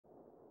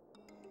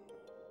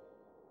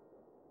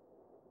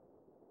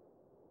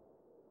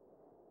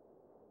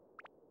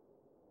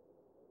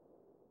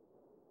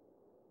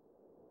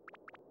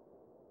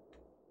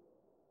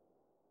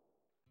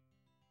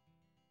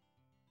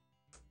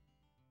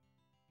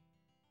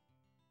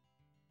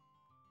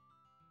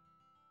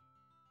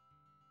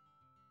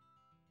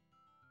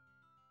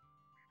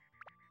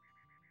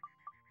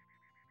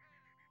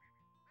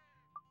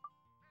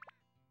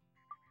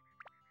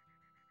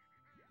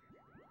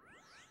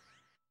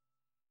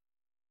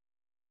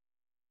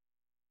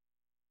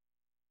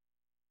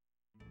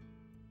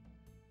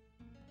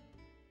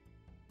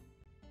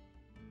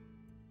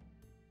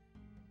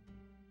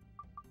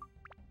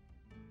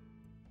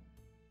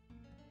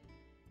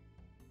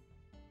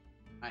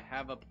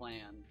have a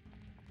plan.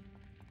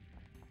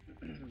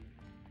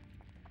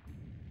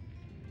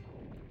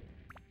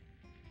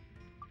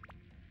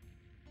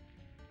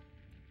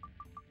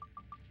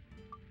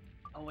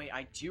 Oh wait,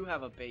 I do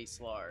have a base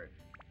lard.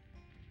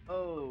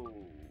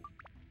 Oh.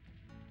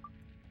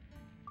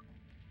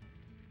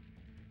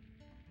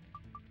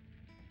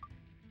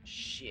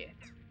 Shit.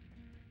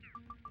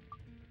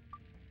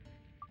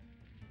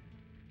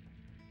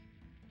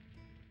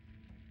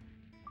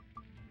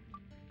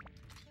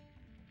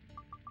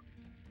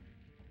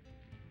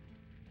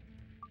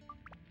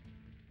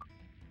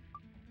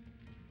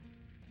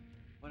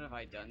 What have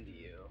I done to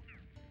you?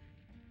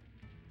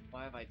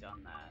 Why have I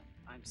done that?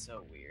 I'm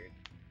so weird.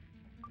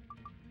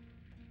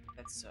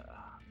 That's god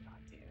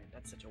damn it,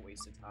 that's such a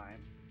waste of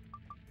time.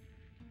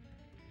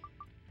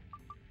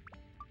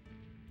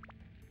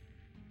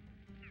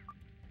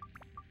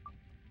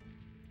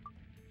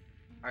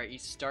 Alright, you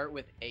start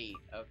with 8,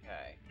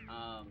 okay.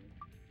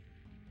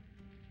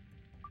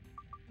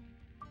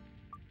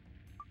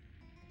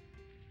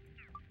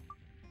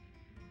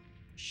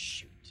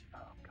 Shoot.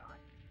 Oh god.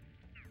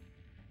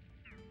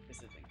 This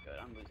isn't good,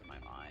 I'm losing my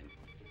mind.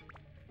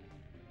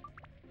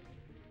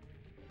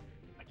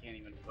 I can't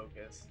even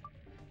focus.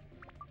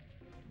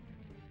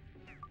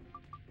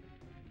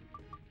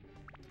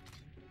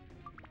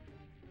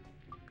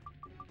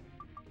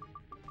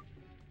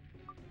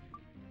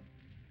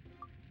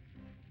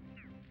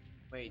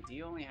 Wait, do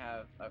you only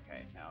have...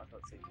 Okay, now,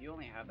 let's see. Do you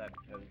only have that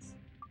because...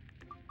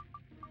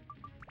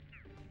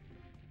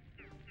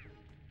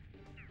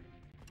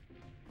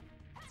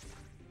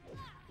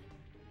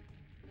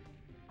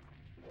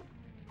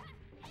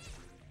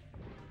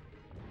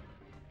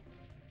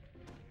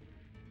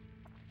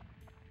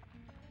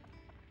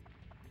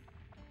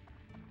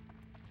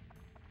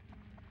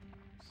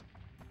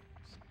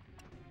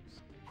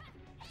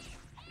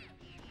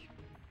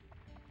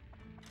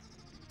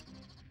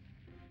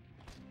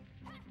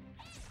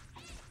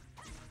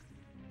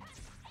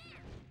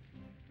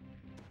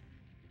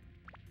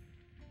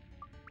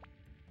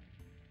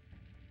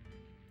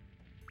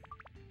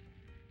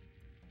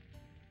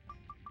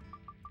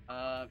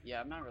 yeah,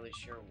 I'm not really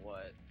sure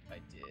what I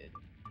did.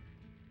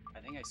 I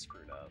think I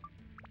screwed up.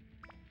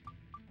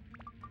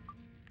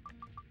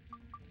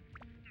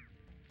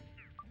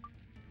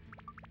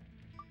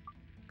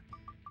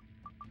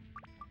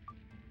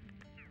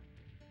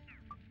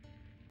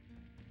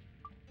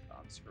 Oh,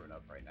 I'm screwing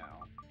up right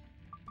now.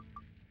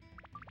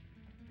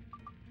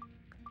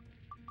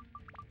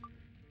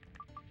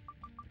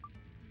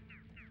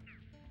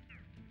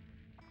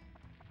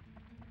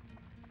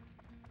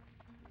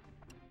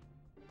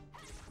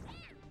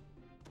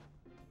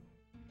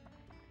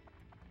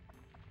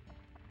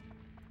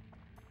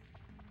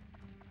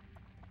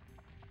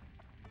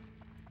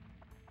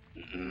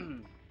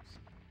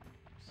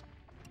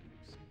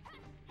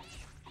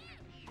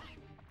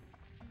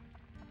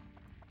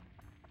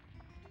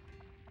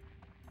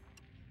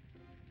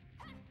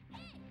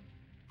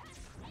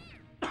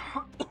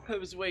 It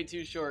was way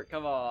too short,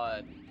 come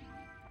on.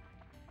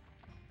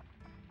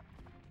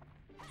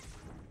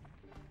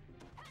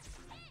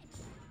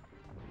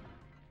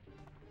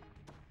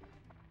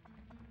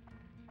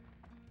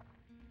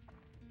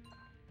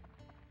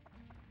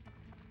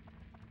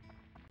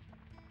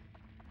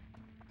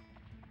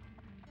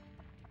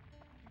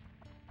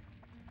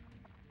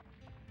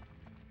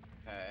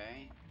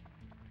 Okay.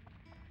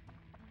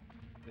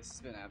 This has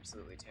been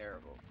absolutely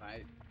terrible. Am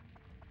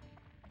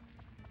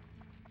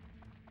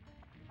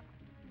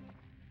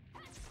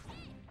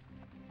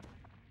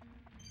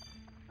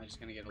I just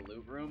gonna get a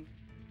loot room?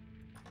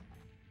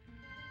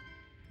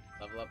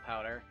 Level up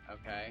powder.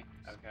 Okay.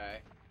 Okay.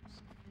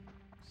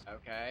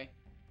 Okay.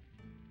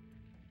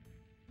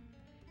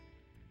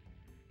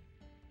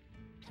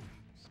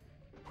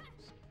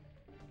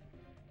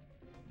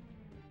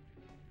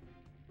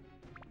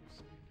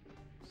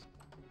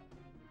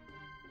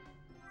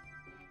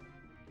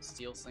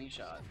 Steel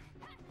slingshot.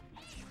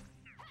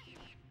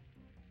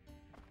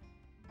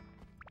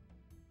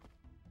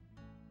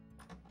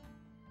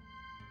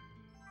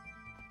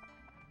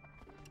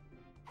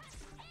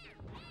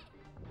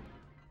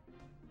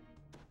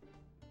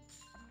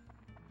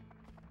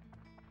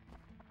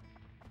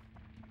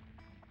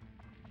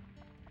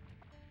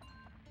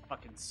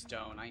 Fucking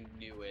stone, I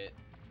knew it.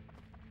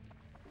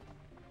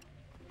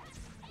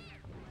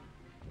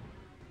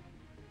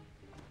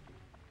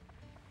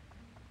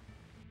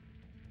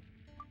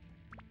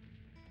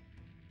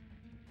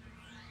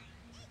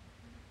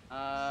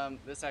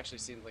 This actually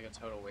seems like a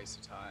total waste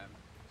of time.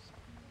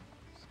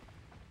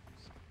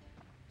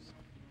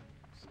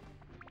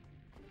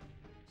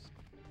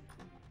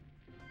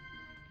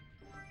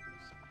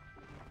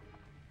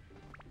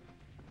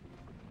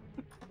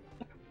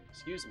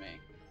 Excuse me.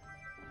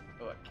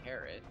 Oh, a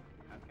carrot.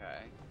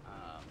 Okay.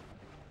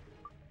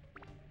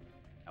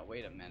 Now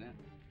wait a minute.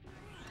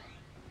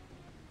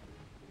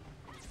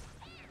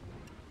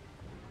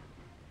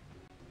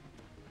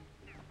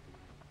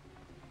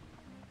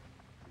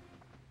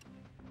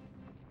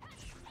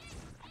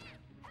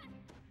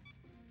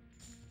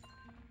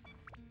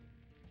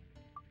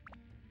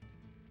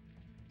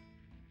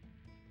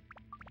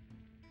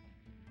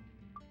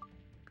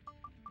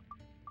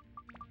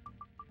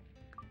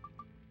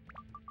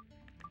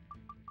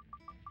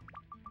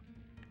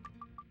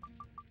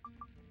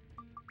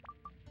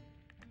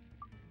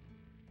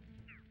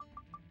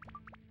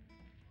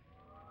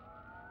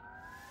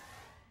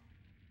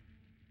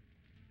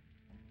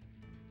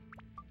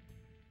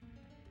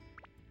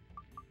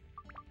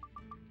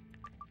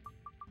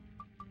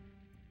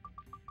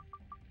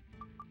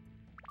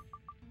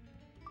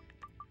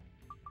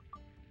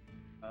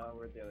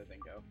 Where'd the other thing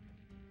go?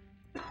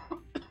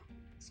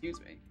 Excuse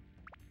me.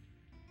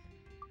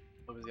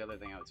 What was the other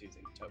thing I was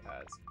using?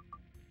 Topaz.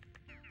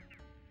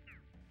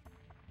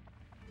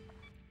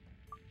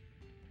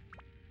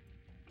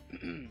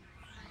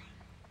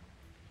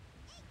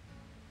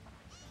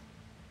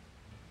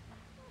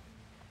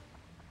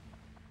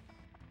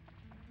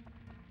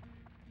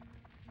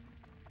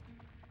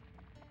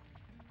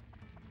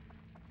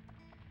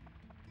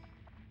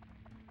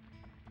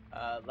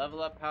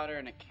 Level up powder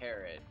and a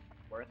carrot.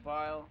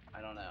 Worthwhile?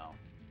 I don't know.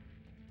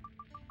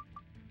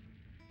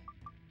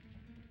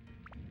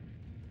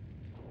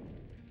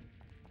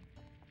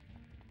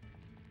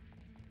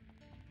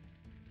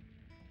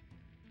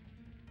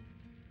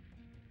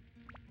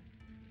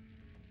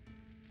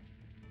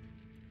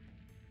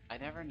 I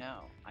never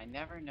know. I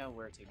never know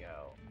where to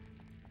go.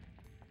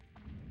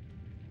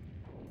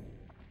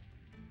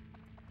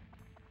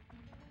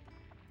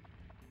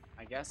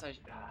 I guess I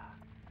should...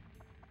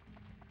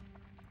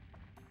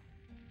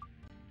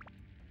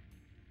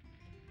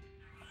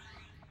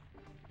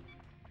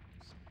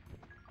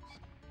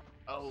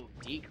 Oh,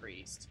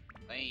 decreased.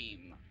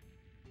 Lame.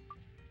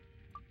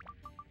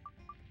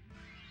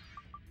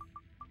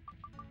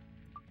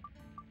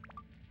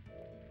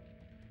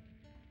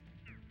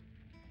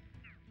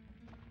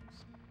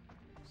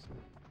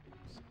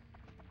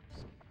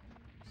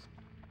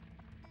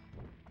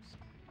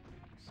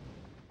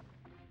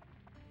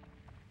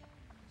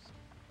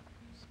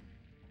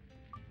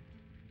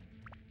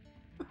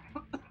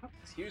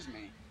 Excuse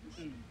me.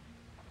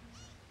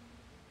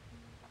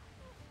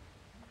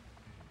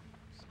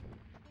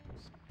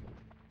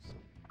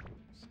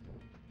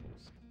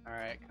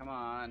 Alright, come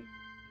on.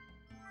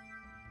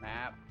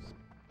 Map.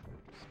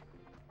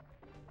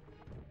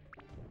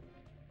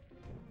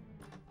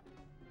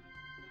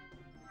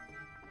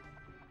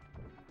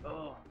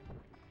 Oh.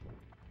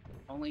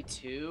 Only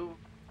 2?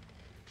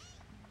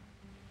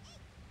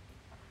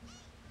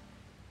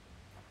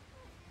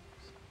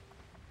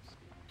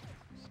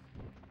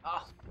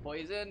 Ah,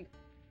 poison?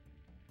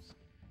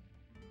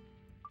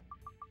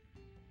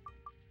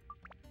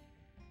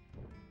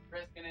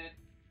 Risking it.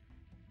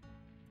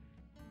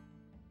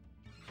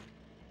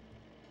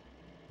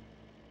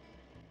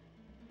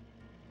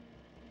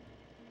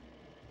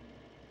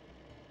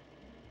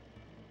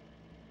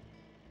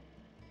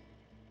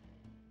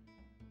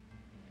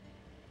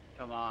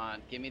 Come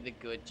on, give me the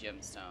good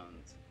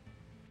gemstones.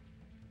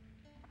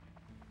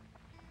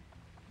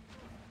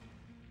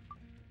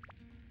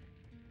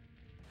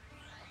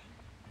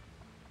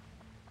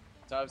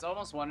 So I was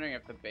almost wondering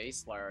if the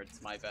base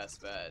lard's my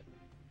best bet.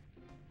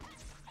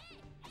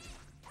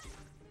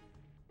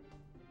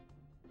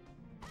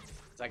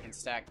 So I can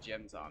stack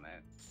gems on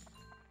it.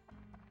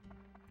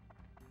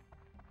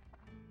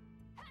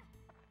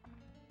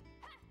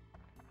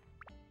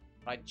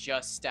 If I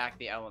just stack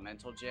the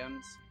elemental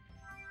gems.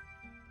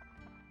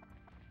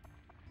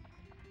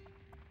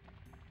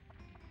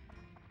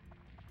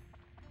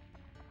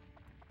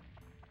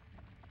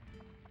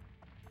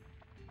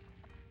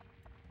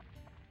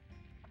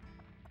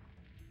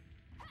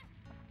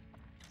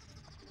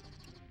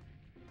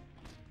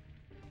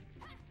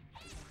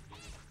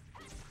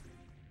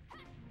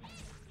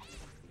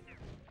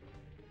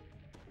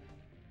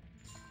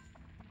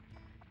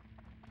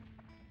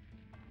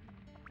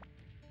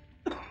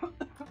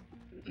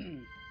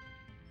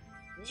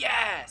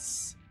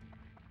 Yes!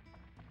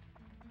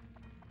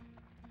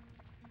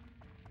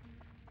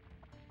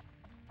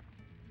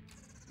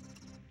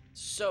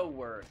 So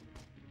worth.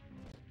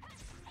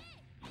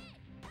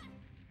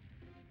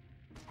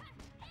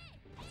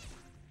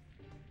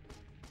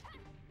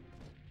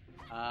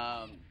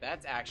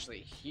 That's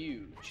actually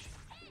huge.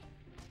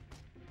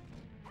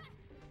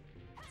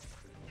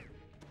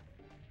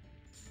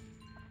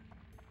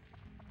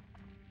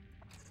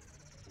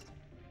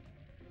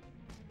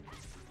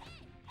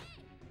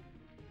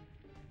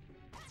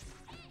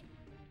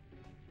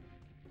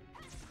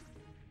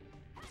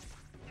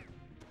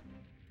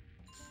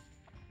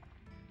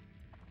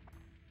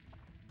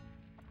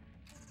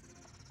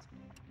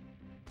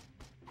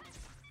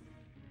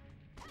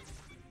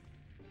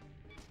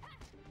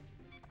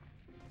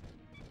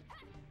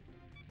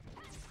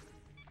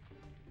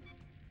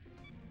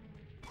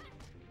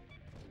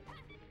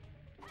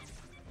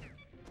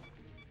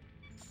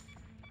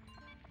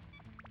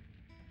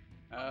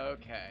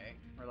 Okay,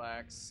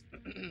 relax.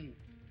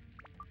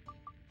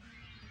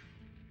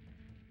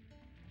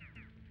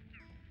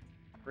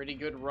 Pretty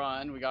good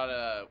run. We got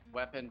a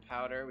weapon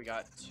powder. We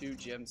got 2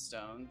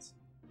 gemstones.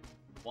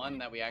 One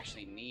that we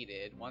actually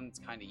needed. One's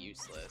kind of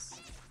useless.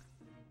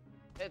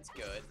 It's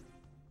good.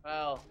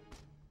 Well,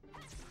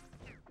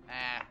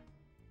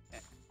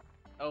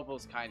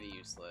 Opal's kind of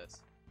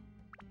useless.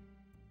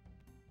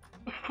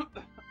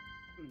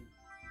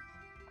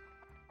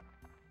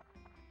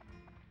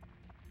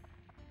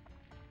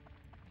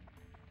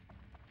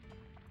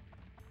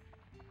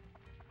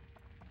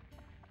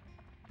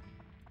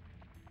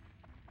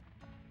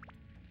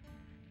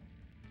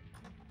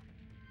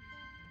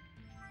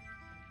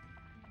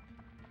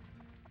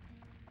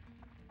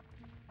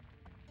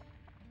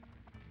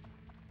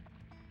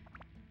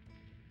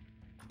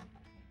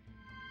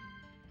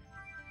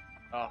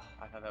 Oh,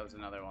 I thought that was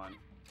another one.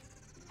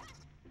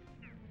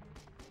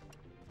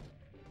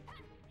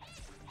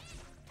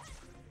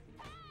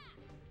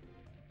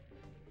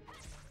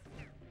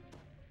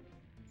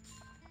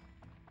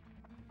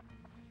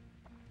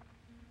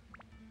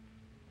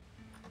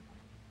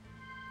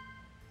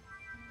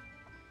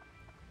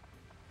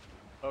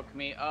 Hook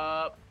me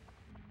up.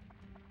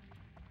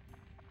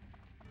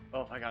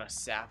 Oh, I got a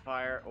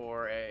sapphire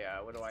or a,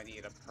 what do I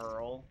need? A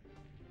pearl?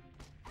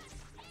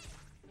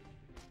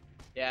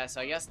 Yeah,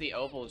 so I guess the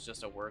opal is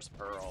just a worse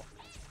pearl.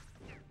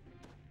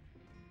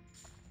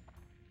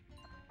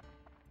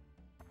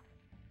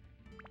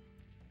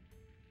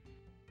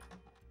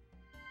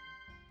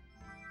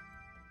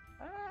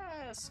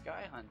 Ah,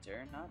 Sky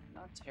Hunter. Not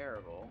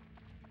terrible.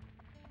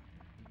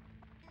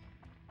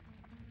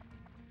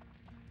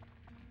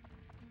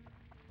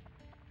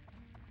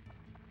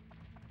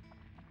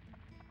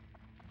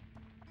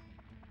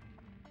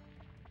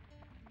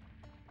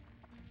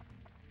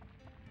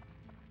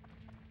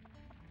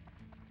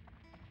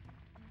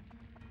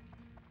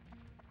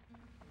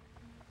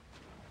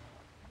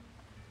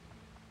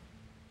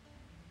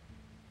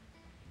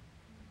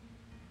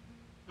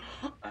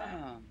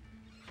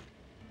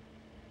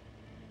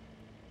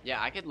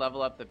 Yeah, I could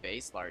level up the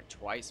base lard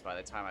twice by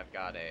the time I've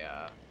got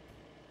a,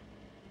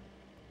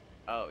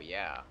 Oh,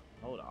 yeah.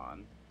 Hold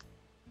on.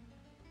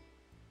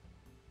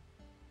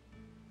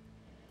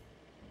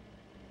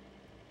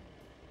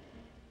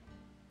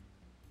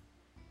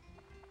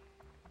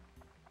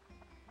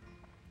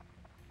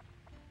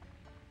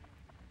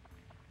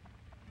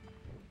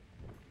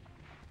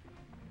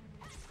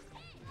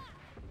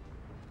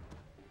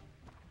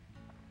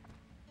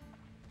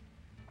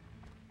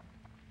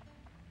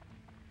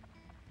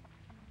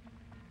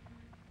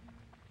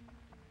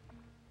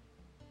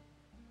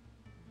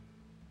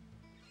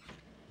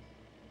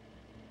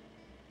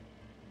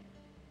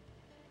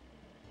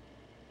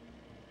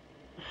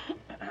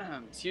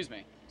 Excuse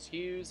me.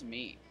 Excuse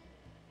me.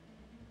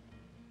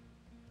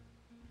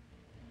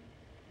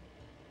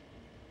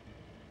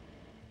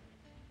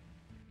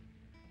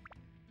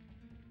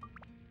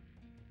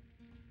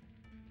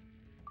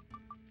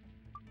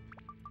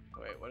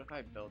 Wait, what if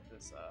I built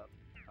this up?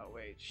 Oh,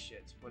 wait,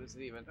 shit. What is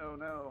it even? Oh,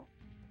 no.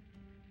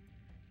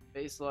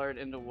 Base lard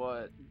into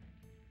what?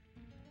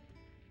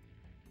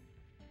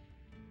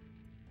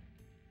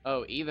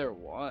 Oh, either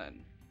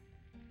one.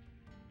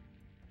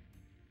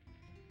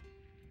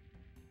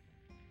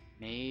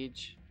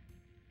 Mage.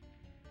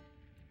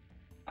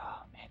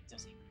 Oh, man, it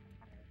doesn't even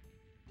matter.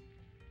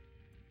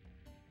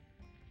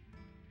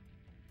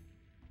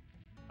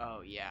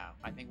 Oh, yeah.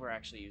 I think we're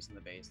actually using the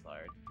base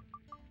lard.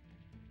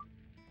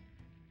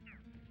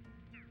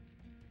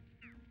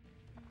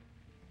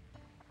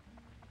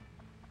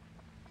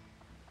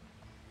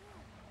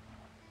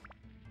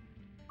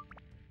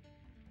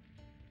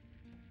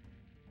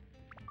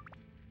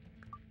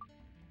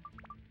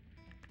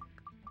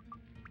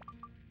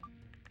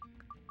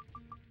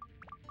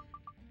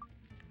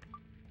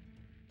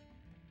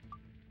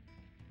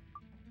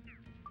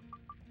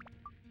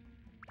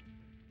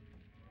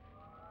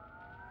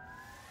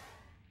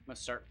 I'm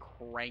gonna start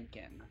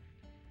cranking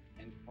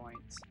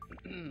endpoints.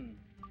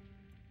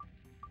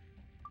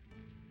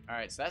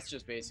 Alright, so that's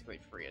just basically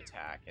free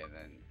attack, and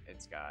then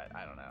it's got,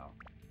 I don't know.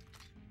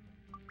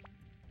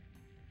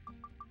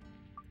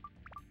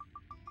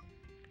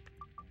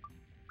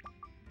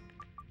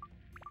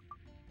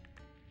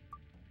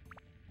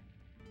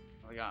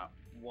 We got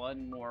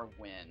one more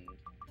wind.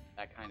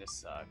 That kind of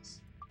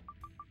sucks.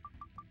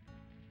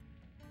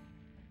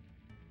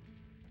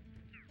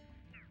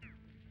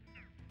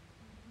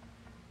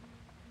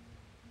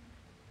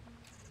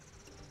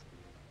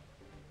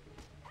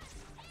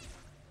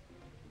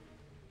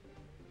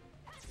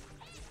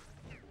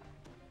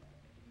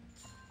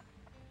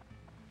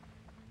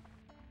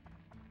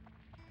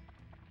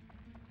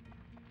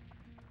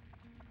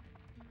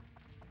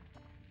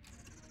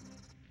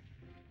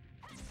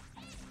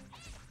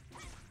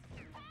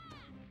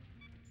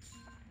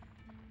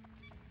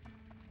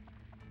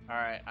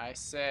 Alright, I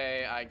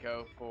say I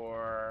go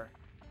for...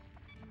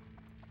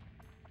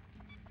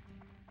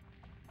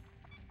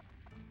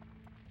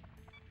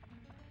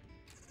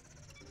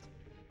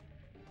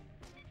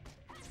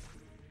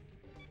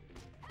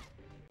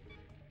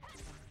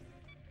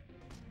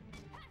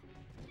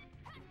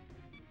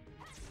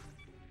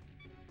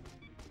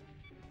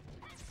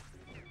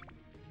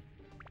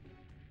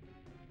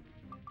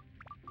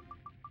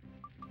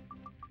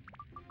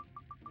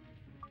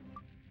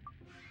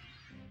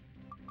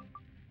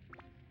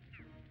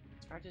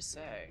 It's hard to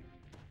say.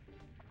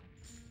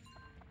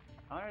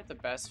 I wonder what the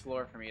best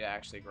floor for me to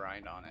actually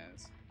grind on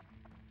is.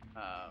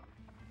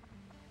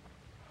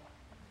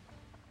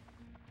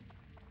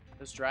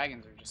 Those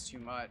dragons are just too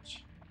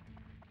much.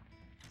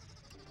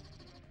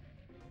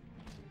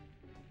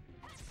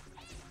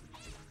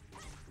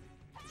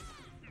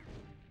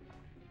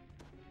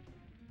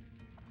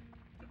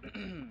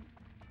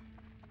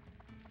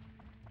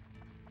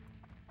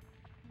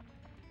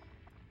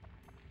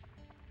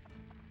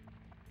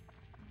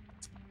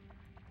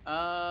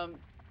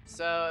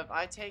 So if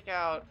I take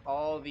out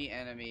all the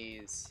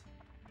enemies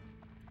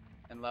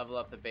and level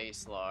up the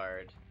base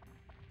lard,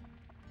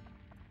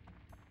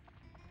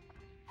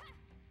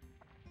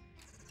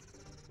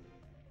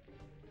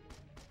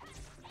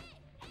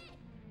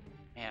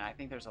 man, I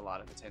think there's a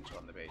lot of potential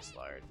in the base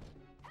lard.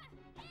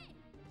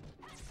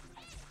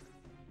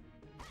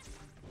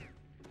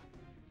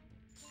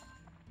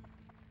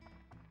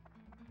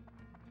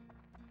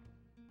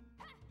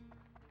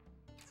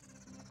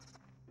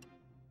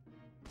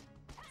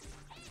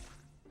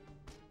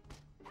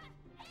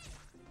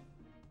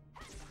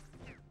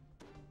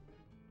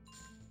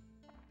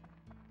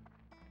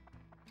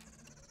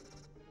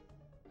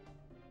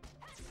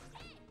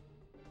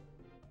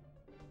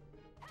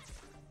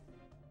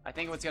 I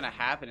think what's gonna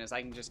happen is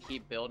I can just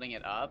keep building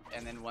it up,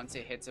 and then once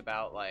it hits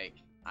about, like,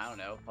 I don't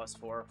know,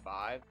 +4 or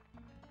 5,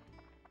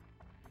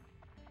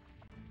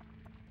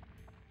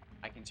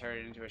 I can turn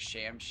it into a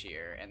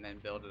Shamshir and then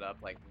build it up,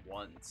 like,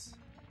 once.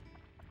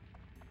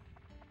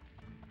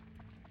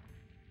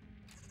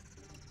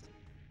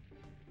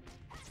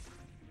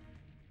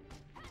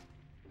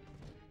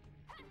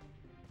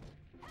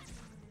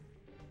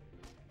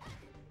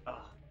 Ugh.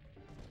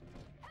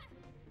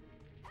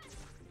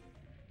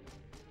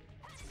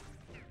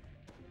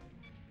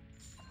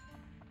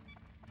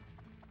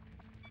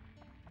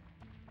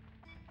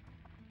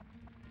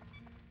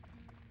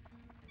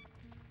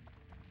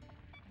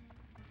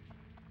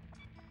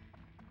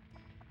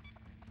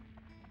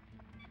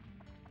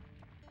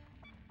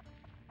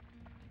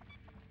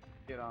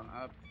 Get on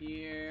up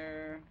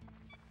here.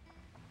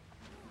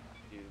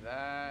 Do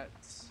that.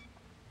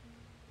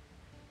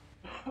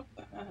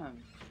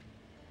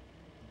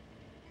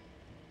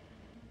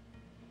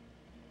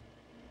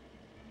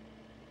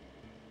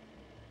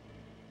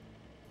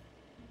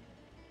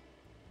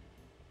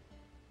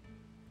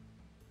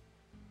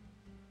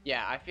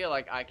 Yeah, I feel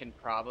like I can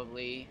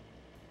probably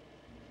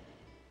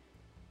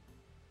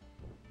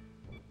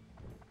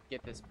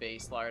get this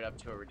base lard up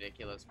to a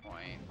ridiculous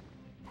point.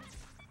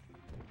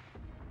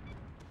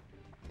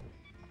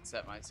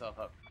 Set myself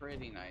up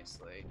pretty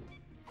nicely.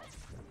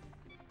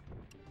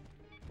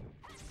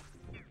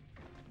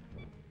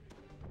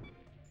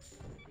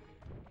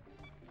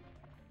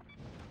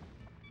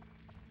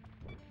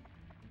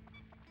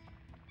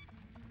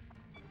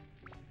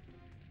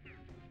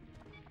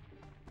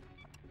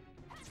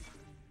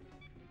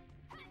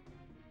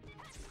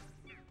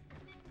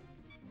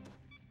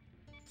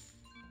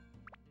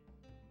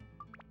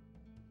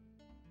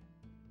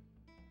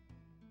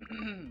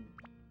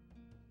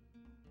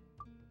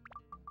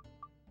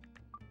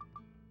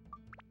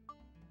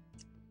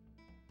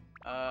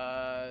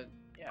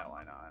 Yeah,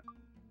 why not?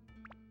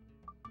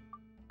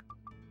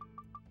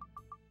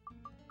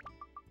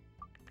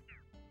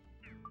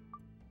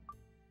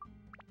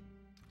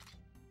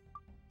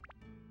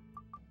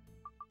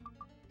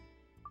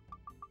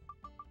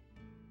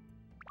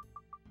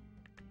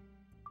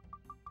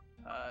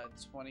 Uh,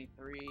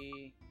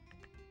 23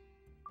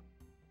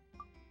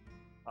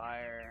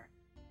 fire.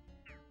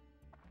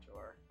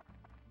 Sure.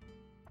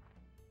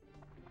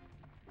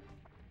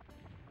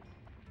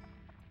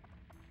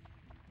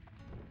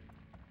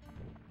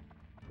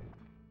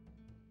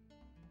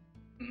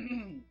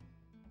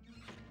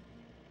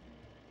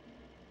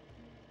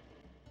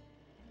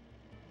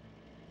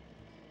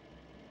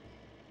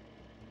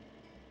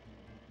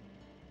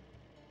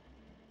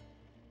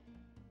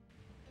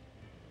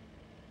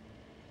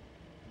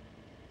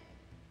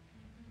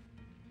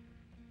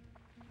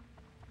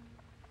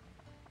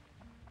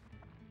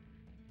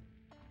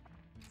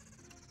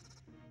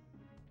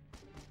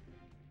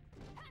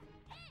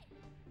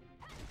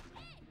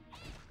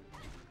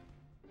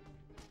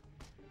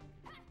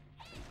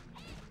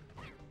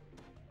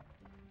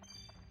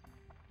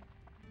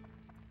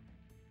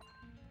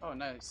 Oh,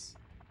 nice.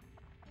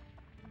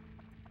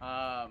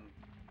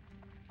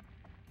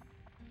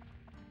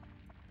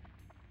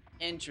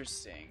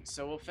 Interesting.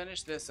 So we'll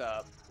finish this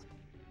up.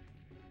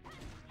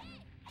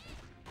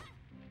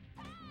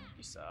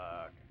 You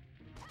suck.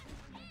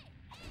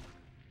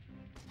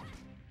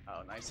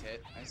 Oh, nice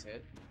hit. Nice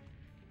hit.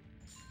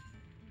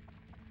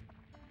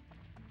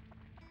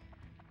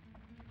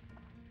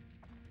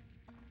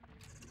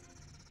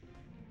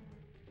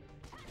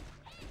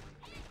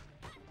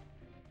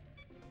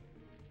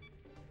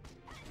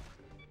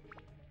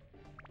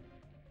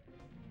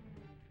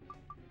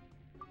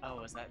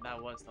 Oh,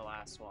 that was the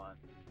last one.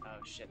 Oh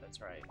shit,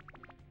 that's right.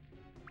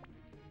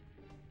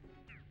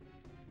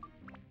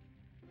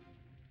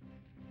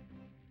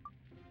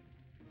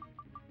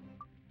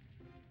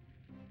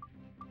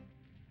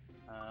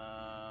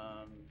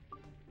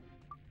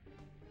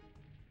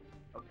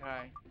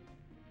 Okay.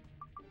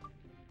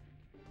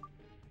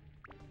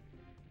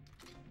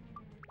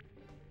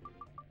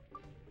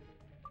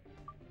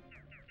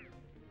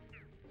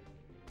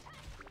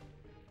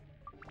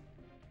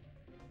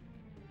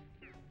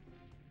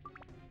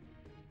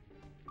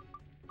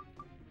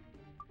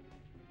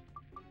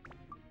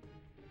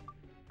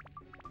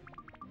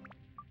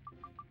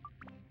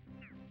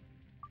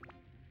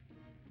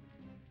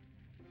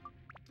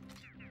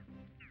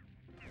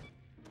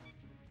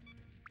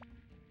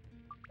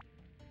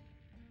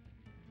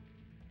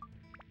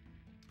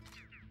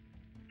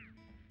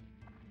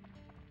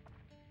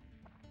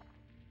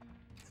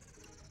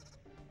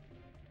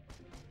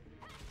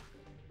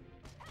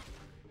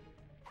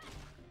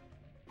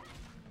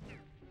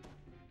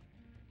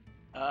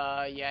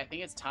 Yeah, I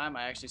think it's time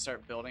I actually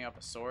start building up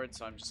a sword,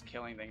 so I'm just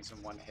killing things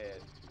in one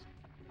hit.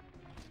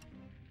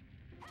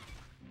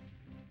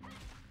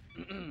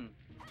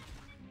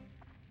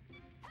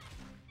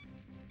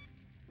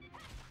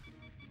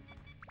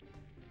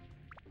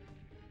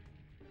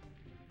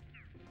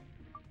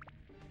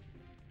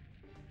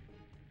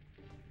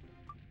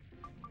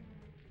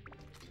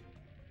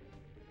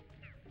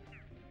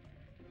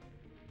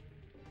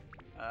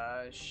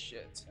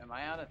 Shit. Am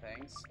I out of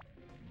things?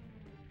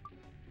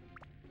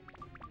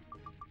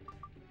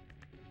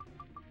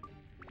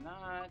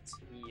 Not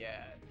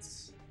yet.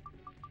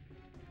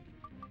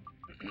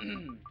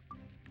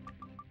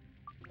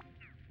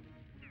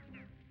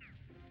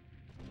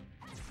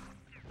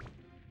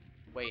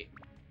 Wait.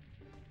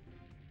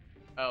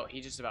 Oh, he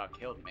just about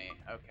killed me.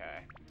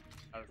 Okay.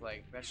 I was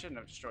like, that shouldn't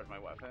have destroyed my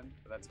weapon,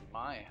 but that's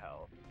my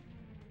health.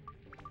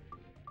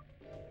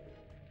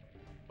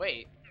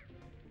 Wait.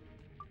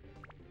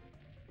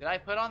 Did I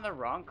put on the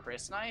wrong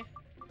Chris knife?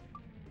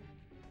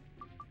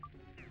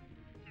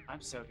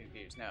 I'm so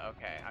confused. No,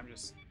 okay. I'm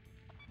just...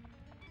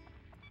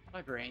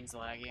 My brain's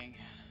lagging.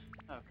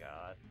 Oh,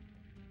 God.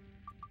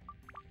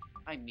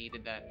 I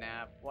needed that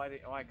nap. Why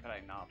could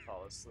I not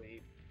fall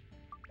asleep?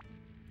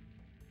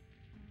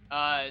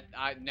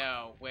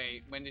 No.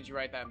 Wait. When did you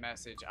write that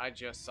message? I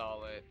just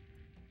saw it.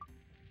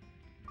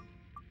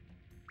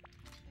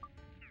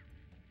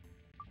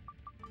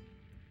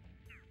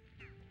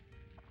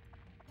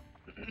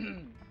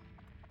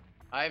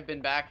 I've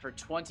been back for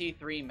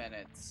 23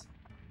 minutes.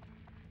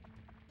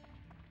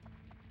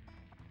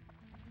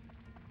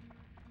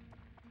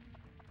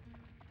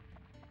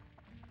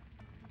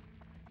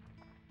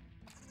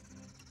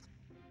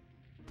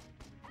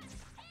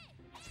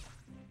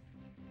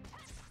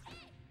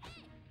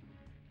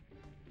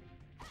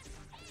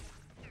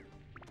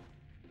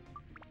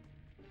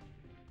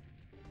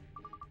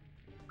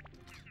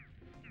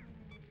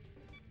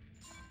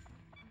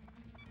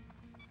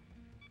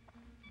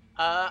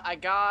 I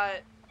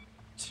got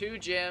 2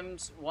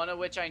 gems, one of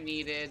which I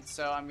needed,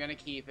 so I'm gonna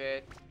keep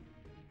it.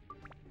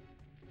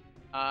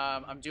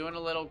 I'm doing a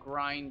little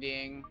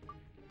grinding.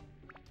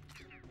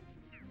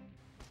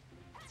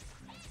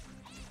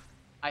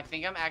 I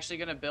think I'm actually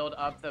gonna build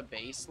up the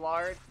base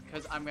lard,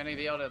 because I'm gonna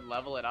be able to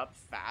level it up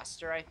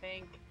faster, I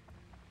think.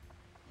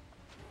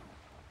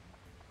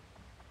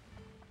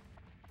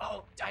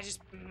 Oh, I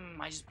just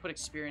put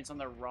experience on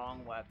the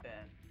wrong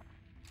weapon.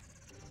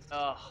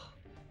 Ugh.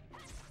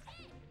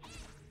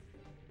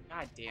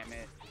 God damn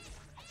it.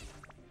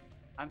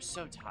 I'm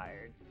so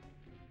tired.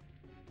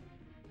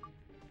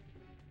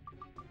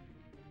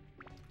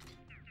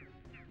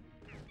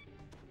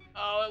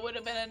 Oh, it would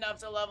have been enough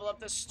to level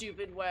up the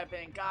stupid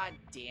weapon. God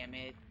damn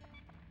it.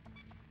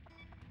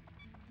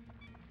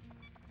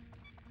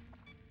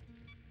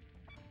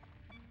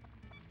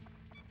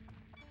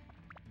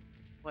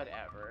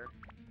 Whatever.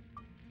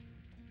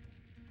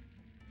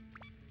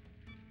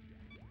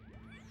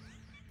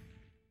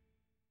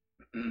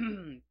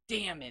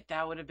 Damn it,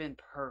 that would have been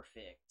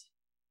perfect.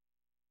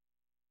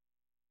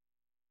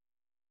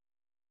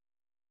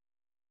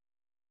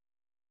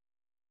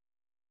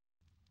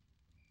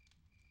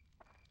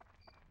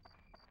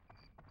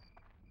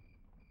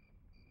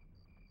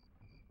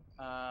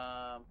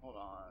 Hold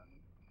on.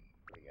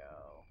 Here we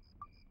go.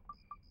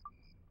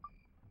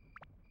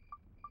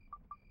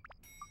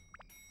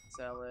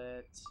 Sell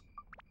it.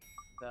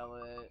 Sell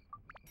it.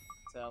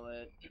 Sell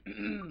it.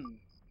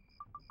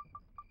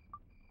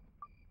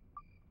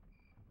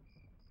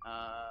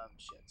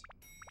 Shit.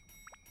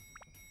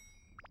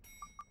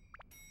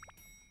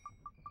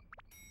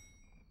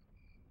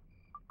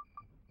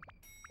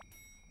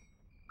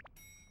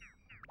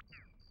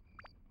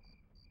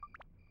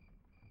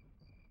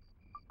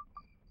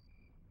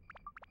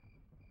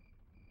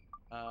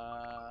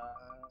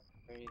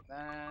 Trade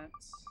that.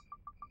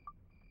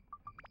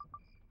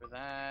 For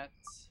that.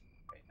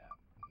 Wait, no.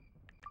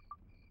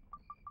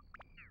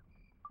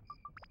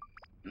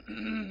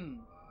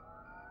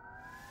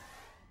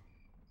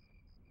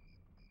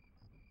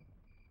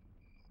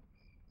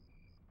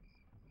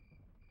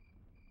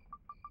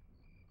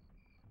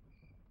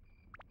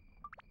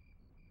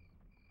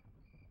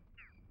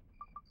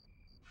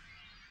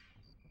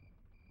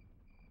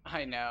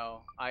 I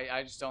know.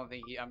 I just don't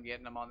think I'm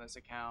getting him on this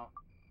account.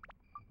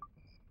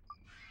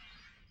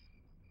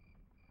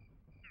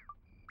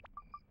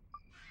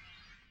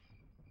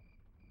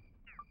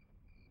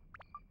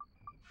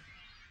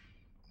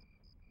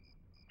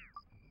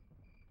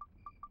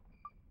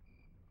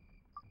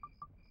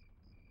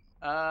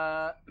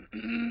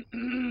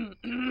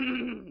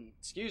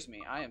 Excuse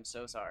me. I am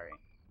so sorry.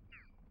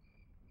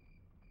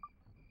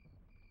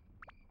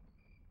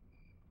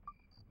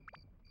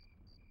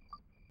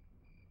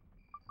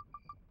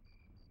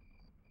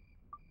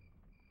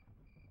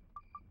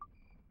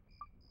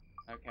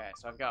 Okay,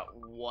 so I've got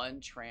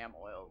 1 tram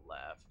oil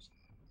left.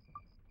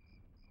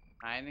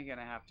 Kinda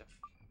gonna have to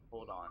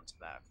hold on to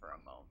that for a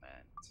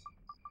moment.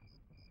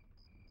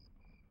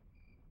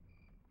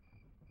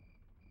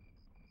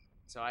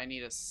 So I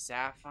need a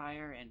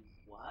sapphire and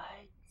what?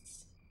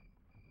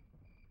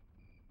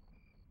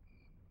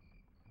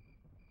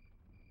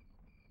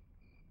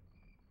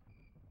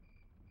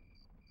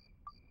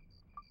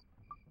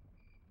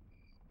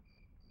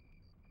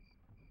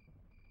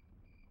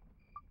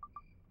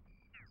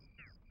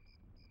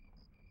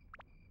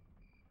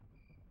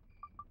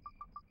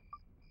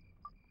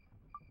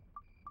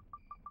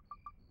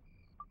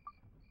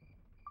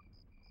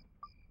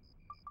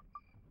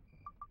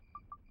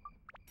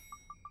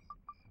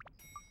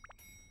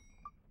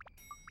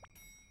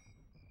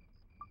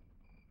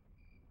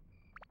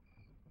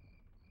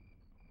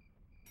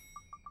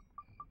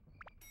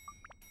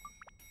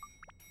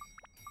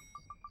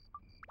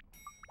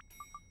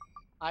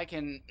 I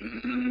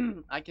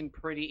can I can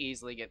pretty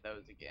easily get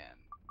those again.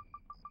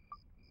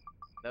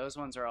 Those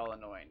ones are all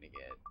annoying to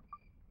get.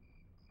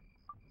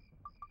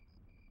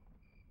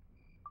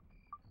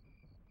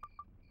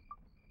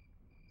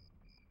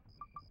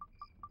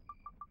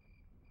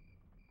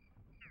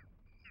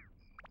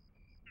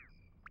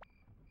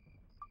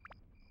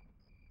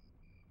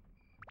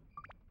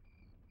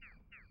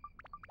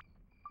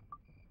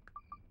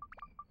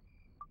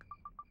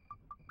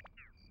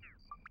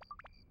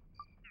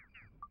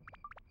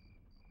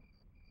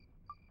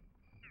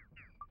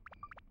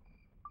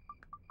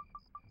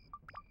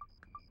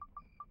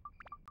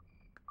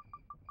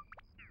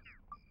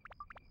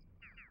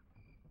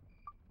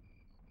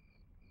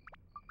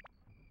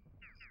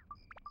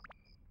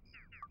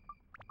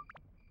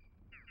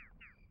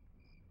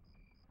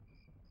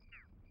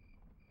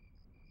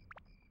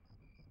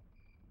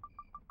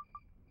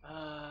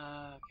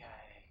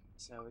 Okay,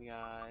 so we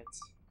got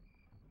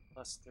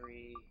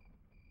 +3.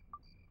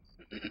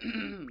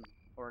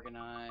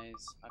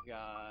 Organize. I've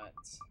got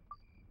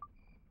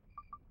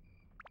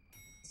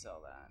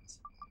sell that.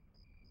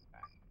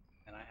 Okay.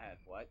 And I had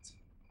what?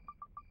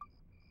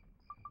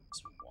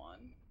 Just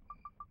one.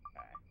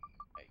 Okay.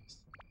 Yikes.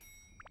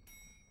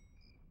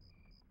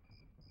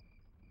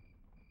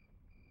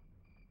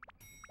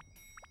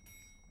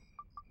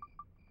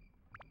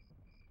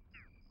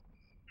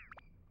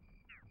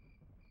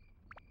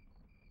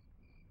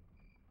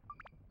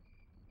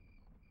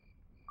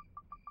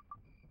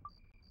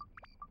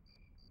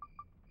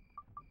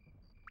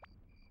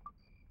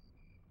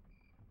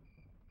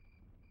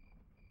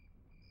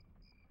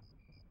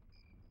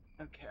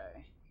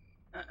 Okay.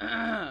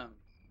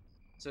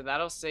 So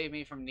that'll save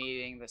me from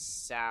needing the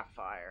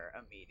sapphire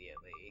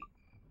immediately.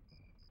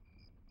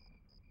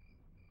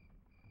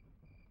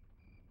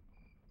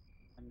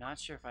 I'm not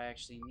sure if I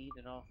actually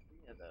needed all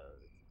 3 of those.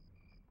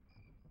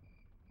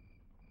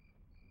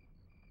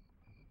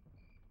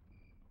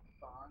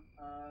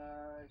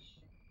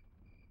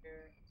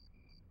 Share.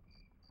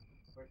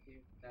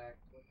 14 stacks.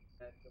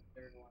 That's the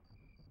third one.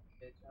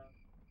 Bitch up.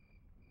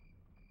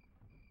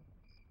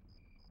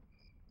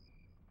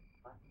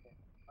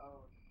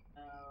 Oh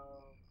no.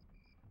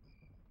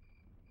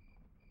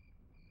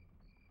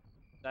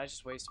 Did I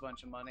just waste a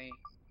bunch of money?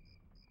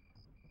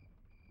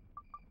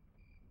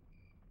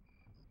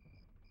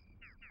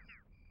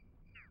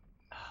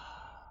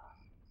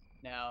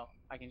 No,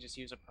 I can just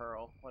use a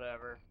pearl.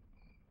 Whatever.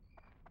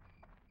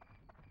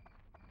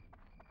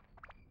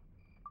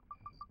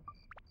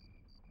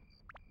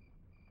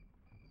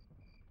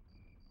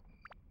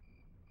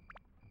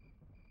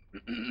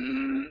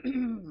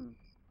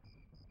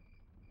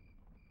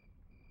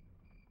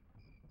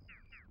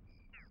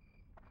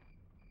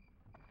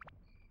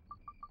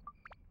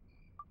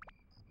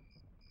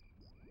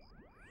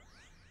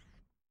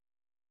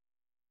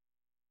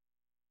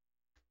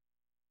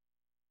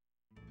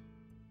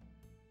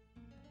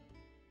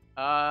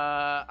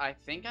 I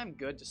think I'm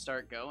good to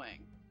start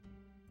going.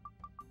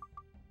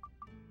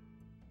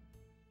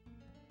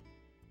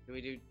 Do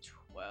we do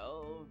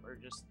 12 or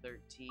just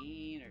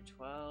 13 or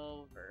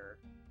 12 or...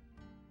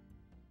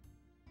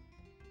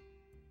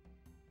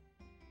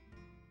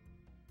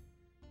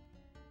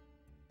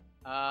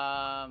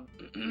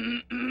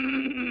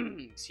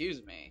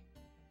 Excuse me.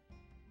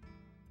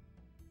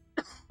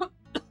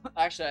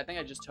 Actually, I think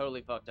I just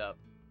totally fucked up.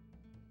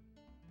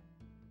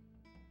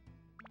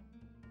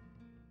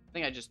 I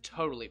think I just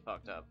totally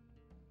fucked up.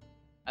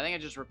 I think I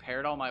just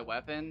repaired all my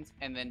weapons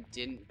and then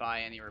didn't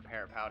buy any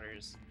repair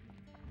powders.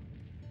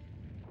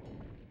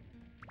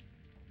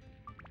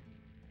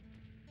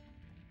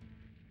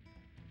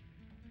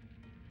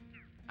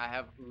 I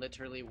have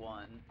literally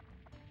one.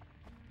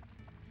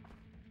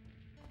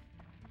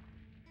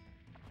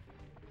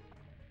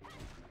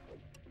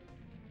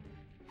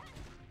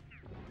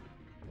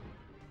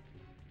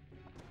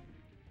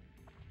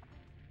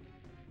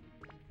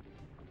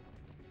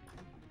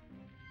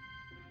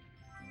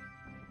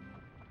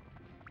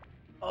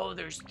 Oh,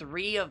 there's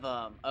 3 of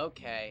them.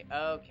 Okay,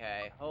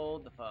 okay.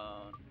 Hold the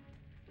phone.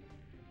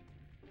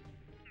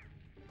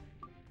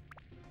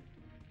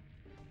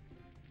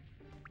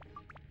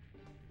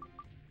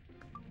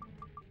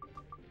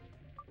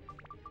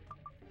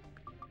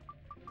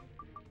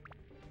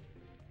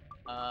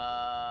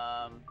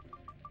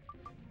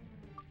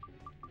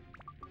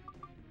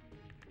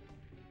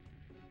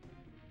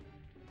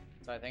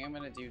 So I think I'm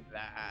gonna do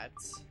that.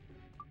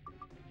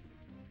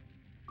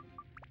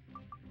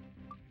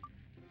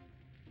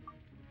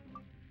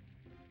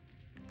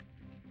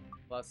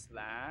 Plus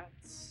that.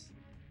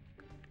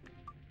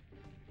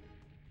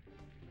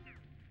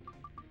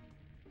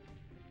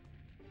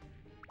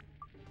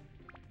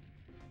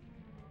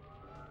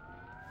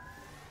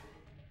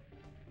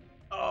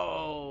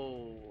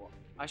 Oh,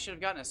 I should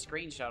have gotten a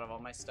screenshot of all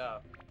my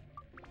stuff.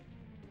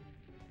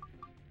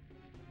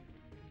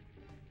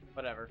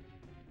 Whatever.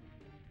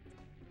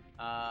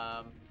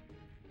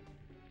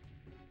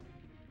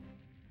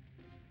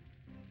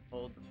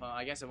 Hold the phone.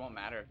 I guess it won't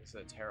matter if this is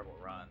a terrible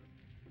run.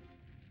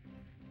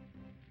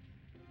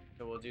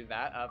 So we'll do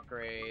that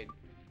upgrade.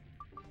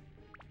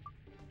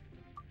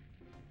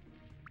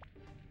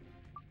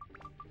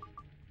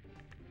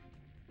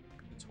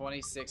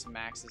 26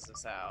 maxes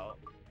us out.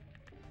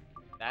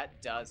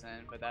 That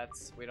doesn't, but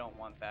that's... We don't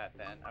want that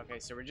then. Okay,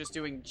 so we're just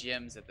doing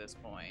gyms at this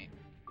point.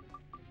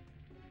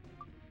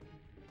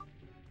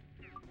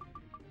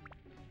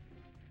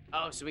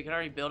 Oh, so we can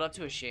already build up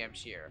to a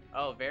Shamshir.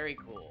 Oh, very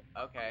cool.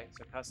 Okay,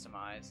 so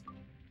customize.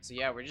 So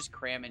yeah, we're just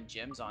cramming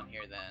gyms on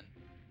here then.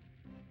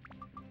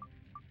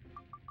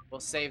 We'll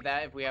save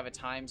that if we have a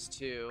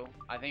 ×2.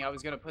 I think I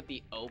was going to put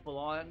the opal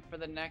on for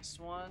the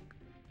next one.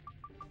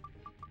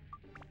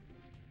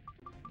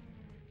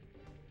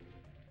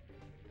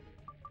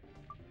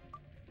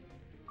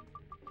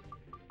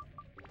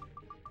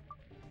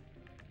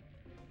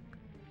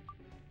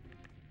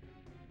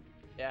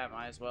 Yeah,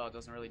 might as well. It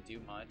doesn't really do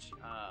much.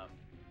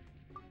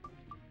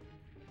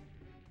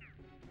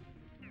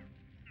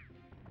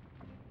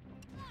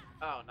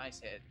 Oh,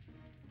 nice hit.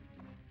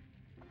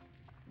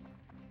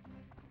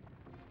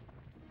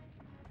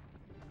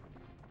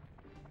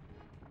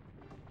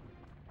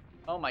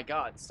 Oh my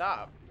god,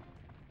 stop.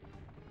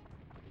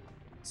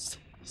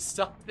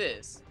 Stop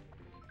this.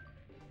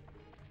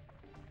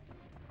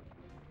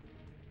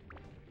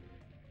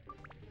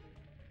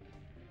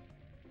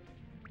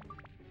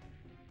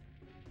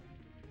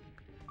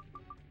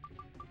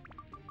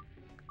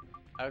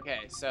 Okay,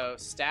 so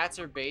stats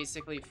are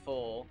basically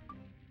full.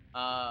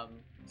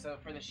 So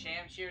for the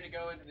Shamshir to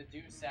go into the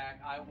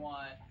Dewsack, I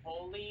want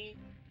Holy,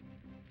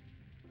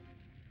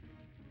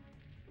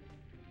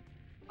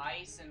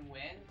 Ice, and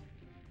Wind.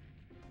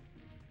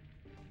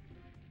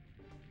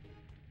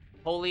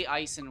 Holy,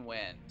 Ice, and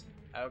Wind.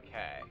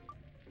 Okay.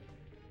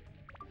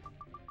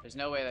 There's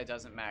no way that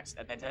doesn't max...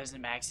 That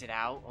doesn't max it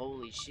out?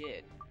 Holy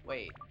shit.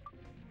 Wait.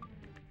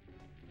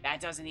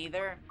 That doesn't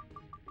either?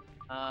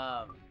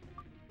 So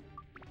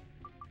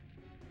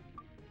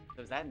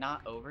is that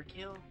not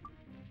overkill?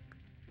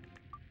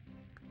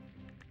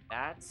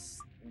 That's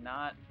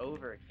not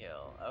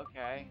overkill.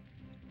 Okay.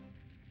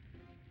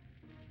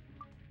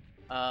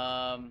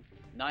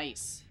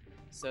 Nice.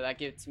 So that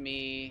gives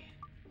me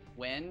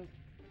Wind.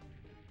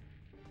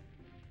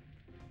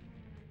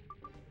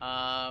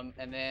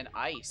 And then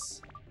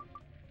Ice.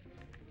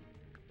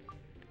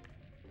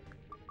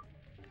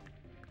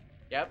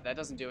 Yep, that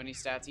doesn't do any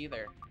stats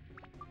either.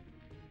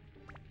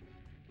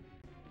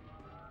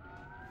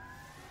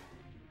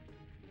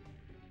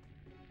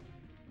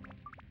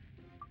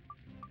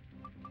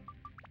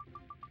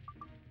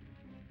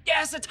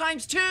 Yes, a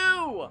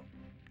 ×2!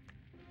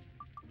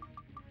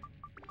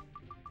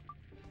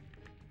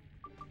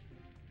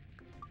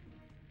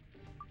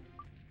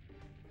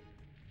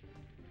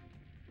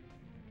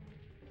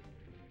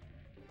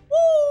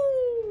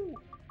 Woo!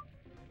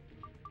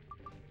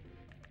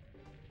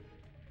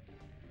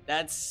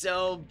 That's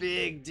so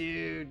big,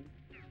 dude.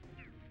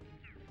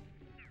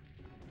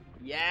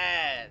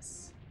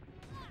 Yes.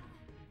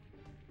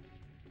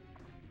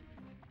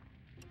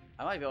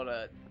 I might be able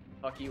to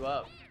fuck you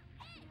up.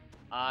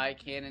 I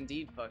can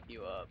indeed fuck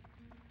you up.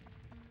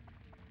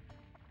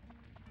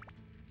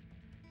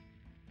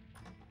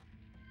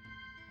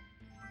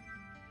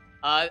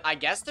 I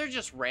guess they're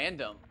just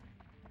random.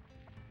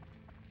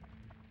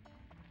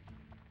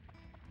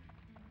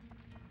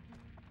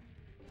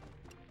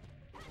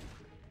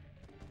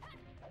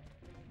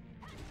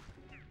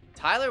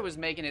 Tyler was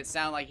making it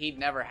sound like he'd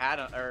never had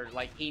a, or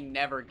like he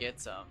never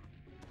gets them.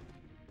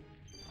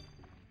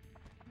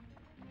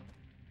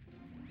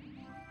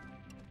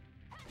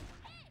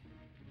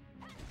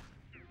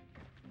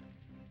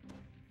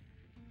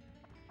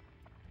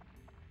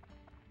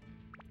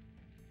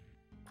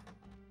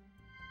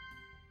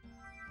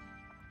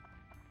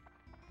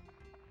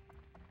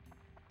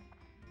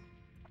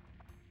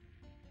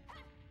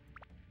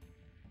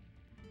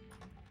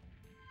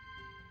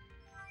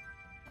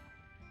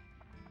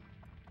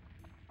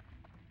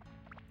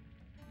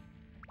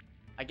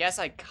 I guess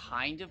I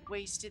kind of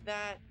wasted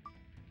that.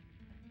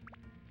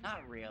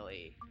 Not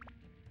really.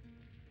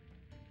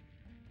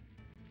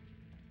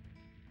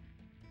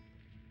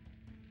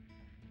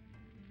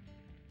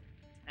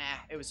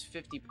 It was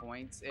 50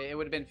 points. It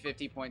would have been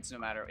 50 points no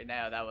matter.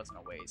 No, that wasn't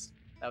a waste.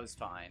 That was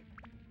fine.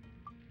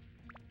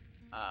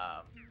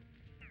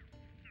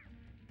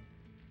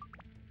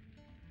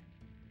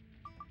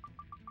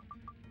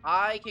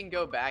 I can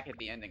go back at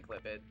the end and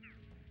clip it.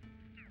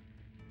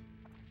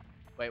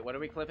 Wait, what are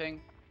we clipping?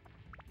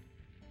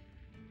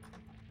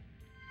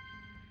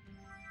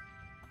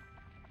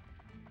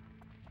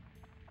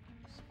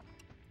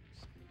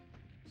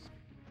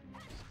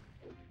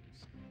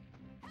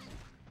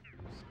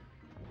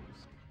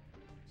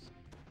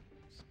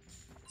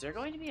 Is there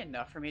going to be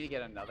enough for me to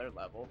get another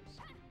level?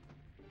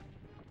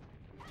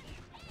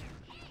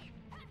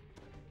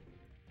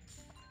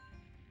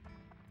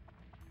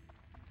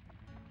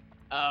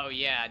 Oh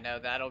yeah,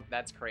 no,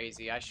 that's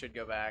crazy. I should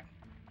go back.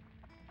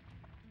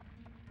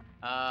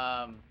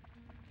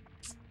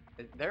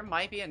 There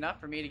might be enough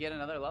for me to get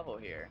another level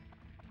here.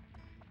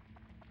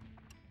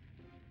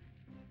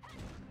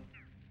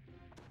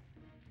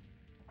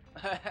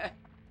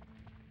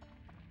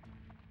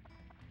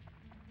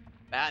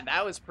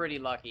 That was pretty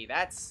lucky.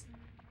 That's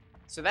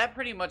So that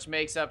pretty much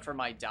makes up for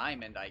my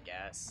diamond, I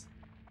guess.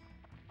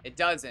 It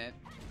doesn't.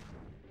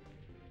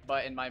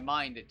 But in my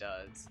mind, it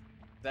does.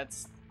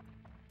 That's...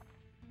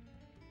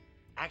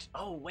 Actually,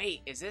 oh, wait.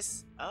 Is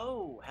this...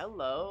 Oh,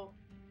 hello.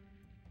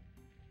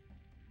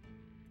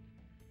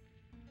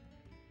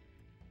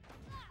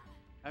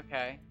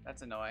 Okay,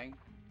 that's annoying.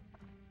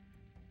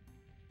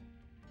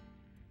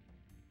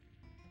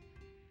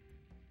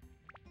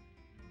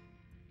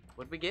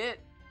 What'd we get?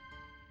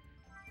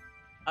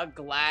 A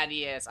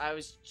Gladius. I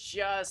was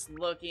just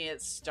looking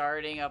at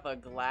starting up a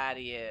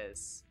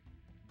Gladius.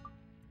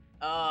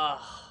 Ugh.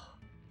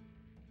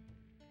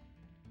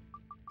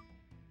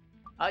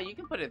 Oh, you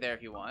can put it there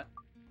if you want.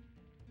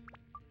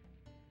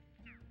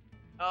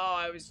 Oh,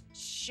 I was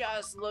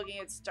just looking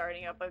at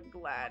starting up a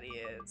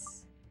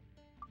Gladius.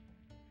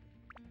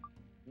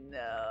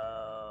 No,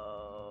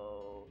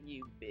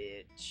 you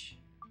bitch.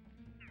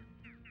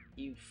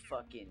 You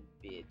fucking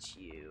bitch,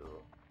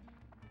 you.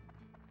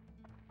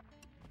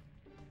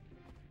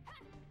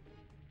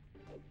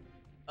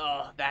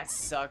 Oh, that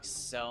sucks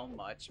so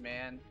much,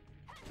 man.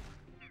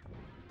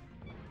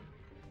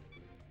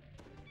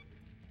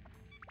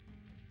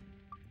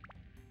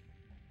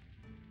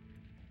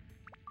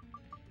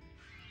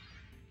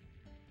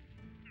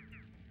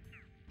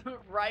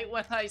 Right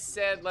when I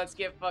said, let's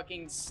get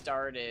fucking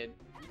started.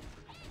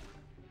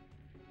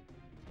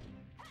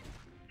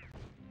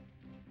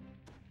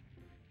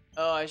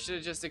 Oh, I should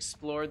have just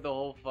explored the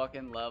whole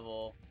fucking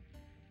level.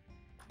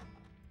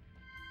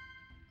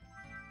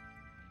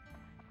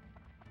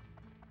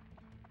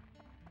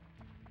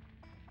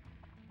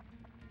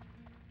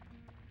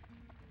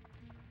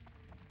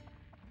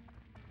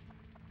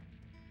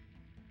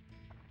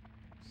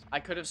 I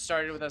could have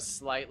started with a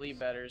slightly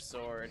better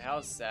sword.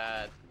 How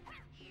sad.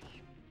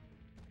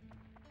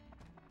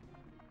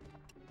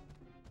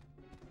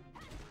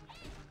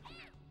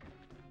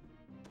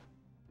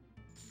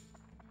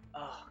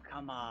 Oh,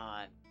 come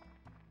on.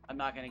 I'm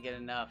not gonna get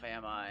enough,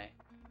 am I?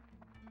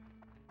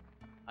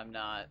 I'm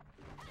not.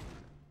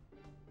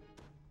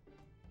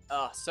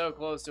 Oh, so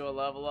close to a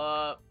level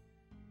up.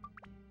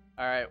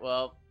 Alright,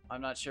 well,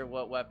 I'm not sure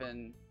what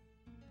weapon,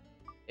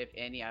 if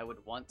any, I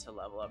would want to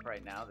level up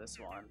right now. This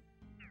one.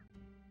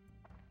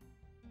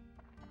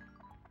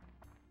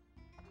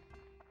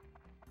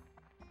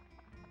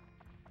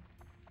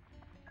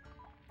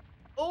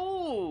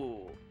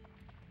 Ooh!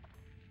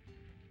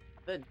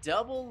 The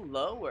double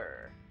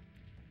lower.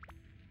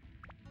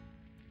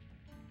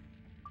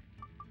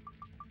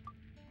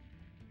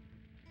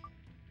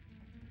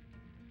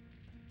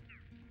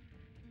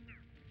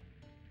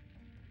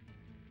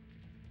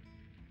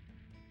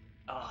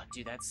 Oh,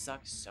 dude, that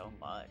sucks so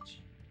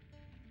much.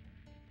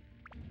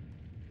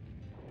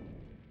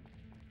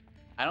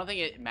 I don't think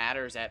it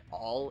matters at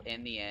all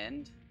in the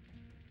end.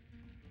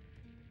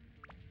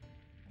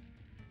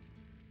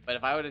 But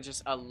if I would have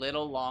just a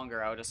little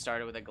longer, I would have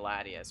started with a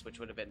Gladius, which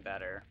would have been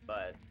better,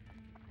 but...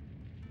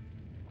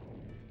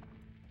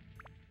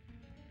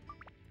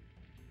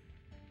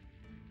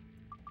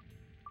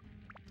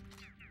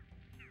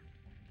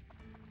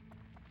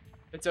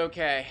 It's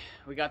okay.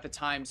 We got the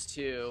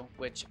 ×2,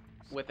 which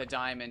with a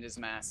diamond is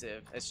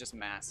massive. It's just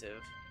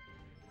massive.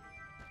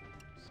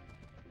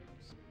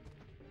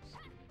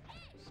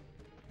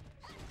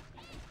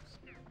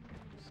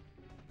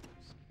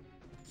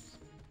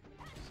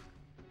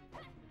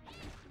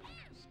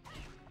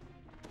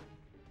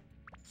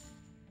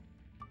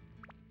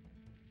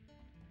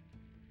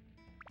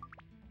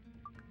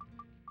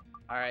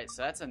 Alright,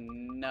 so that's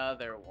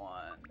another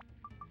one.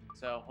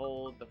 So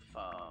hold the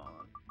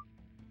phone.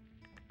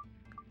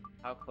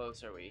 How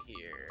close are we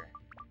here?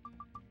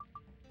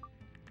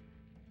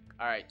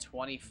 Alright,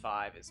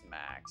 25 is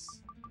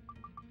max.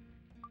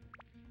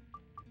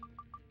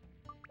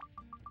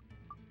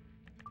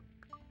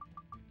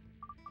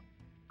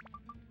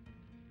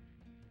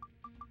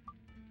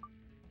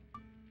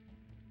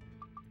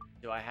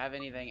 Do I have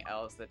anything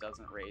else that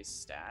doesn't raise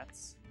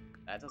stats?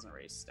 That doesn't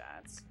raise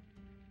stats.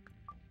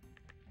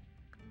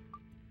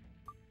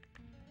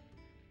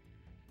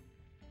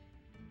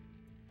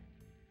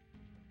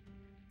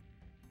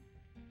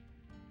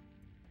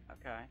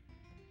 Okay.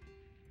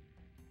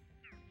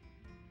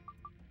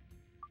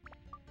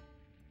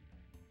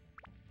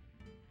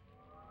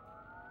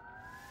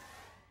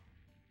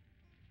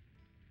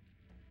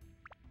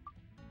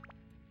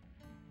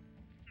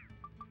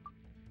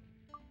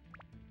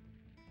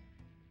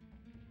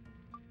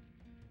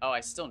 Oh,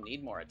 I still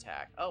need more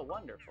attack. Oh,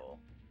 wonderful.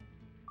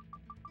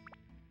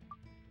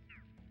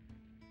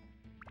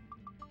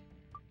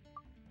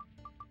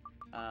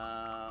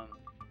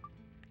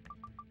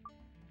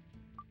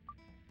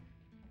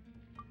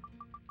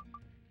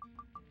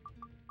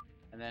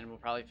 And then we'll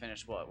probably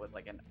finish, what, with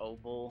like an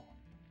opal?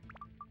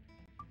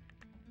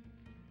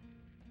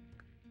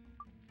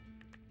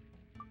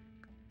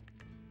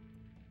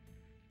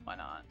 Why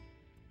not?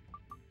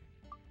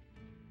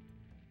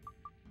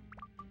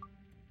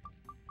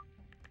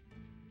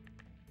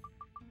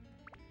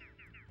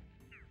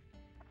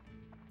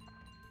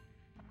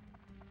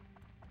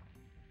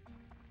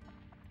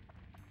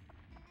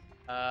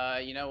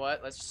 You know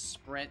what? Let's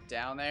sprint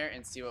down there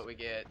and see what we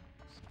get.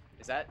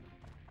 Is that?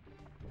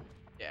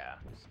 Yeah.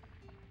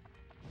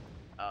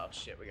 Oh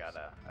shit, we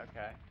gotta.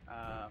 Okay.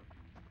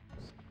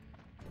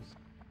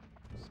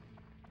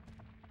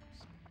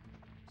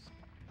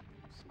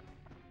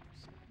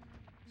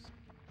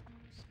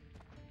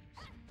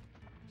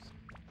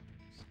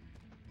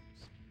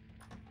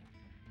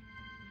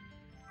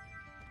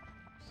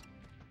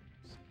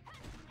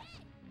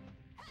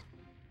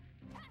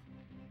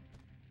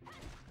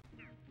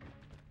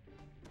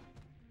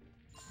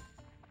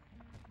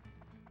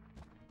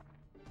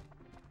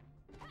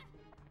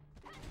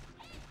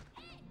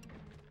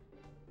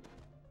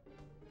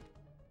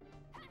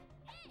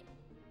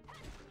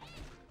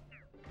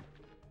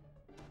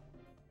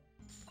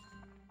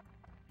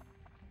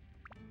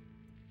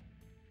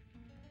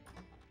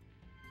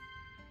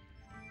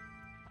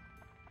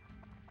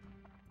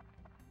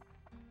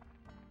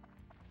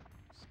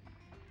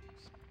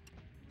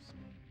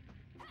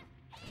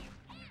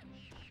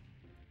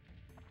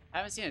 I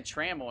haven't seen a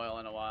tram oil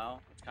in a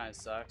while, which kind of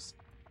sucks.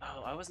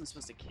 Oh, I wasn't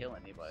supposed to kill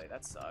anybody.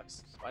 That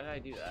sucks. Why did I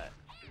do that?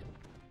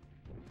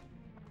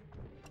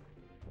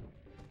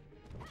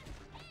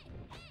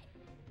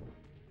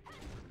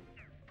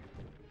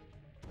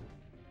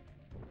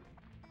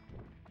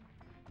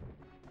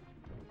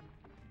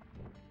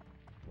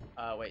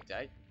 Wait, did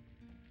I?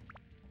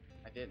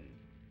 I didn't.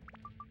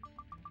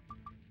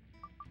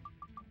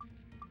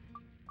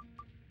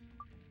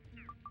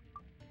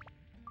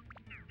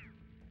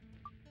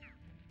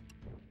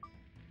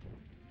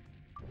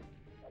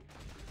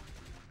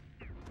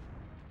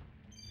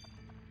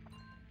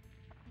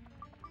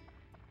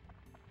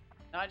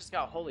 No, I just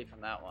got holy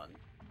from that one.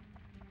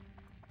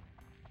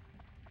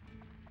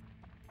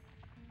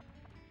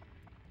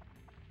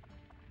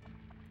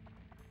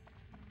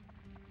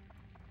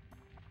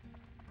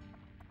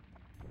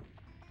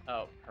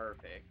 Oh,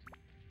 perfect.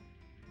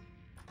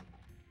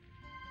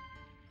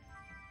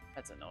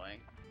 That's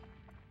annoying.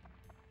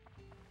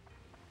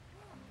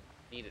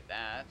 Needed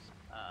that.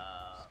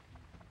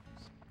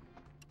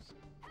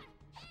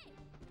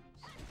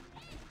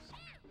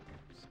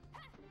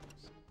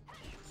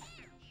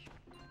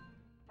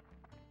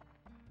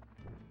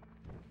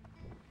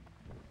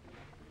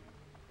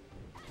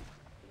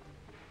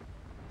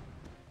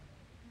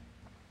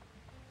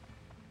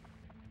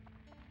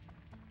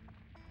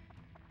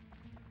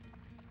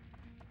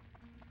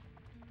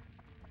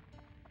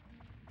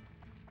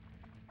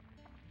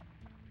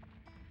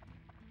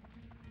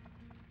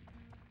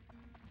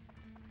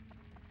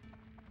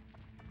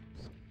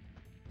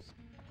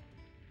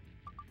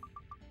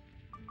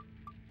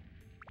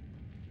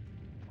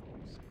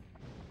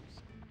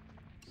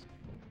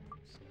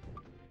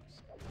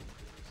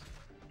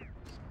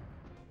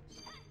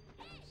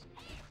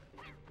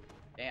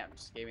 Damn,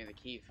 just gave me the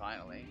key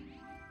finally.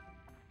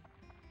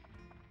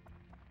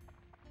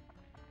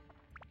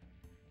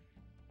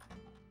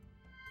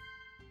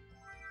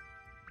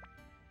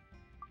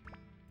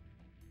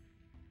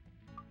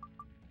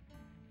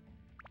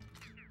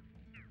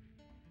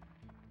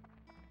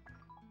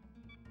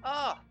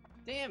 Oh,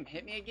 damn,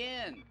 hit me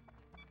again.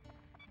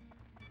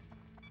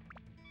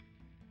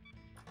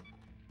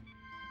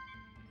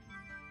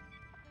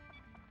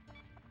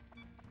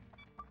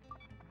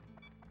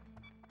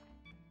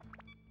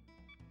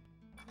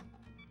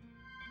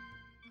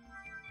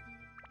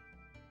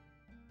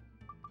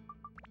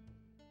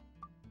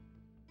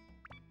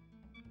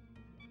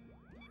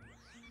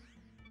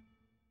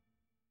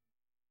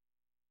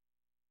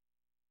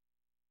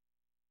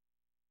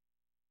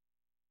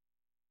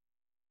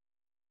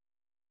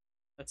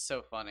 That's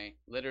so funny.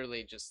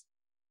 Literally just,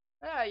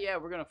 yeah,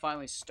 we're gonna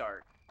finally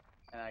start.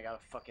 And I got a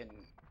fucking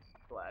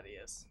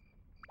Gladius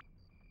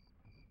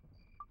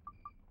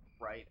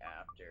right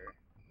after.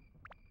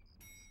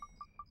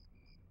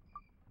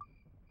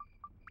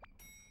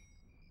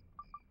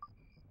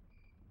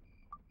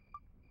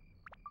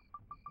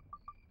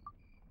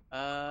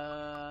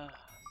 Uh,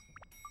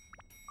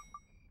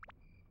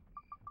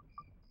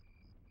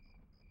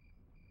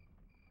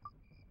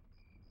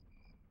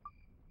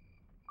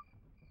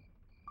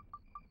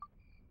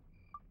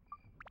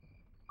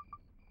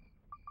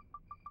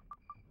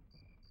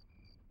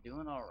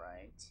 Doing all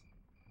right.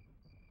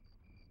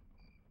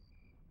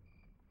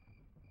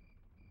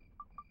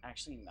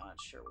 Actually, not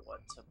sure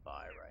what to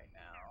buy right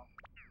now,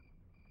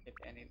 if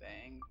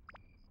anything.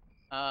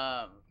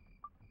 Um,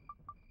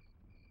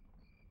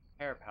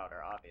 Hair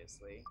powder,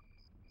 obviously.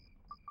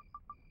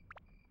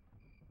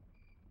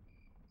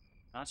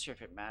 Not sure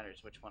if it matters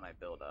which one I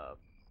build up.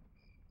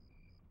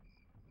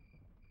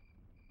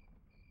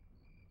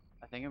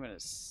 I think I'm gonna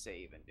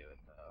save and do it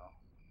though.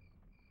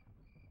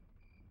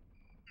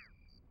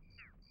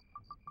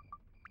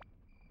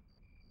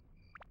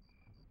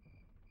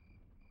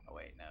 Oh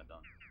wait, no,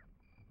 don't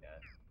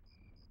yet.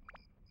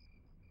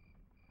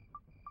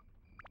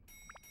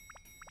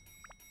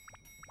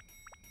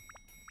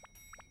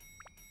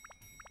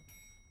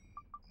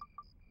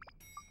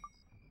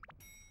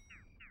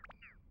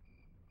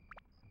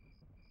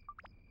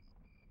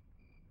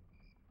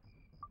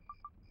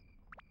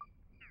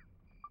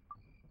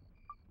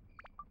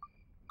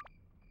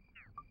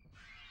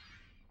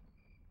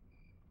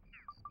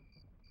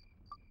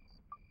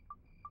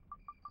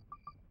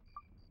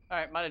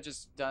 Alright, might have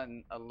just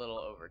done a little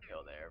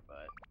overkill there,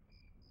 but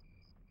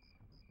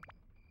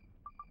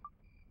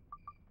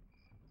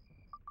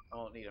I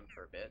won't need him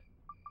for a bit.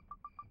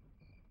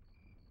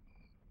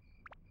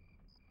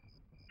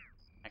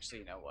 Actually,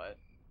 you know what?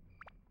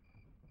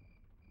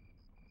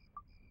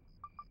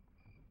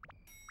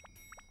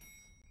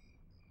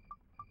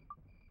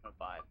 I'm gonna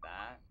buy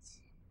that.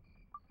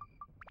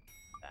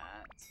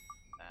 That.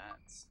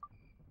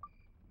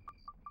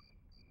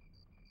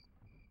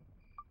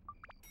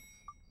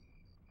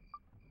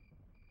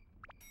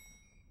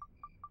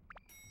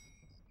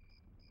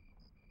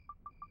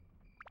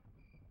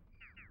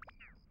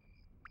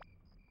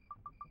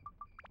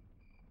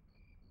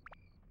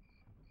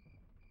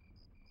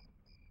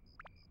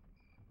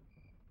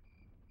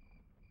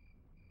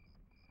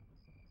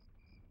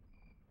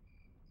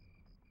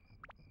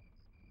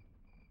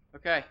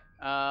 Okay.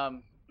 I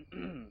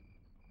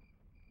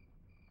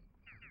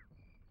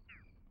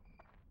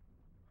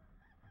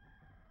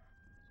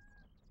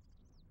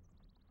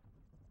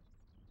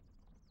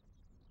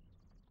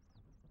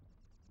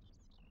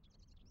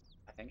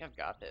think I've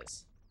got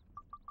this.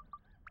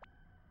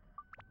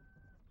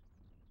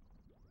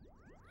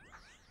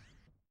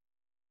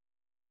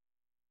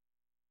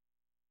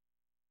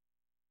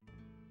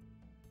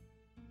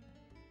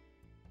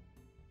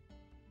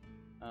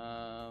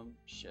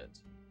 Shit.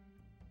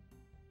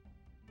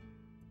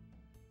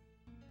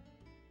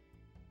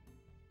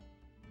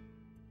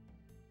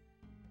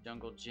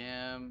 Jungle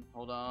Gym.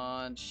 Hold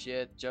on.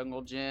 Shit.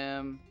 Jungle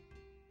Gym.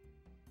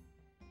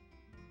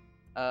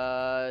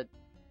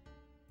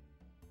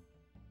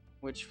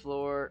 Which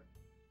floor?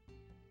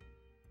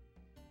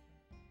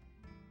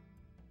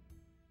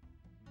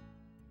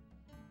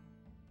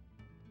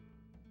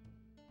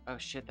 Oh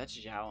shit, that's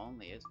Zhao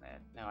only, isn't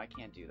it? No, I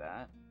can't do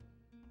that.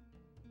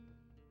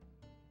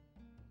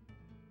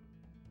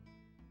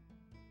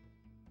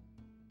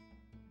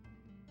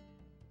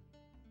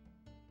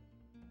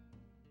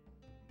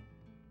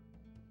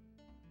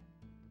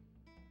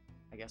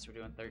 I guess we're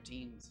doing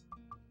 13s.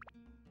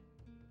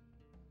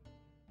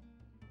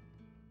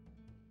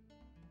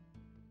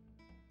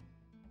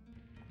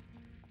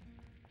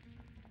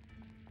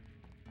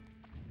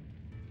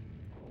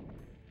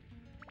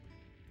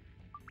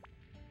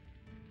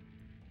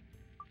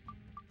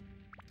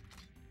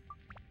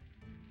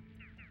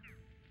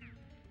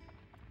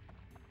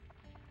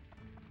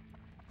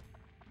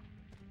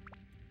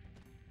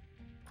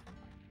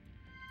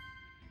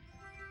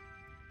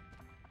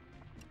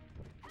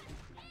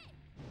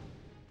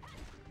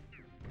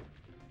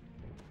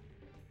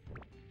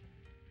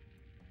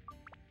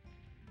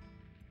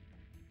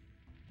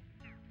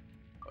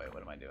 Wait,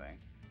 what am I doing?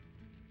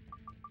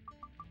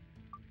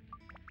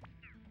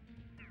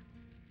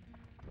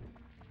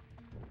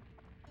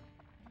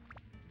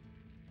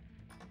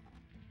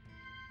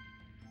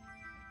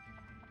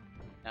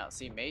 Now,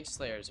 see, Mage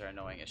Slayers are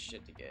annoying as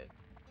shit to get.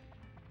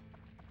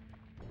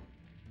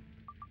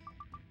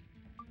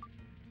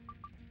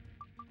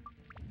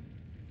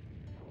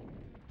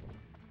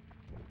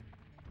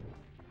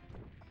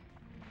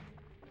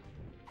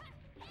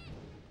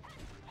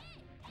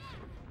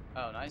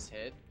 Oh, nice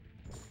hit.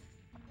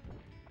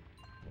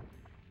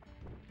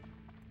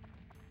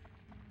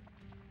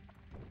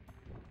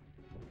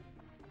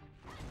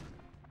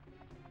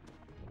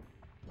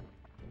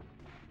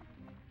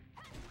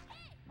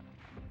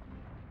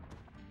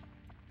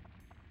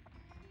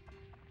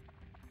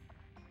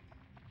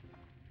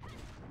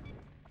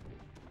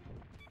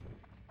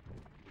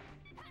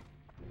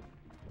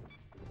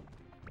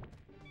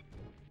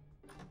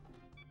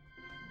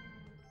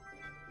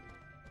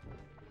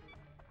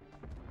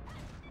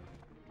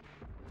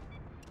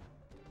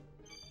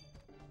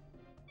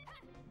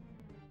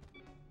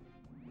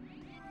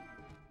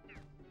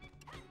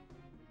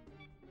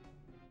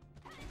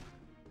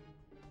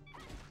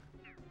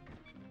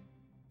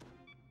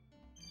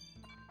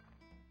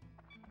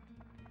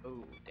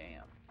 Oh,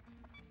 damn.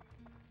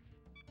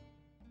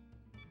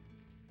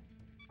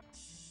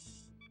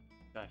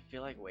 Do I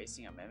feel like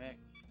wasting a Mimic?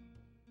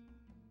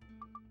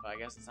 Well, I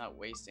guess it's not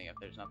wasting if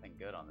there's nothing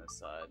good on this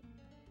side.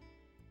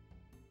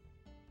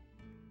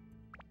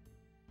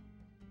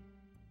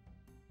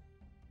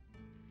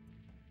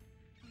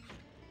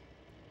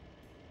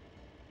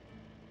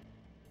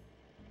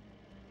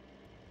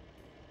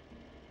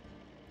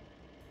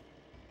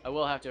 I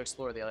will have to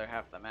explore the other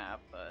half of the map,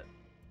 but...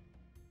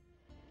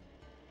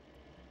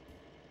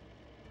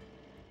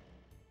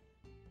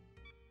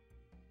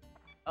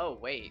 Oh,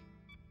 wait.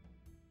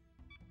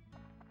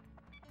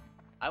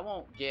 I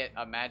won't get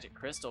a magic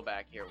crystal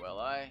back here, will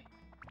I?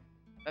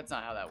 That's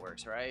not how that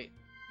works, right?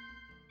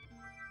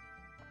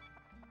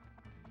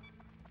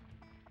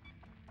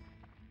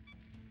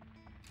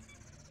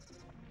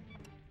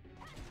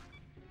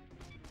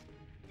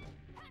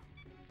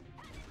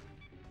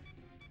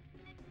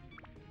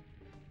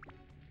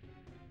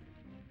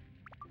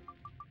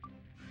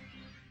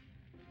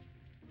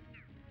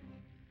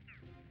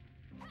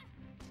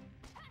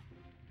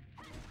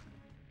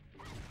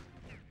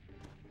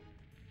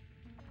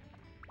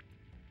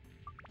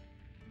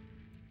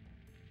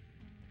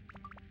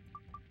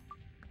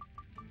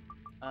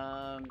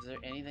 Is there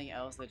anything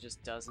else that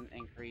just doesn't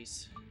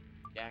increase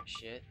jack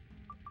shit?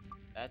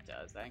 That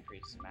does. That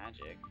increases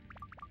magic.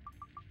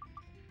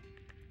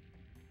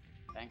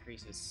 That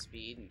increases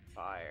speed and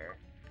fire.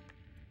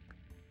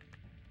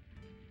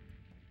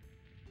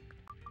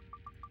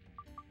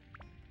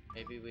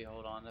 Maybe we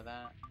hold on to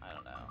that? I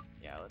don't know.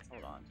 Yeah, let's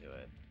hold on to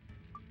it.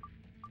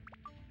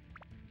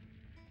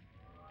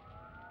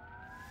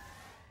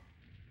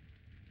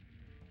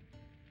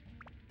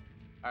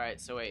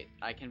 Alright, so wait.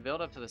 I can build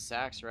up to the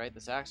sacks, right?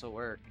 The sacks will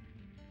work.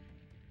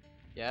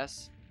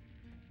 Yes?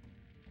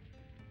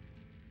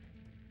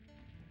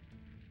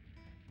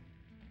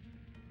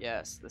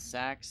 Yes, the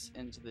sacks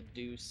into the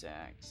dew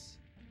sacks.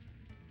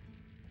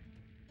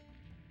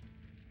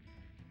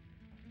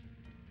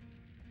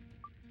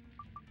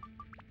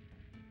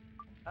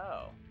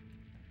 Oh.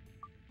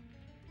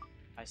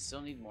 I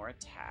still need more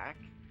attack?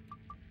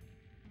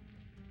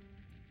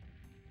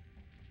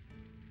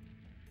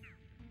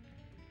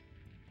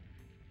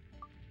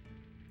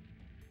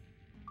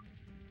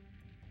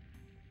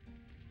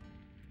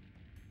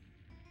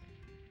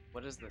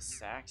 What does the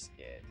sacks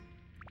get?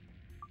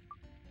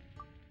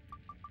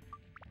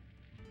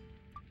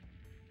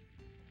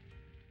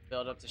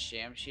 Build up to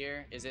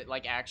Shamshir? Is it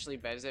like actually,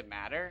 does it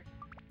matter?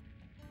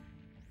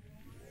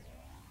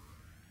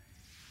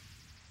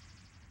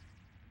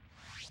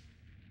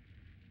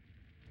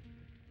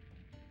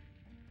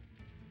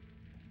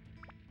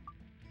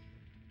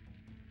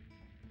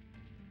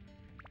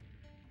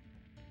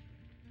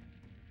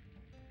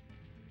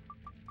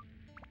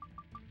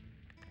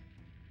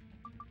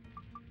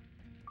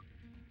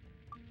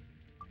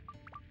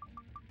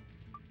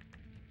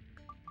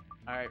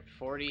 Alright,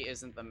 40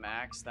 isn't the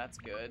max. That's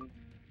good.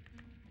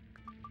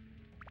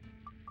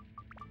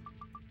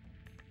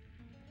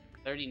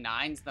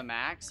 39's the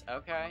max?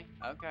 Okay,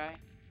 okay.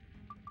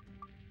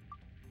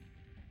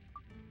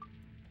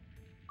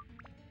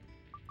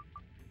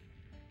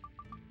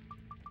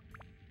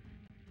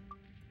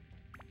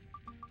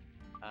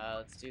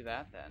 Let's do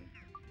that then.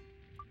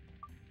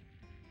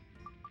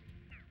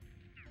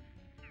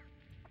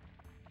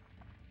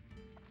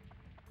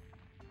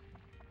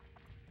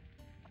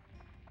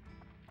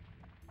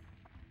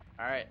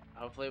 Alright,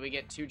 hopefully we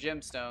get 2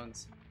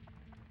 gemstones.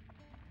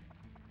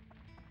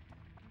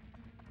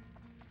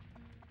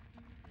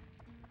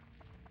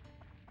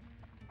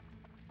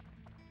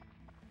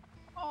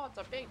 Oh, it's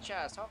a big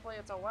chest. Hopefully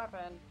it's a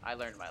weapon. I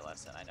learned my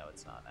lesson. I know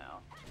it's not now.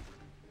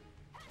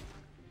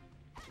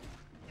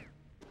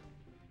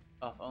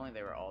 Oh, if only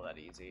they were all that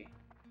easy.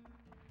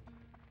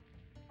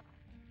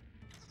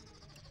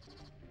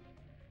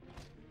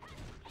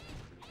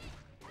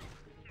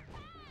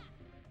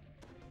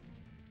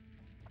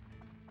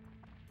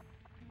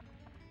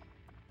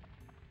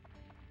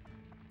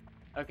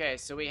 Okay,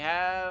 so we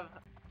have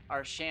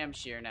our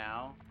Shamshir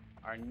now.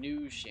 Our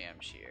new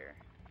Shamshir.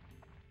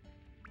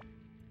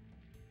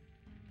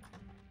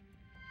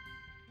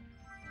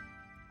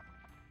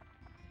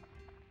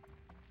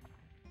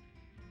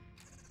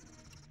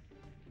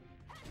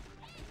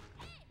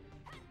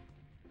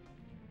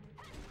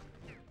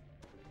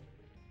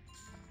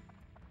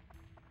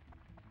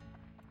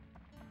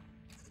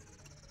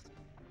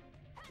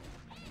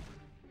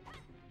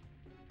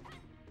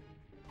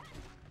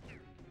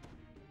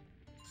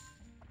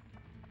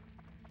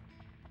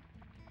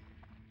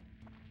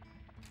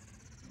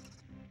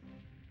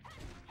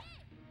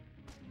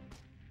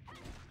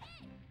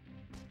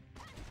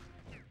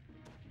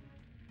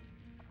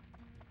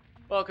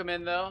 Welcome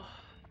in, though.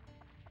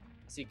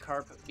 See,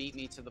 Carp beat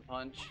me to the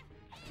punch.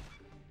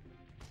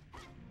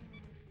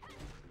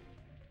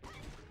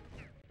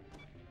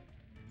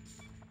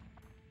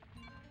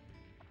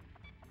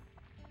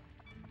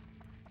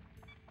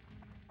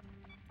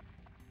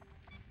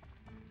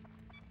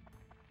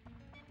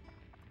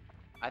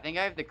 I think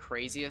I have the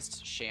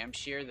craziest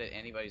Shamshir that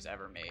anybody's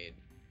ever made.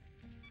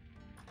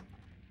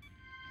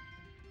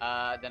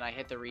 Then I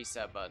hit the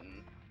reset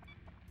button.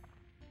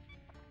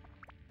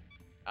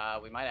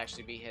 We might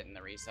actually be hitting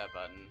the reset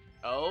button.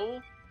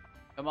 Oh,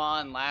 come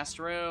on, last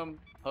room.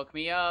 Hook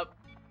me up.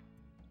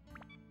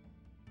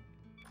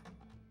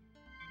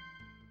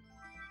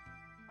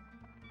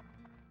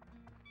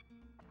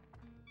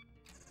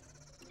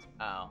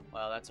 Oh,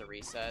 well, that's a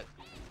reset.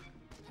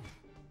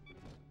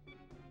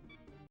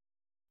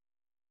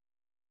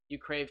 You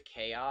crave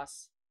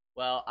chaos?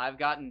 Well, I've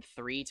gotten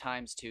 3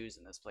 times 2s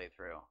in this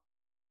playthrough.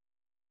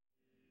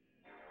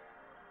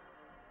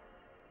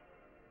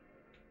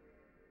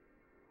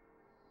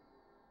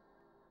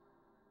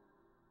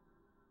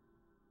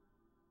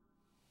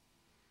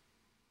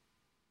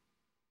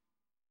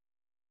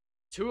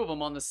 Two of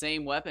them on the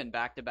same weapon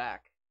back to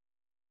back.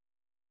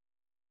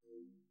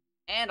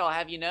 And I'll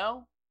have you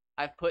know,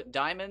 I've put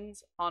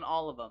diamonds on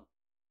all of them.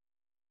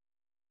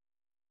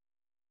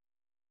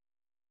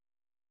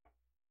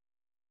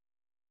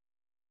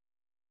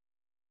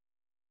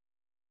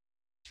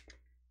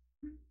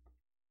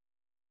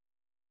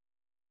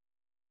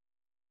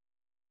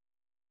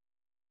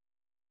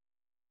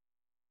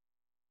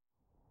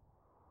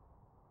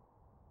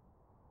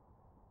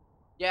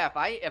 Yeah,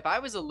 if I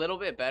was a little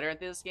bit better at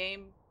this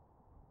game,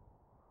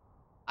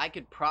 I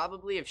could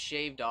probably have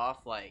shaved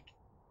off, like,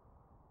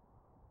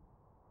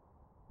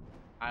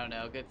 I don't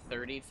know, a good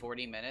 30,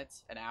 40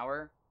 minutes, an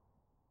hour.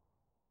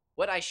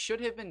 What I should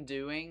have been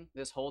doing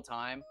this whole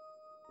time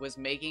was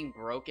making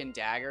broken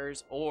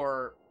daggers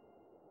or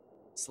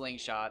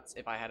slingshots.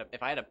 If I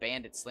had a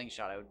bandit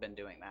slingshot, I would have been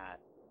doing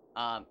that.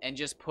 And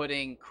just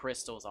putting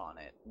crystals on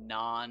it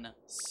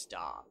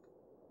non-stop.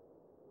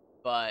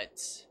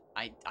 But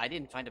I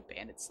didn't find a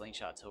bandit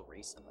slingshot till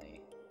recently,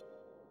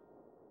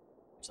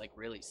 which like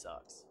really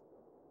sucks.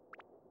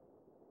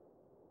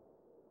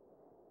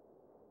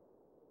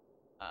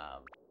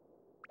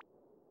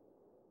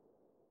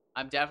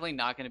 I'm definitely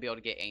not going to be able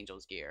to get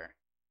Angel's gear.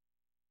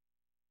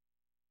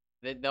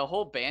 The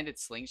whole bandit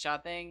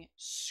slingshot thing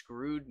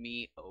screwed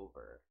me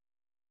over.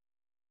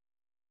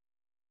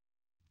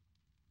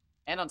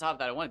 And on top of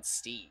that, I wanted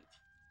Steve.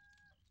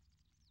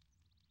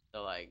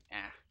 So like,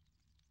 eh.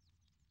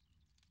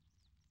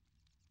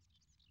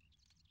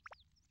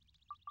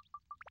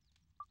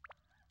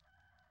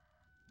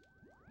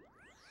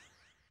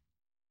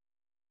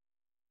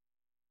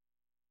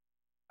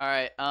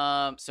 Alright,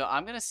 so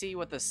I'm gonna see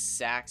what the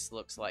sax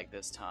looks like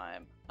this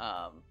time.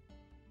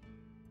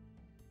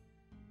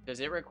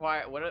 Does it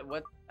require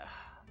what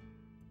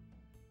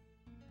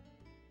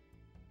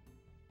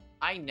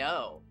I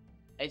know.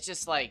 It's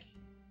just like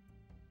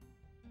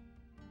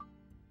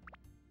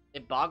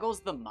it boggles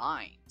the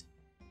mind.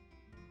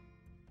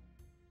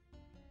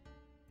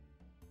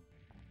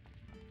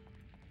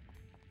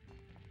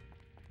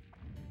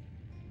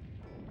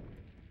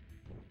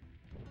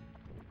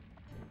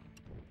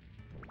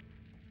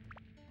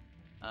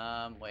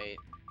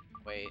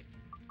 Wait.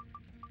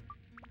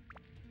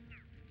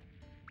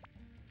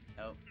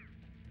 Nope.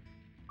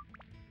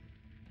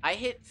 I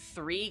hit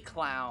 3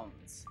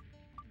 clowns.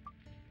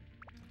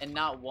 And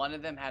not one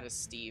of them had a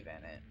Steve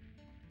in it.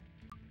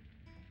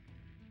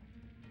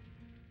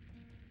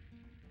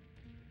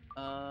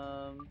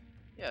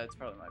 Yeah, it's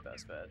probably my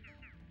best bet.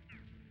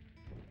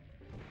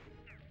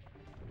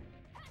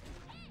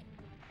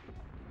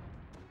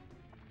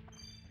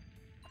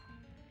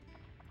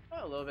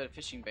 Oh, a little bit of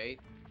fishing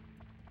bait.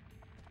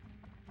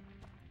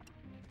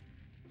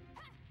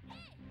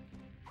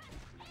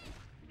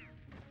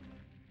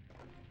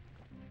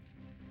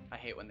 I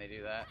hate when they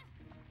do that.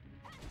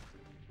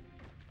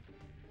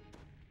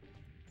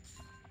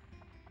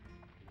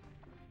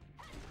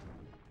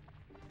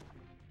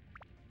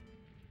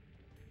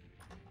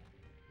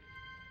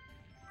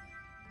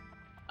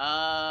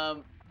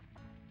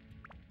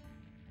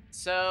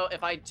 So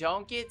if I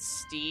don't get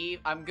Steve,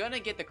 I'm gonna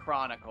get the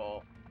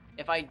Chronicle.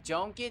 If I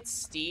don't get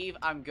Steve,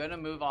 I'm gonna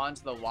move on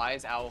to the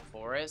Wise Owl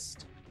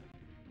Forest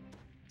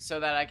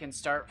so that I can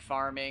start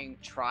farming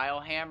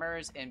Trial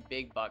Hammers and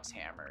Big Bucks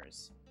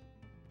Hammers.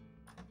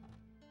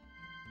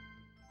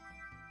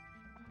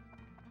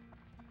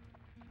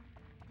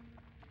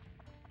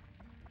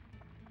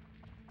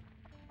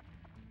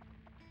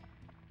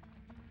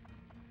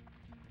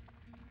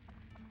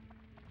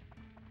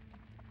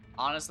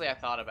 Honestly, I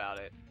thought about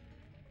it.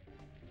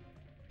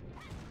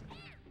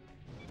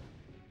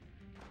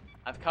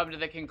 I've come to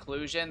the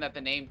conclusion that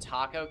the name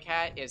Taco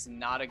Cat is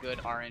not a good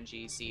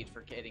RNG seed for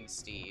getting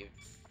Steve.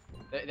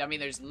 I mean,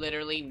 there's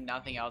literally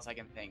nothing else I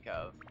can think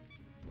of.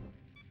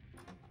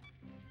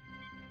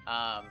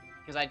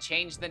 Because I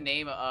changed the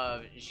name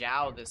of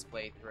Zhao this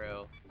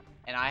playthrough,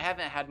 and I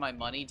haven't had my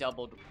money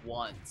doubled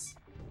once.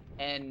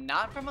 And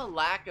not from a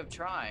lack of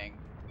trying.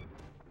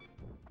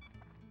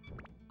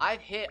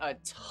 I've hit a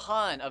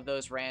ton of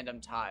those random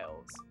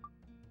tiles,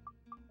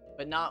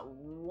 but not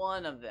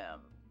one of them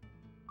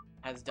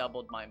has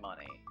doubled my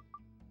money.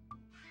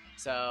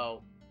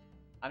 So,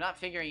 I'm not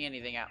figuring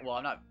anything out. Well,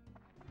 I'm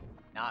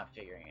not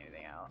figuring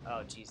anything out.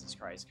 Oh, Jesus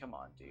Christ. Come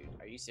on, dude.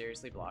 Are you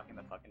seriously blocking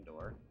the fucking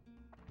door?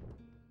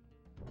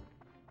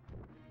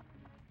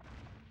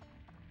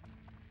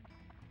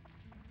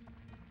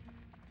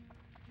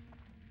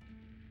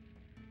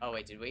 Oh,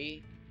 wait, did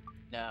we?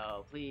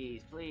 No,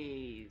 please,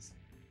 please.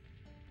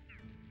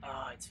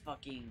 Oh, it's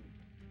fucking...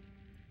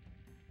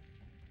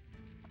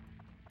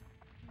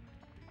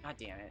 God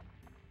damn it.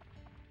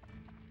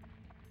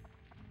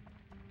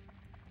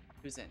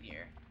 Who's in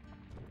here?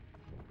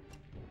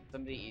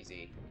 Somebody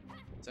easy.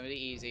 Somebody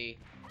easy.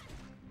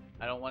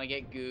 I don't want to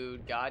get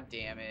gooed. God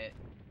damn it.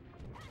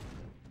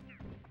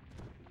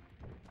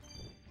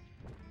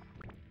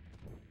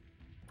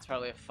 It's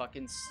probably a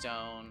fucking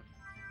stone.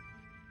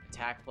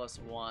 Attack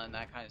 +1.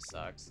 That kind of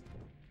sucks.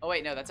 Oh,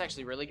 wait, no. That's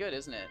actually really good,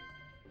 isn't it?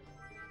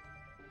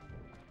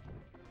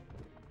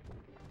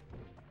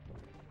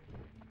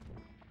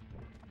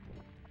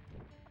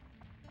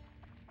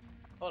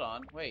 Hold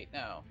on. Wait,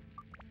 no.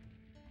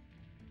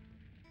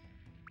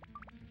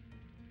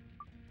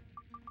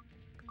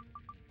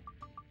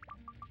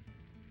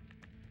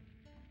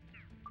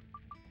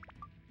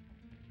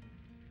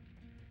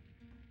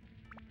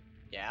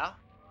 Yeah?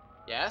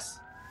 Yes?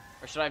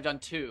 Or should I have done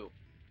 2?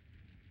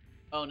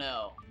 Oh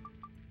no.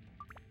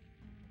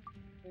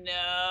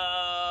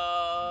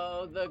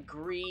 No, the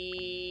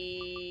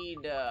greed.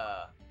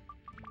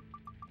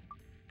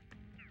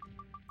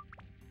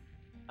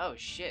 Oh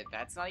shit,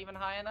 that's not even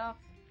high enough?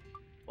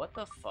 What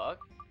the fuck?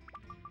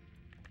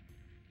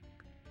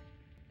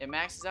 It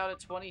maxes out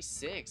at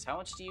 26. How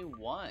much do you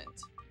want?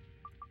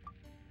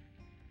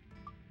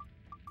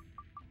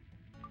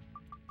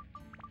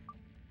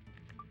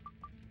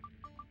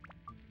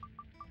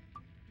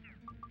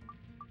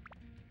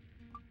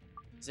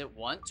 Does it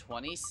want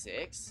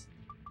 26?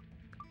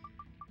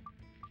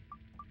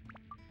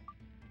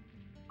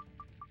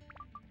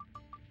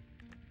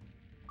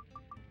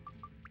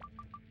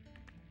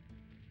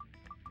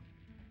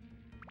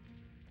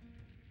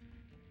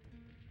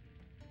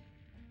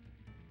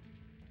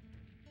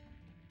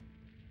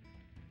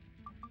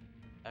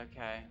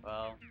 Okay,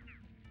 well.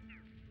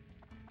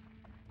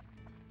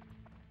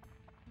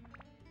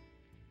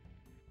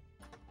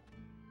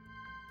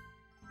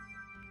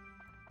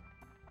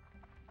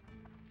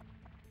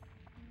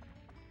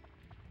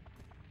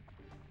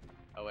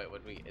 Oh wait,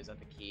 is that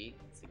the key?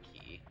 It's the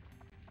key.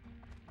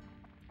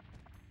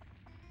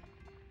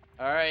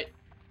 Alright.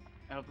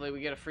 Hopefully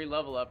we get a free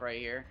level up right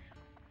here.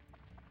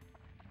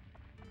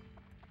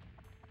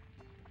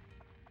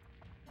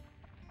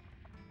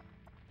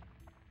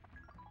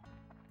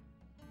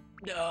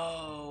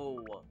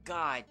 No!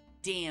 God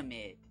damn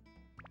it.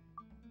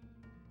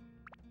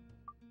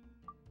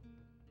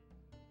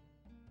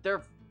 They're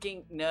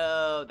fucking...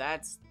 No,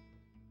 that's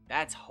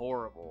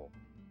horrible.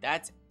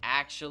 That's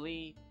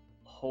actually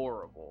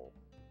horrible.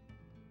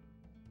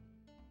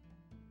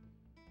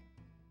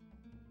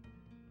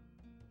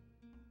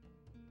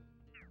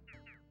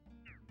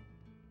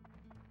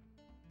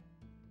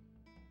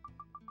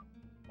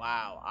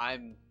 Wow,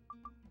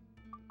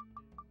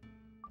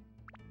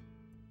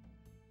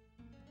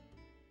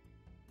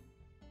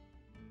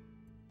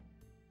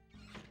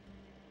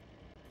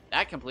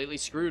 that completely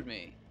screwed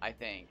me, I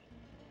think.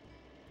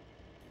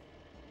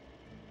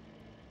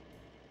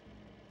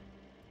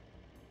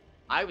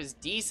 I was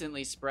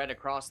decently spread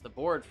across the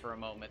board for a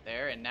moment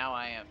there, and now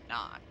I am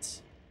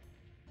not.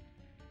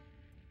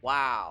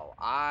 Wow,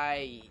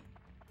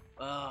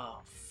 oh,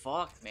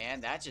 fuck,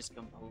 man. That just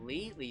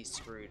completely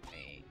screwed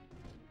me.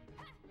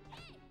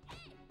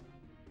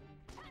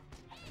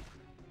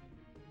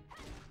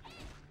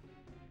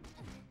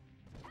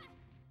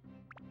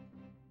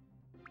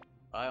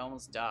 I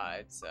almost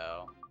died,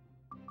 so...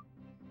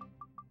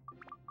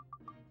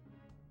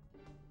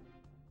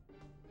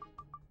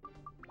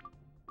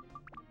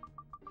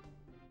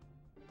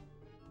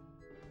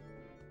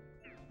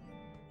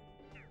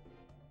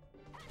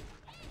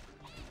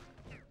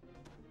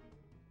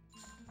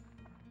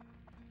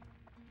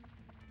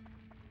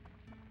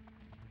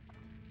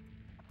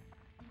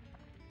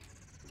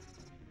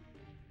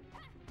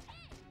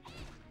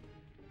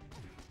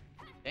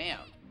 Damn.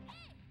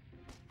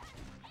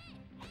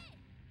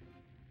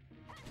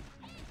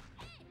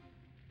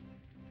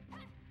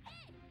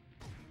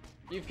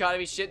 You've gotta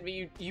be shitting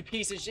me, you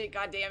piece of shit,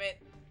 god damn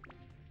it.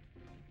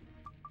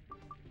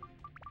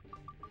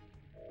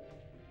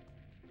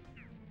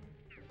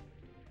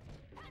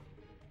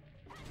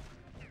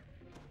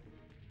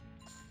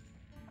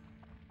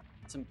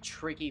 Some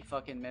tricky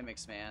fucking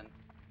mimics, man.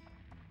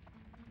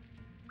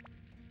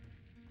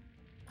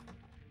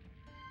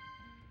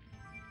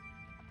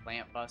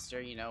 Plant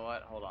Buster, you know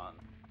what? Hold on.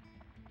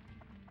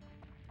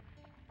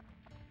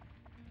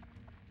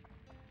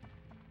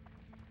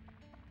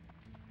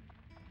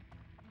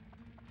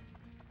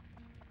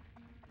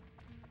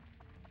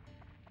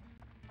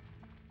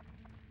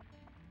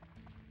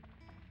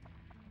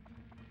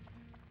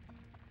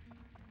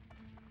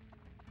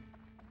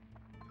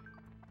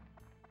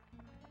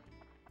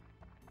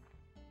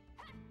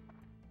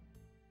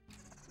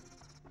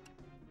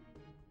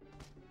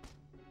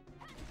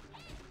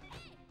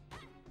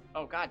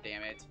 Oh, god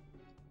damn it.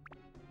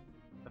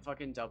 The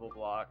fucking double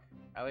block.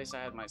 At least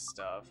I had my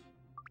stuff.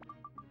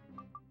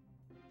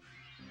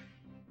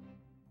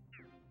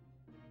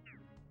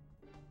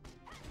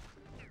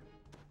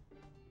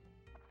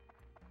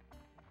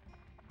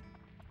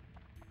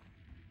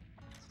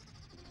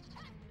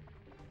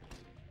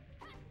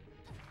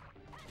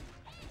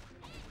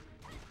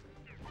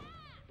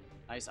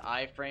 Nice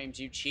iframes,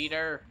 you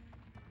cheater.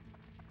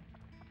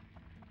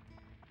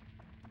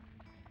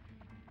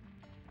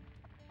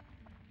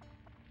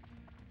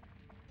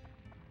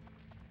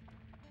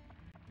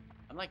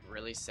 I'm like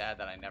really sad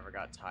that I never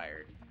got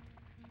tired.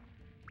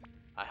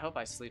 I hope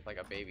I sleep like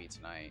a baby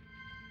tonight.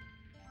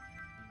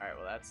 Alright,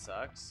 well that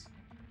sucks.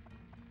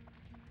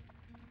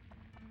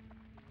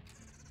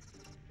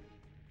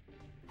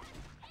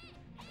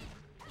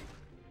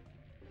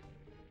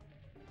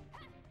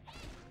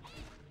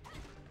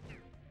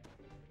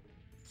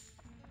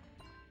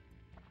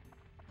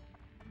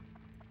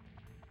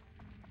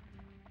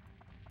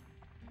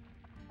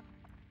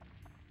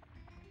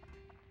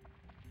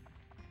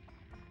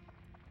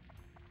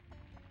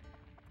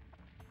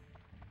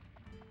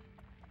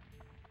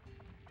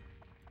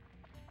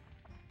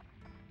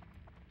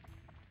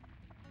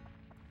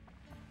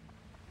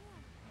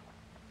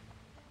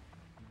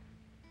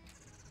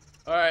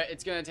 Alright,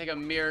 it's gonna take a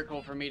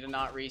miracle for me to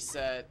not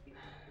reset.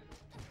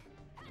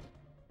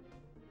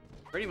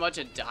 Pretty much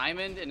a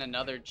diamond and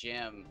another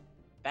gem.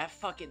 That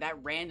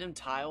random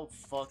tile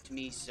fucked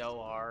me so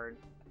hard.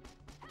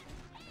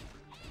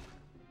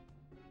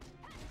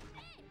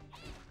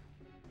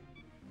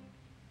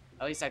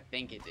 At least I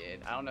think it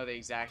did. I don't know the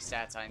exact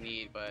stats I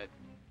need, but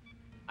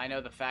I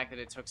know the fact that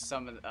it took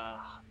some of the...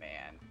 Oh,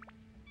 man.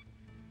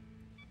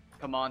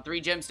 Come on,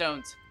 3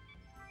 gemstones.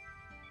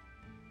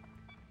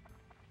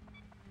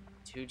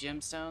 2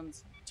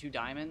 gemstones? 2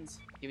 diamonds?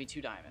 Give me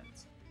 2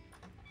 diamonds.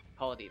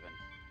 Call it even.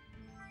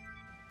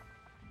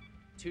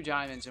 2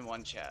 diamonds in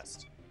 1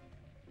 chest.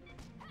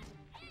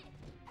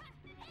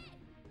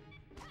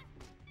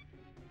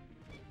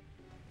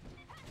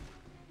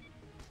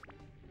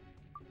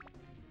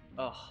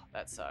 Oh,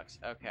 that sucks.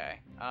 Okay.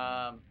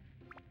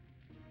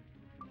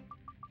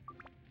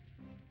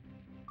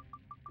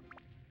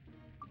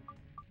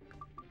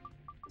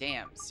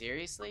 Damn,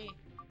 seriously?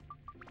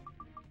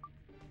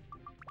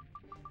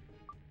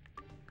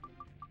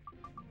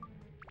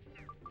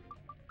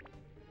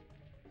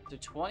 So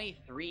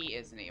 23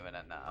 isn't even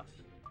enough.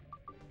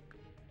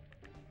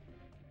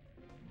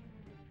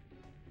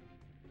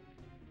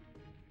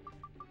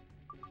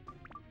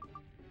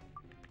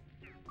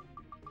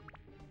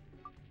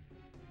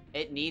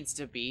 It needs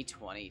to be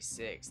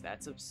 26.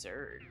 That's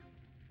absurd.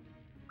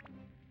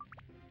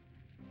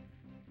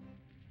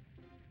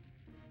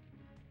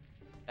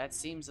 That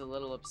seems a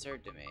little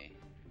absurd to me.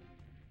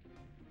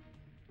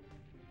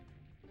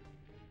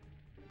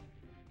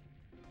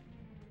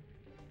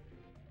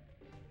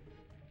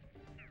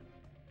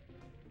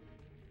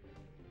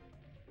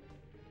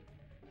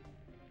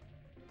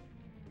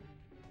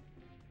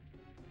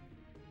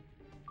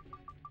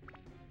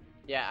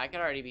 Yeah, I could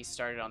already be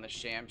started on the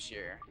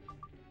Shamshir.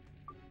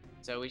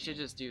 So we should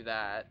just do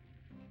that.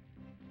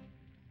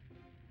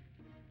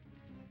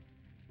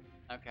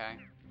 Okay.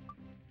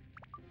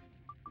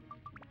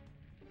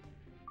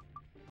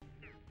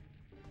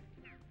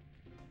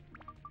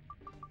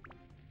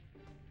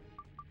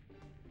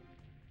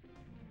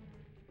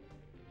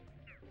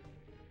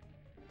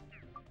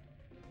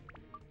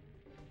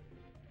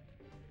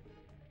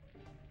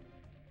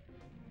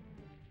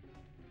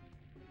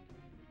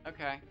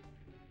 Okay.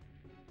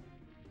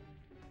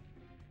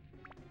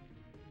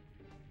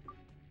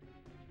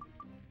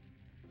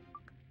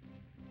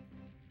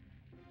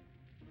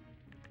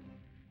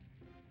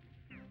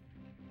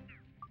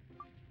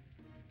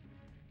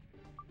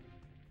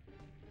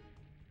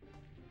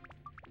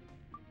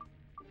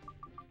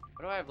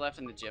 What do I have left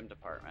in the gym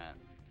department?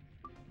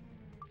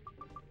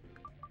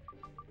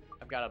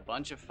 I've got a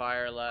bunch of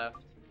fire left.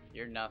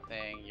 You're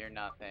nothing. You're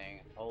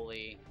nothing.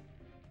 Holy.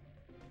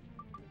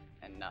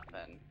 And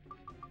nothing.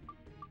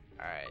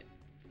 Alright.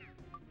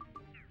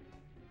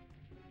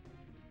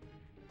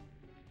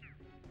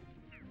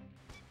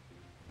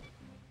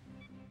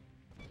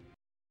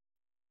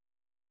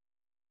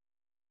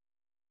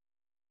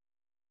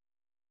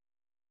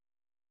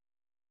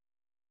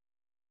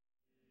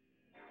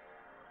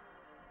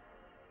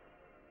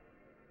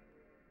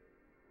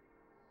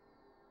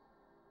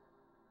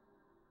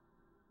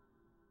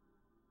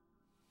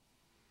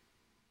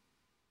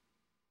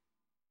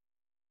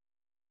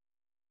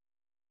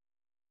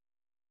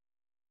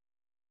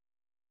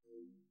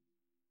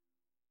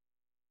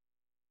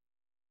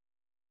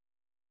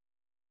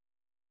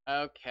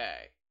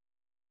 Okay.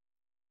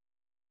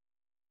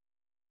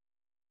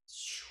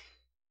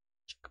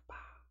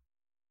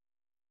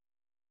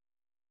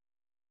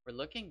 We're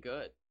looking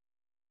good.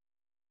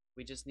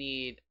 We just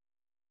need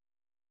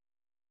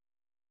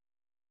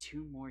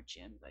 2 more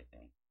gems, I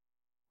think.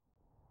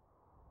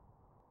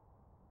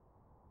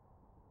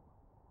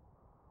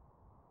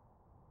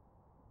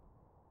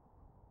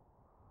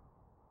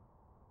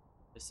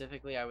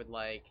 Specifically, I would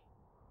like...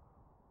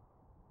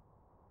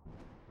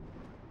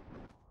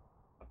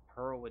 A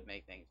pearl would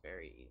make things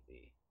very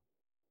easy.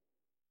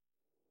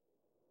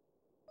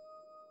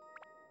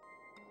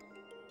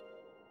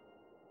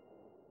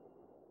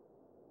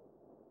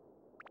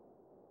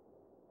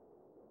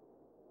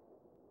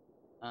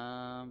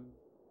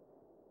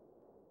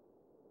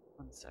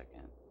 One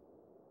second.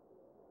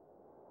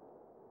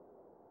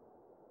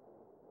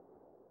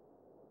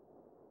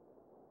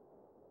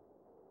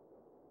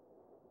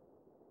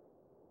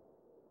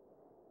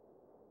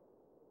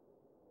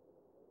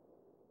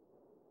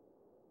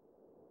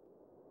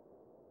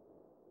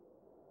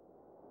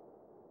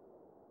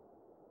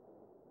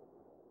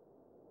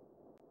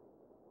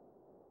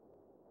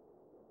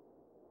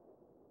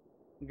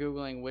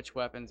 Googling which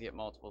weapons get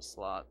multiple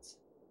slots.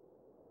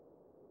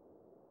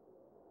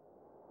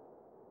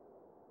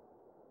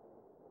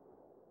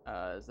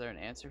 Is there an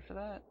answer for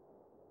that?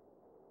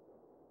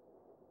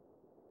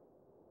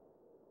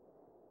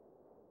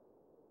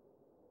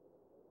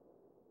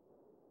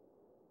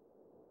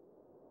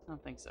 I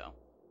don't think so.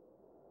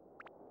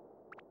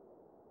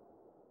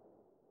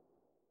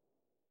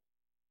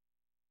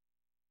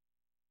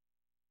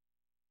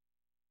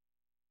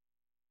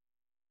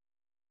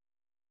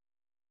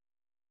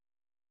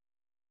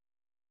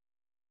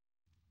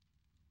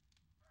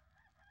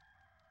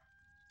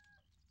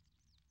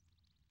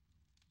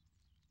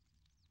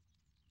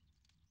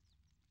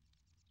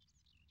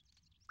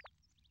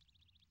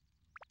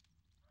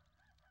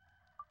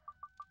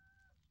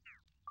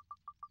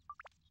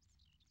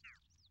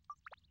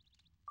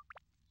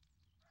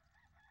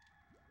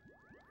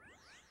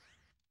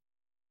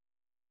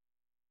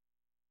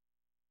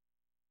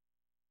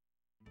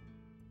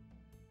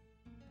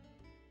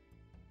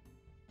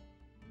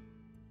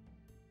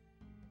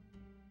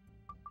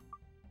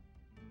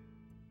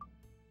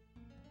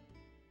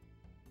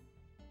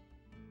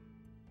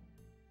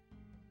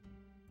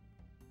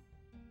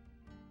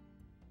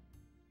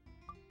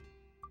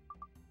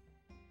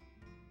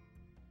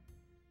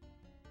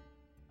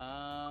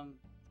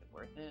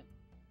 worth it?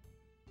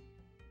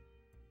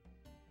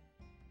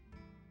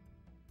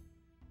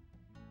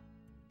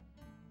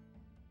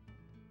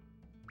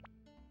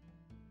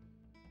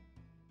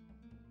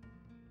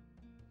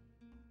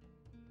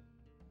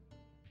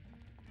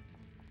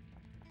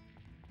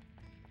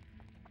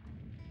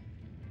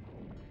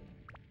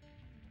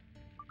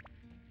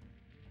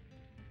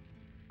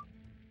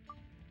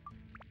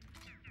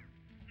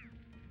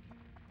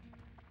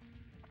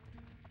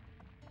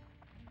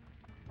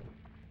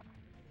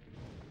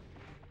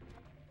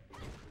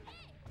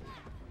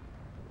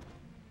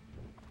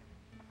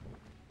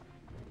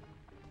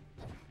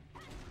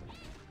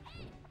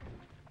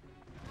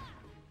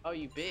 Oh,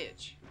 you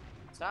bitch.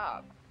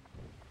 Stop.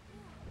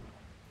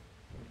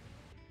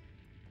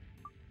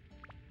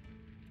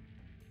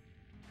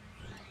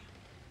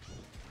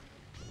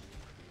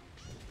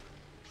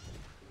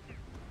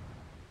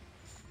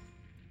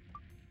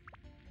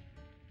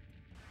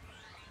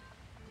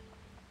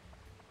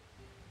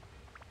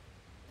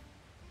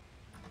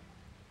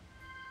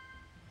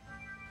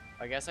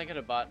 I guess I could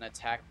have bought an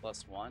attack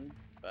 +1,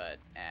 but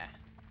eh.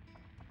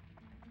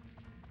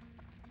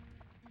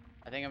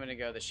 I think I'm gonna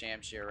go the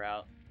Shamshir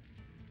route.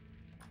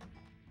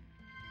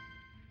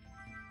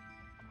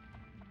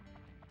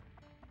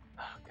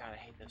 Oh god, I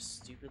hate those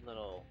stupid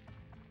little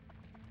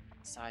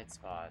side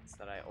spots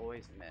that I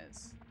always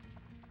miss.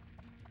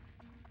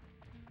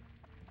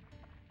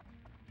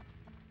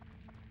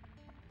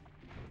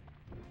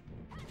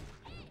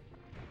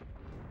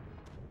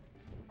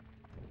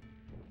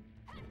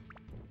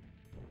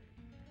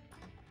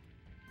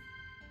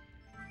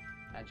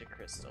 Magic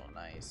crystal,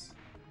 nice.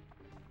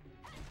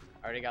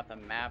 Already got the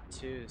map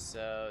too,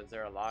 so is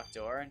there a locked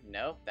door?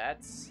 Nope,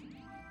 that's...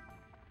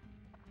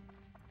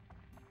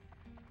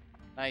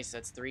 Nice,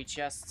 that's 3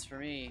 chests for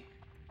me.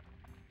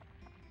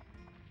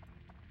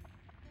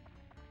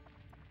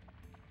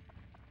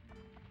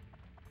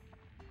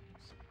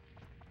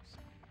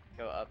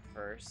 Go up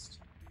first.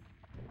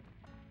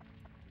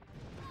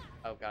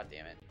 Oh, god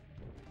damn it.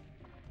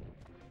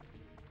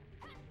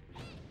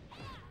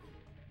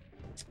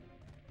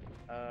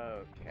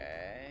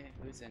 Okay,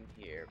 who's in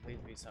here? Please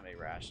be somebody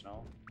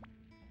rational.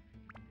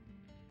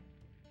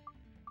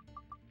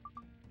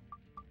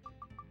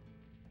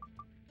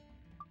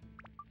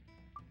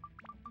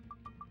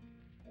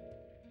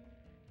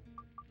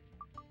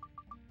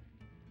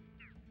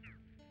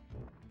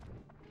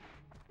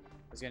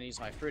 I was gonna use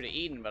my Fruit of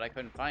Eden, but I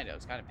couldn't find it. I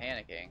was kind of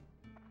panicking.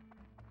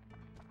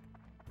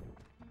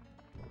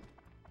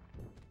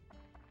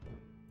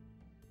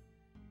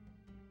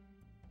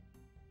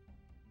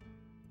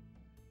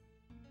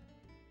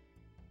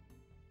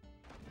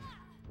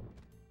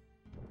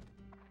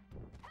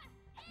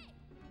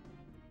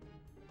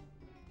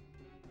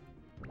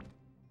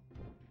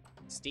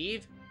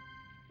 Steve?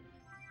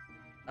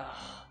 Ugh.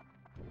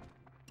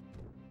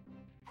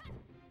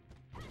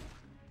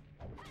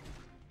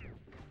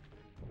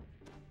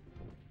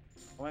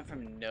 I went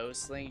from no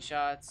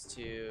slingshots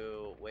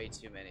to way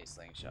too many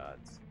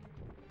slingshots.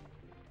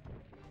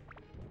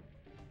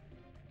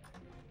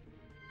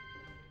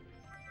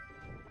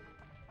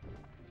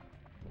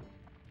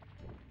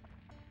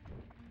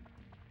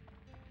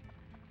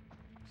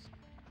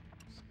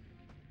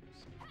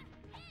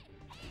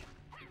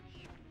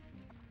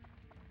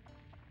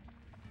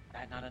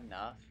 That not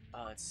enough?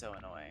 Oh, it's so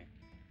annoying.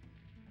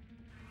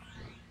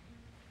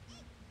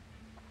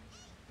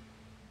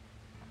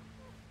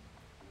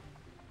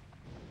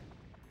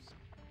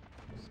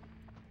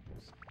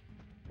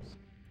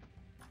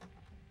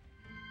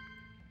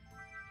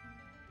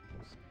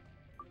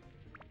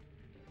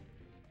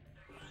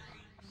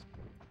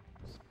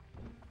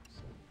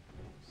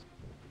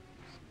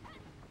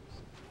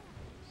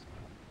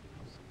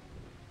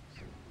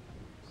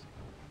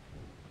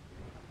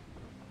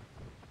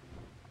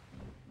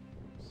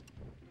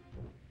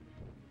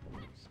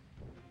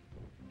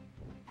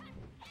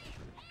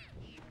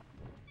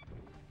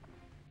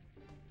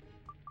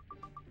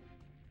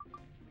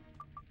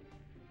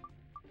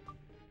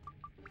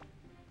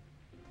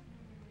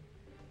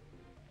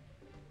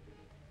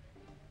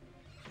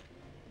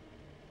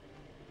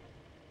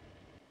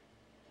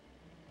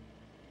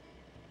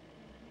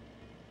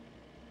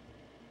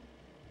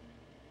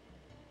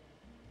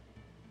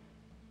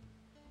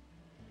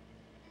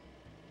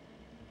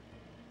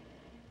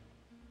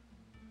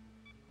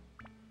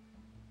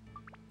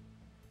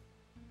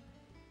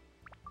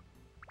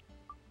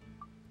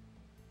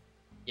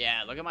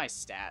 Yeah, look at my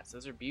stats.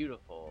 Those are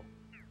beautiful.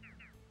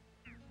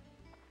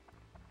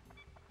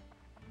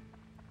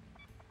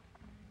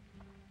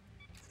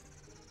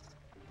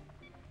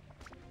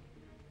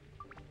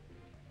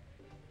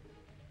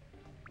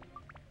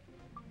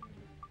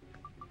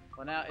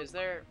 Well, now, is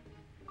there...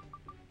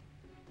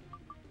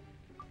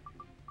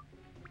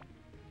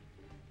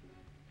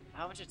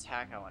 How much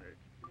attack, I wonder,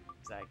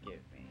 does that give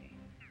me?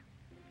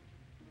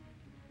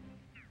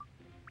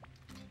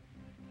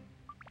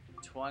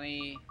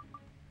 27.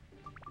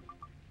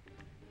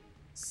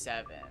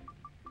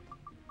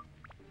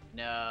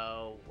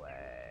 No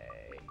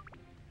way.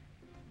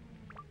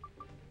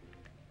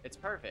 It's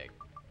perfect.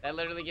 That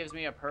literally gives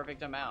me a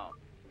perfect amount.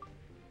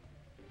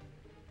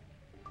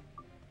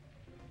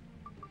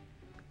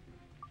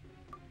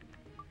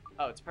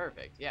 Oh, it's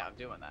perfect. Yeah, I'm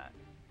doing that.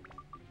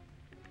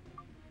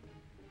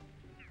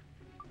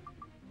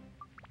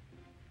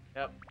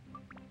 Yep.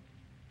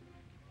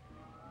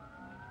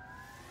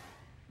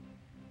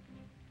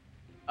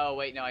 Oh,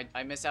 wait, no,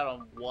 I missed out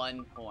on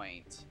 1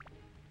 point.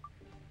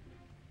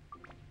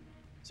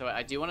 So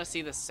I do want to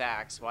see the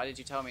sacks. Why did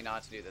you tell me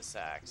not to do the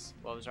sacks?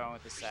 What was wrong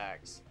with the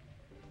sacks?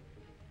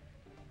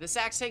 The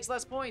sacks takes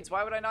less points.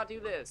 Why would I not do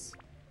this?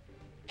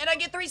 And I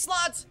get 3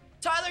 slots!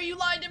 Tyler, you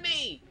lied to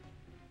me!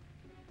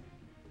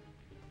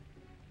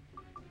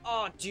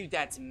 Oh, dude,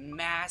 that's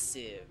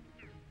massive.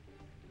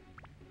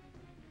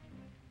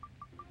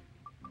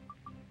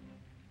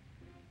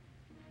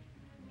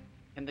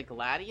 Can the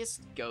Gladius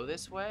go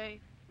this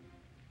way?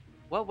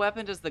 What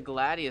weapon does the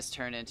Gladius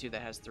turn into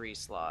that has 3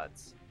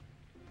 slots?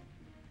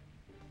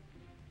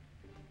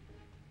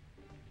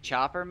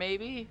 Chopper,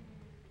 maybe?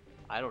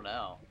 I don't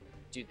know.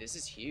 Dude, this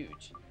is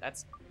huge.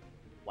 That's...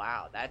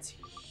 Wow, that's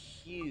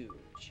huge.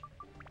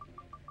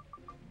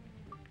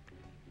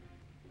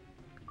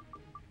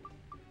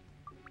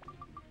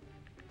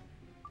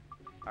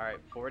 Alright,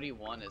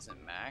 41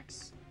 isn't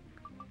max.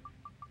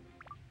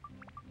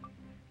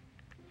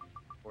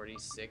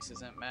 46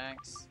 isn't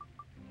max.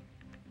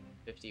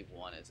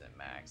 51 isn't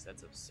max.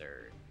 That's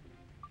absurd.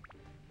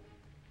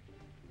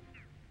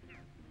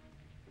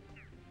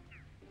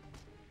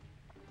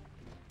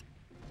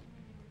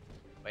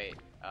 Wait.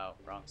 Oh,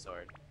 wrong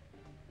sword.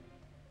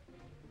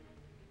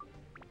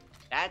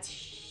 That's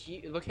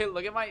huge. Look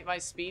at my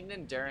speed and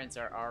endurance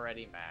are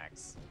already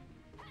max.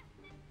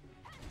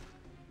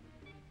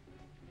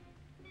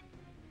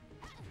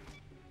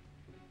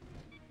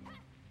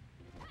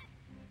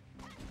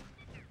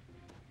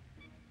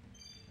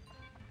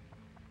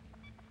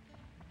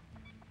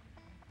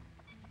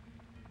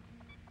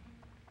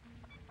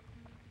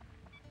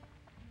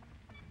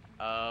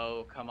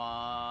 Oh, come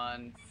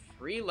on.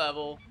 Free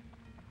level.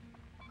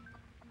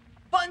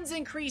 Funds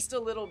increased a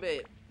little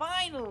bit.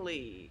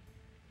 Finally.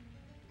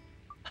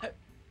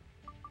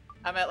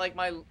 I'm at like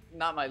my,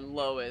 not my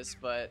lowest,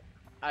 but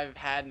I've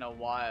had in a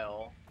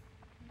while.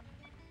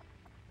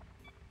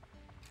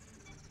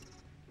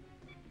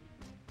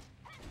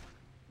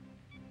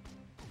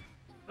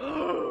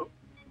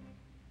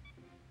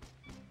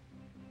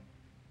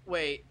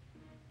 Wait.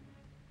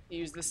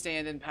 Use the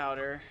stand-in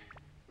powder.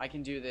 I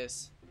can do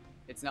this.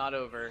 It's not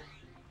over.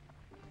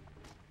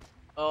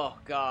 Oh,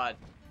 God.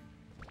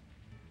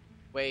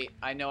 Wait,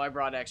 I know I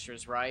brought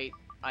extras, right?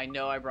 I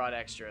know I brought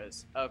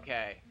extras.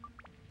 Okay.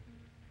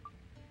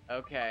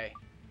 Okay.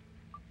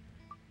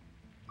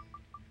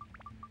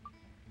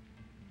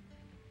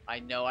 I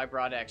know I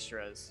brought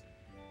extras.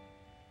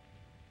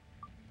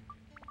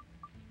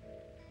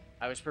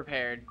 I was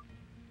prepared.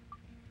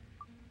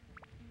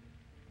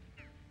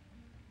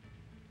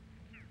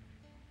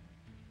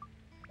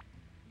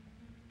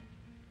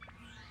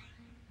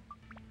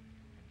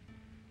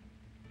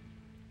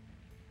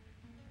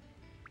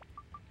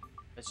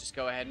 Let's just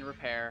go ahead and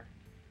repair.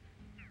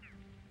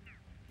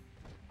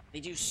 They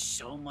do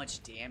so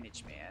much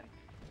damage, man.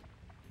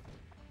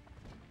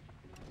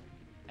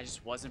 I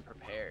just wasn't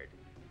prepared.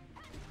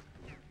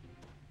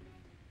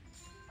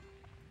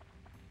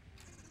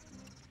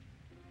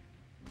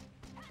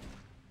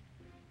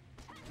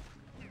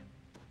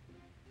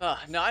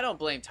 No, I don't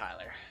blame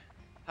Tyler.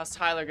 How's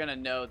Tyler gonna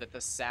know that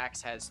the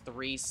Sax has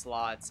 3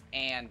 slots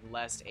and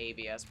less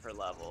ABS per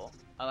level?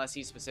 Unless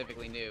he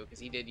specifically knew, because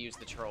he did use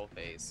the troll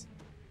phase.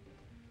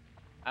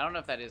 I don't know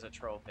if that is a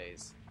troll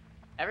phase.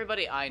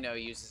 Everybody I know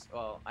uses,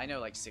 well, I know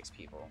like 6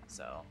 people,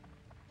 so.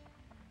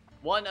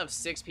 1 of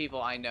 6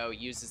 people I know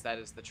uses that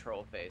as the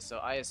troll phase, so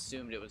I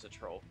assumed it was a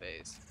troll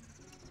phase.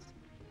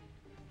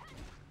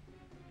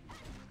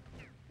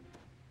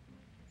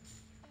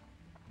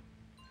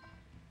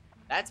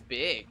 That's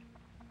big.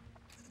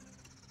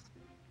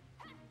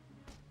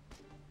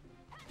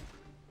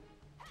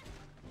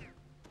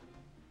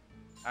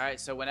 Alright,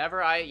 so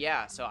whenever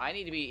so I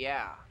need to be,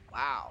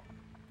 wow.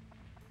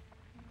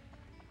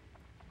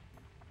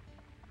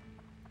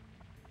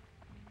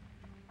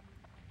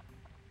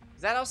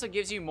 That also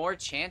gives you more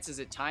chances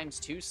at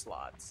 ×2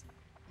 slots.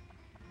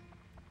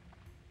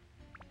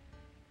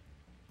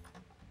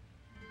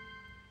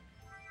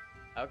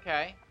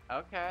 Okay,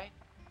 okay.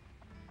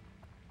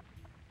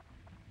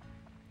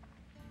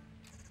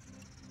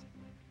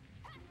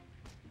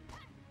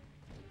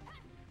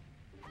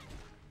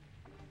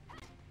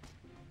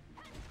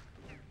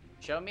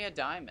 Show me a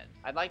diamond.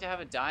 I'd like to have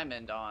a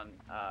diamond on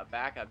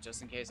backup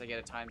just in case I get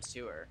a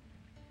 ×2-er.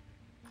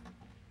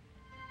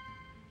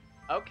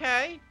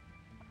 Okay.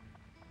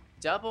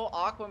 Double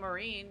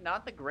aquamarine,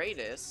 not the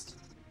greatest.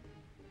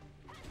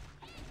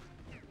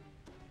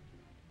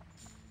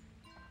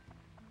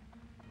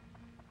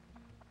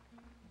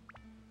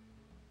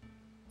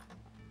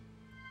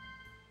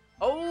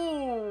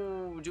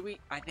 Oh,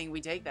 I think we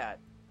take that.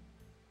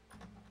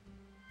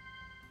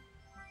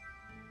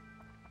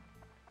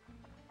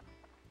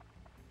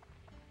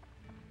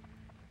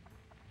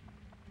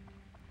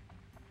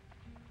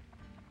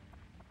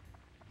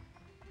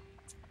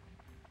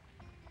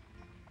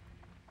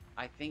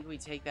 I think we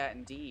take that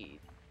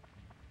indeed.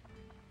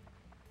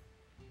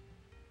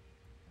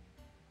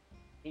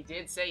 He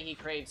did say he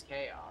craves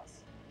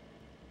chaos.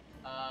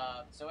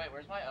 So wait,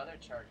 where's my other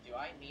chart? Do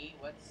I need,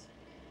 what's...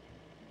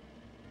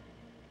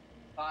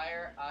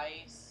 Fire,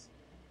 ice...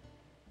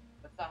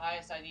 What's the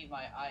highest I need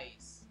my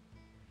ice?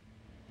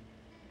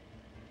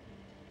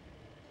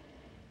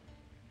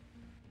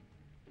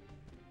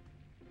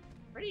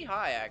 Pretty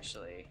high,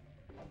 actually.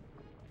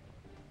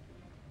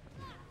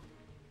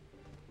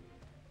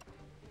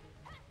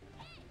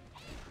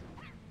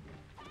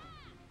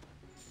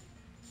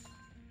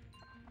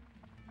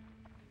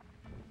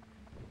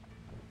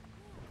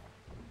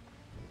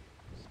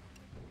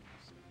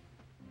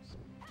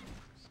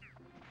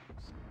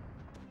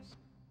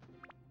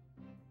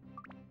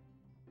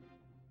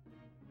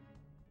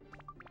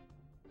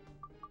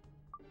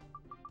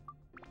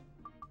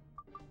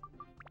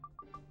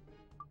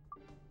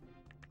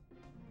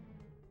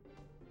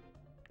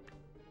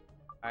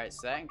 Alright,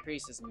 so that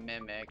increases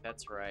Mimic,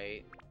 that's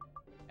right.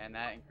 And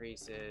that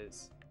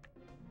increases...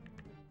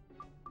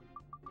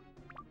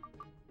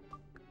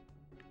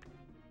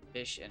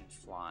 Fish and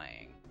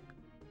Flying.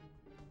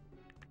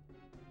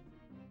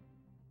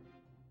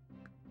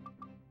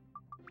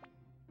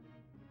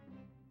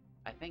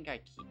 I think I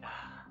keep...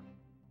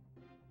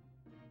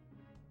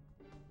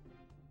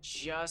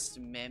 Just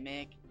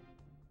Mimic.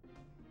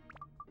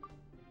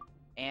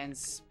 And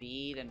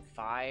Speed and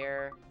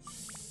Fire.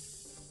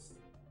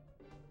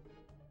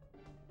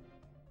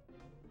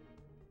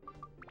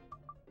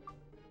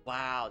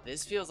 Wow,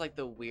 this feels like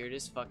the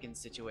weirdest fucking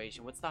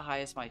situation. What's the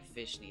highest my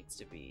fish needs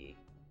to be?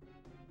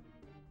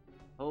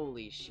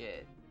 Holy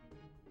shit.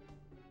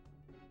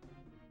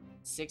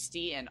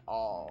 60 and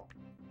all.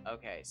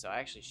 Okay, so I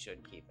actually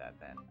should keep that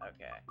then.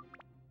 Okay.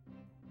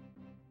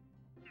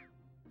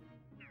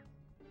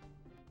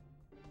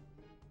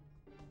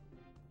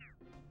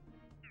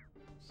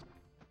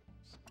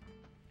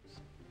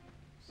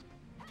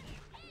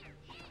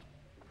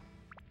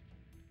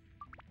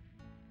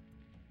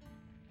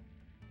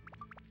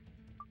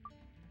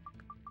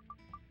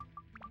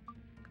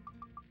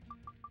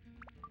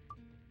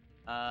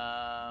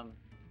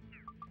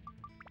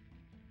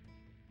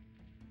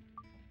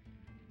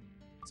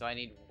 So I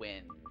need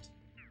wind.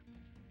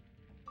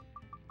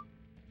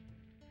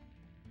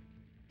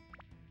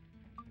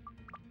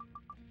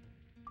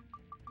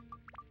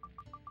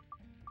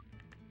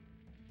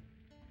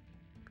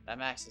 That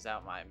maxes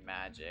out my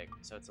magic,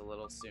 so it's a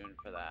little soon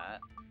for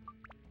that.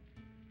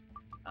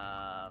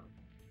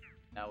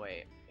 No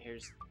wait,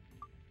 here's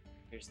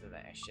the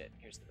thing. Shit,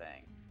 here's the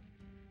thing.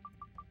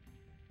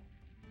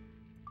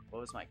 What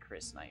was my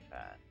Chris knife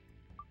at?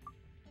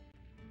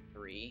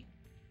 3?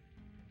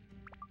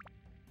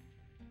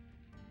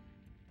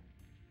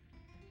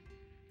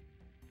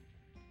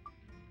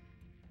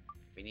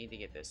 We need to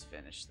get this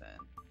finished then.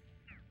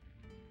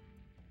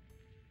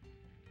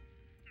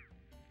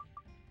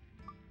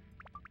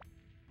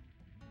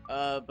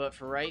 But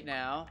for right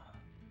now,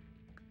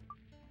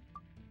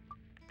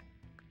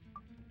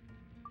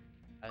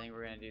 I think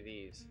we're gonna do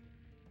these.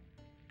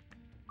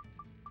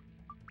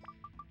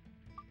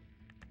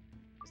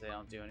 Because they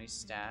don't do any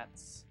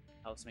stats.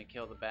 Helps me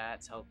kill the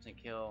bats, helps me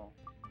kill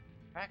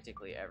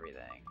practically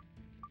everything.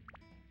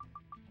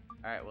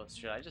 Alright, well,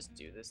 should I just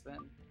do this then?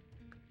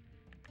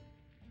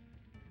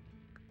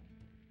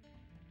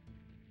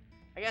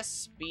 I guess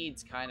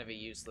speed's kind of a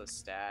useless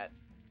stat.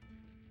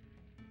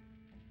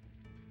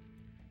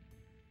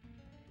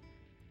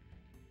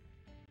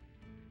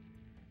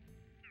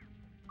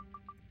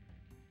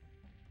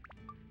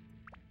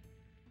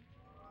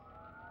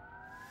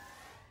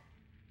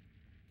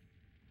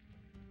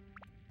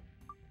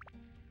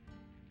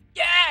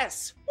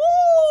 Yes!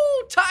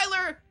 Woo!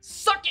 Tyler,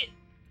 suck it!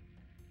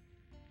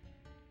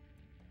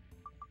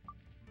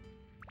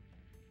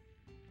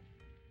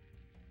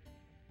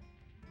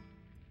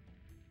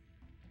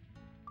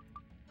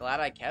 Glad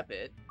I kept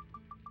it.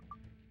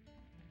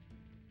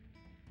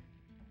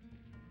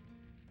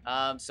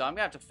 So I'm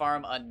gonna have to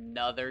farm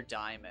another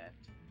diamond.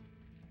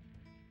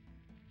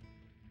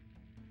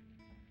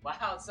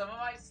 Wow, some of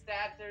my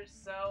stats are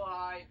so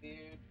high,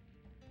 dude.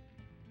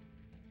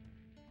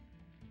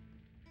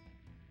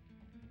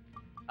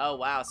 Oh,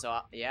 wow, so,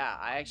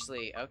 yeah,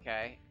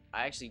 okay.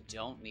 I actually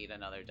don't need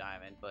another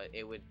diamond, but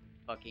it would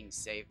fucking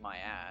save my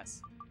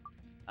ass.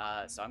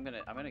 So I'm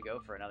gonna go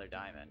for another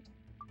diamond.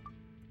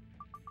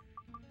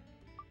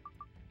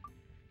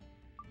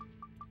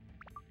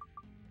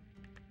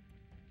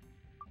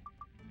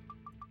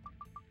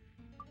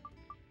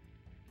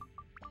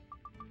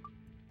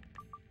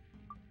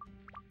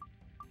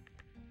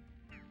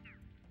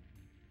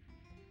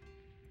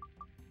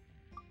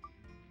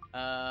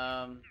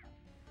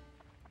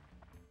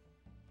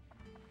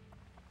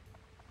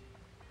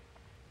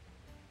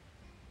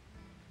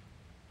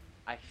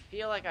 I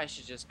feel like I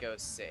should just go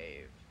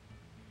save.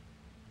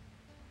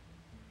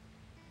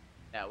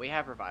 No, we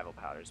have revival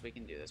powders. We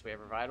can do this. We have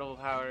revival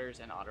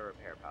powders and auto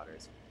repair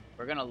powders.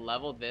 We're gonna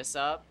level this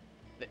up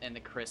in the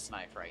Chris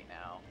knife right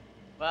now.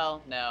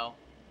 Well, no.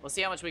 We'll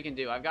see how much we can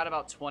do. I've got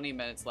about 20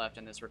 minutes left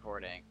in this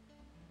recording.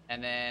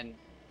 And then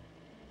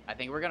I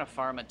think we're going to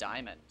farm a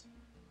diamond.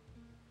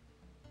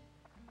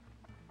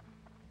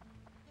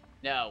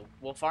 No,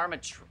 we'll farm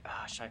a... should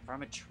I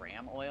farm a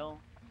tram oil?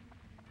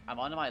 I'm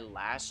on to my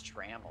last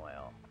tram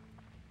oil.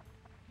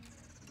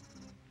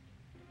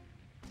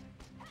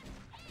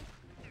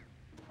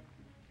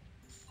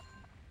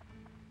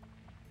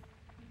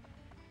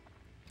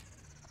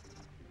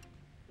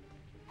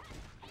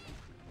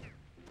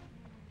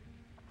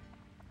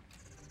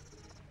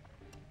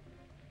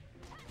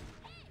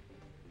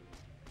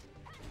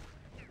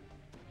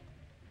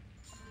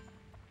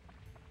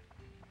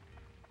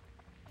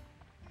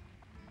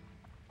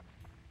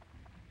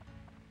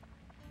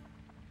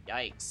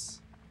 Yikes.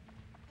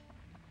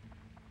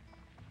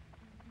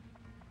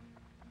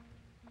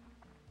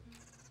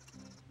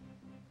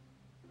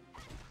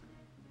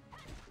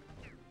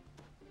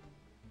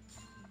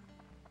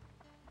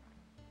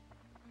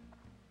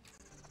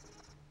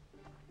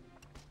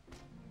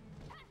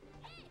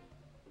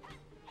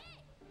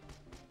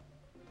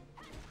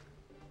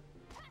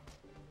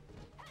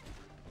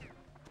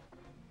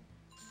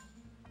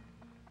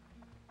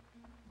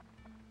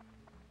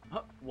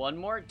 One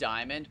more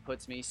diamond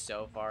puts me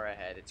so far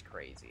ahead, it's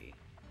crazy.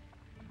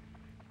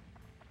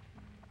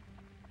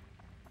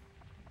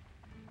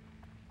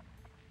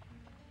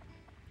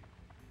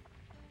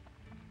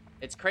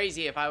 It's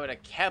crazy if I would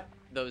have kept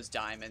those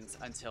diamonds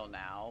until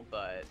now,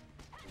 but...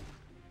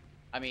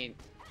 I mean,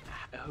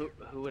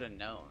 who would have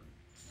known?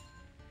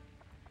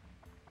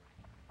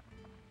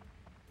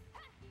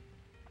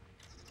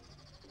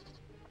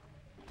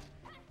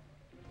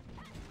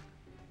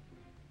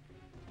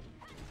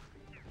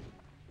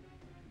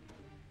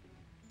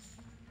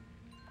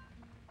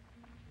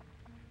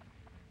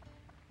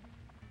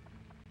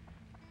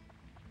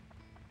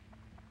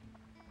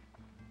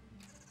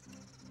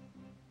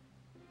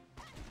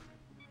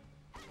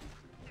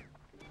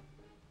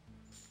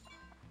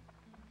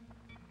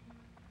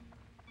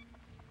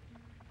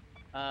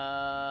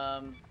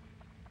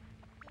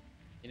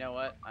 You know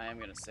what? I am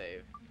gonna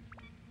save.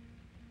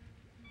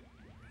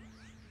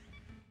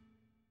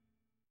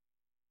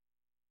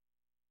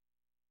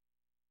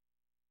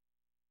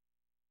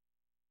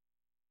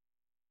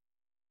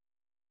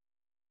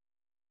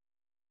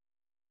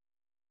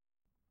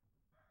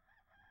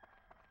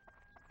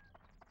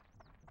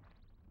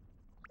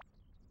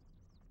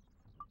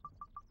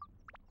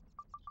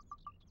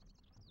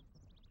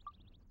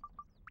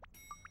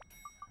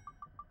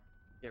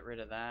 Get rid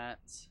of that.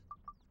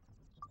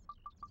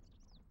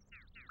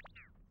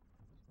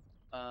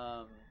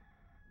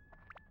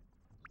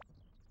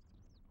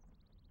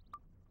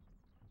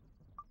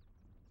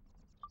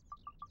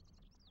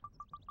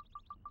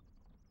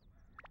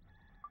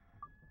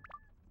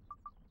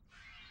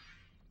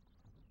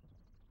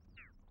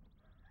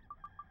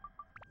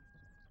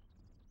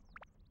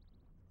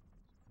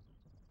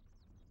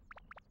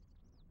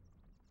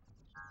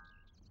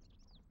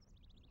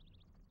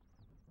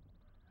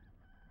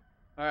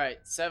 All right,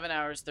 7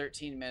 hours,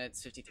 13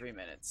 minutes, 53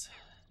 minutes,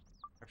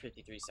 or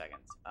 53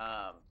 seconds.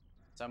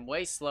 So I'm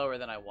way slower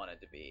than I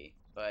wanted to be,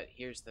 but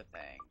here's the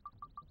thing.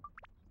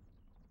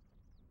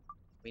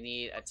 We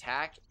need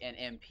attack and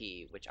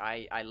MP, which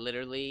I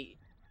literally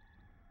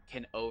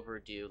can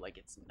overdo like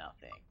it's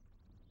nothing.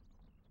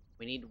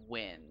 We need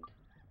wind,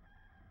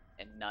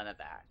 and none of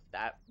that.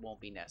 That won't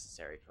be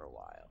necessary for a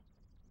while.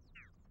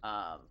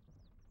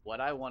 What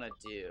I want to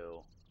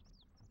do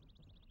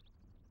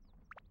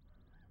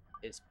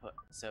is put,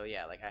 so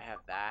yeah, like I have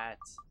that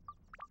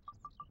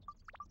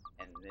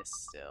and this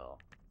still.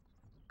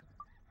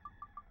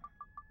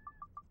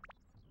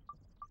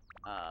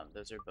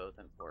 Those are both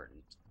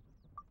important.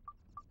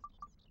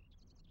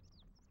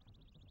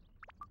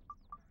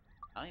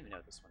 I don't even know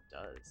what this one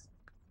does.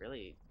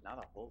 Really, not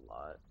a whole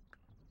lot.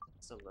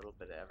 Just a little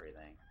bit of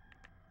everything.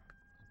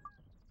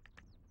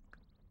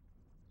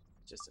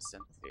 Just a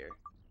synth sphere.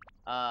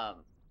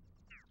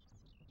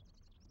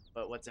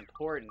 But what's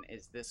important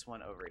is this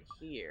one over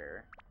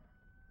here,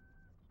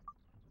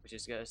 which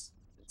is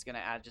it's gonna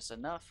add just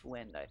enough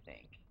wind, I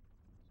think,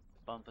 to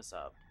bump us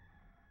up.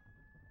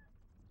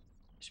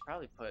 I should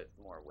probably put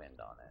more wind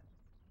on it.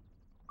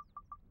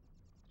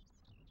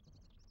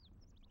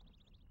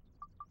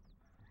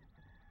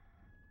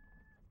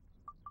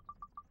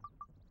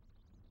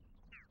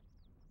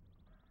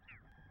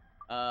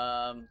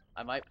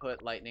 I might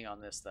put lightning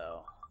on this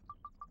though.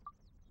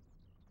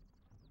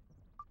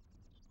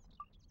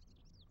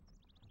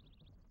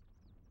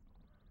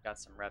 Got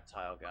some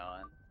reptile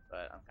going,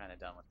 but I'm kind of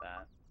done with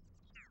that.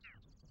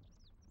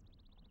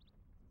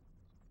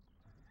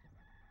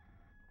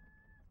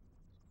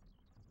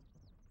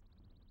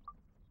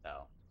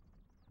 So,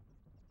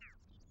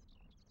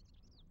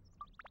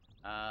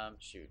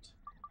 shoot.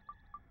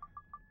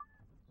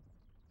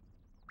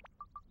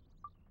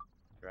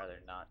 I'd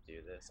rather not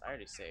do this. I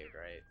already saved,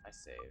 right? I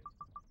saved.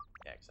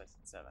 Yeah, because I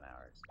said 7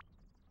 hours.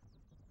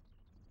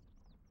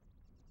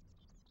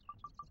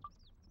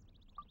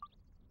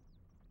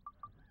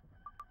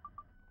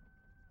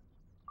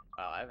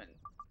 Wow, I haven't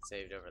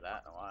saved over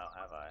that in a while,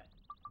 have I?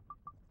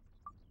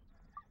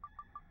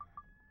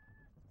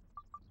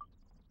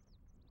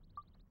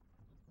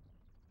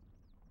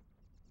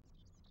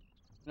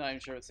 I'm not even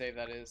sure what save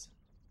that is.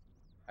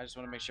 I just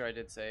want to make sure I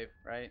did save,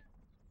 right?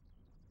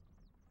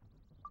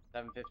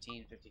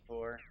 7:15,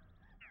 54.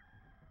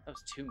 That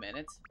was 2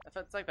 minutes?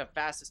 That's like the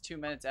fastest 2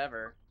 minutes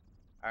ever.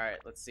 Alright,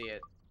 let's see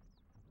it.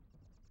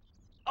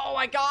 Oh,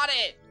 I got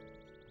it!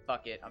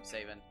 Fuck it, I'm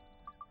saving.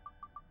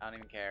 I don't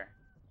even care.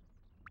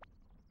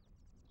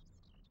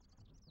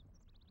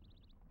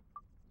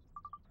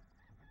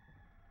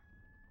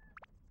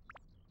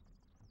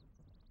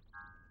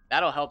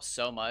 That'll help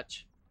so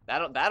much.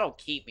 That'll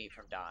keep me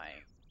from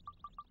dying.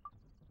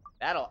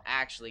 That'll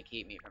actually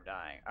keep me from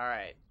dying.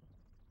 Alright.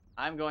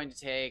 I'm going to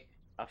take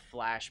a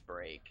flash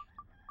break.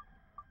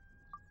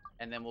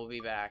 And then we'll be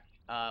back.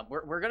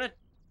 We're gonna...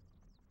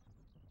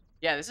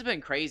 Yeah, this has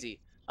been crazy.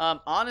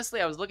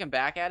 Honestly, I was looking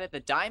back at it. The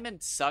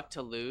diamond sucked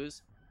to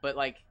lose, but,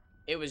 like,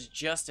 it was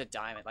just a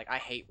diamond. Like, I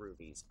hate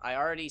rubies.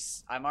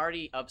 I'm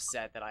already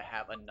upset that I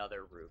have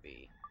another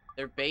ruby.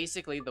 They're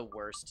basically the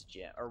worst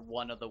gem, or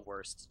one of the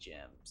worst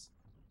gems.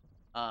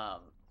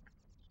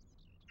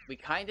 We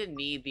kind of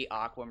need the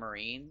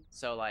aquamarine,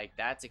 so, like,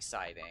 that's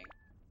exciting.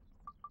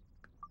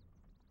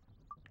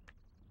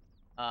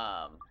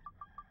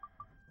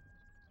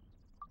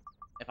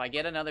 If I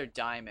get another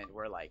diamond,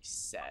 we're, like,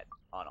 set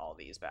on all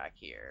these back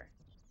here.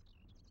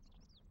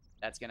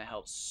 That's gonna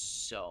help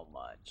so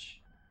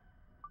much.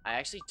 I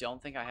actually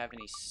don't think I have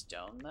any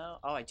stone, though.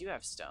 Oh, I do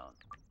have stone.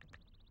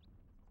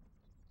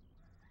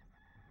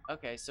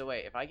 Okay, so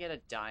wait, if I get a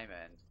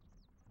diamond,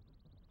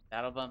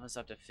 that'll bump us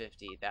up to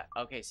 50.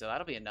 Okay, so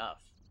that'll be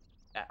enough.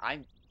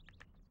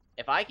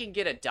 If I can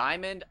get a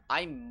diamond,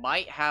 I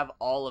might have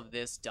all of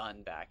this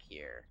done back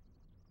here.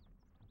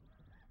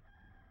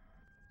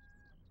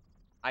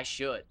 I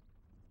should.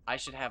 I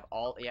should have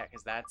all, yeah,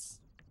 because that's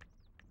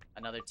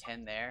another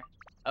 10 there.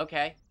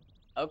 Okay.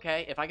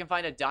 Okay, if I can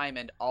find a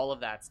diamond, all of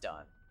that's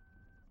done.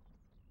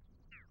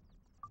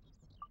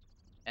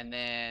 And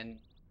then...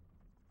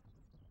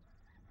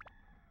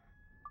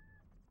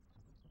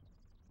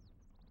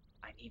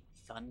 I need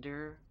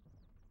thunder.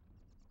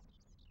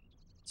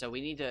 So we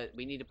need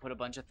to put a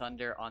bunch of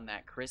thunder on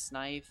that Chris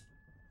knife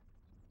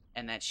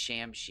and that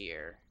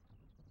Shamshear.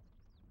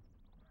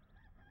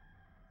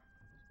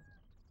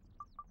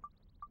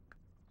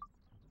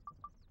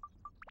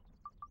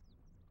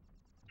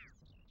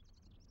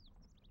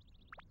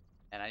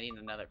 And I need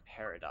another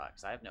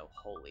paradox. I have no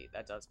holy.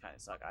 That does kind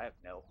of suck. I have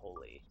no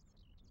holy.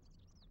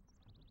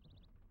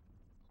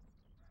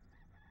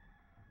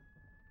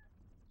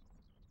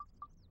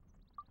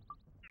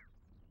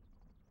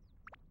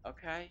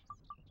 Okay.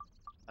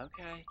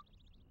 Okay.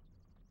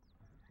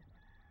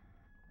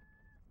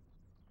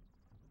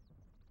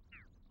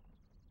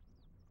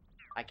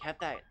 I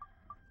kept that.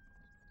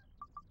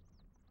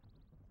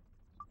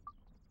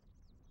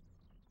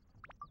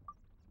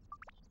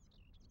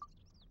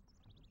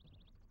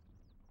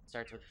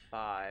 Starts with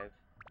 5.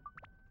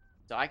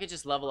 So I could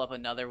just level up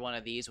another one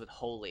of these with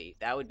holy.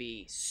 That would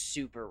be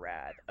super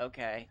rad.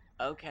 Okay.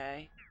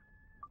 Okay.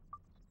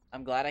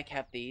 I'm glad I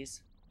kept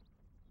these.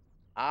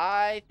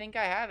 I think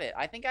I have it.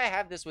 I think I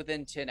have this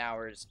within 10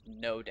 hours,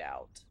 no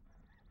doubt.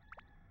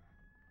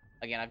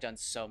 Again, I've done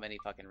so many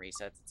fucking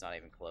resets, it's not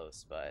even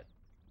close, but...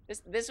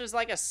 This was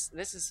like this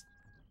is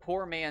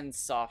poor man's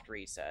soft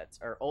resets.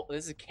 Or,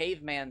 this is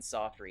caveman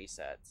soft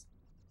resets.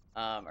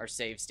 Or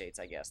save states,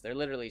 I guess. They're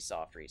literally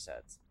soft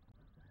resets.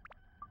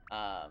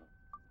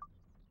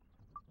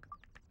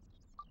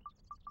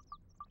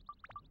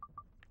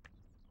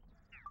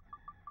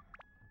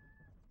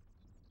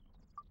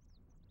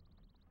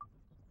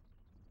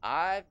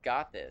 I've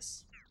got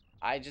this.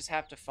 I just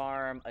have to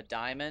farm a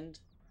diamond.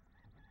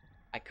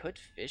 I could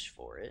fish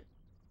for it.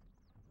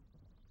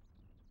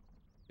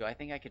 Do I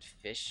think I could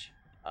fish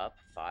up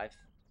 5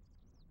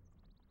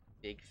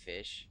 big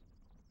fish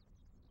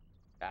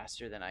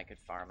faster than I could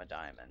farm a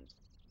diamond?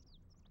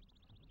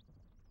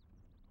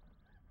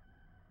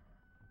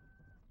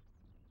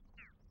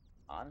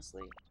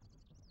 Honestly.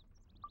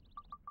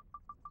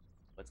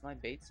 What's my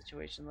bait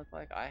situation look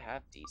like? I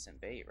have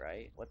decent bait,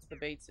 right? What's the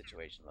bait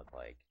situation look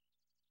like?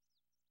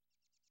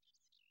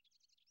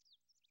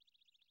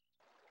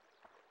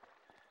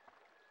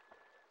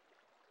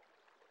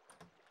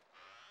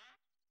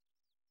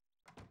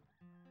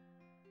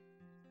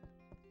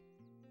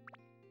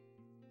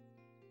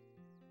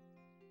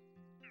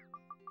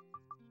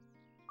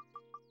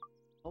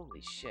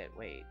 Holy shit,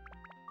 wait.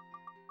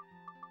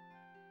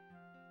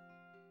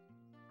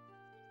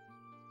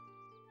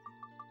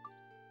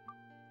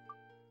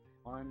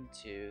 One,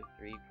 2,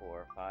 3,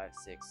 4, 5,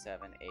 6,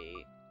 7,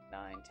 8,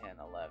 9, 10,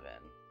 11.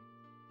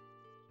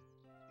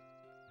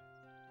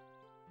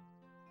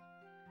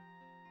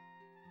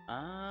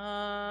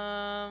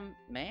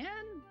 Man?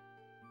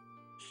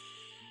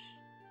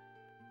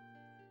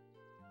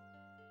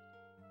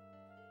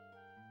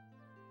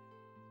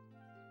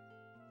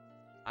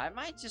 I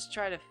might just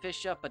try to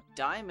fish up a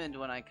diamond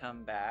when I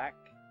come back.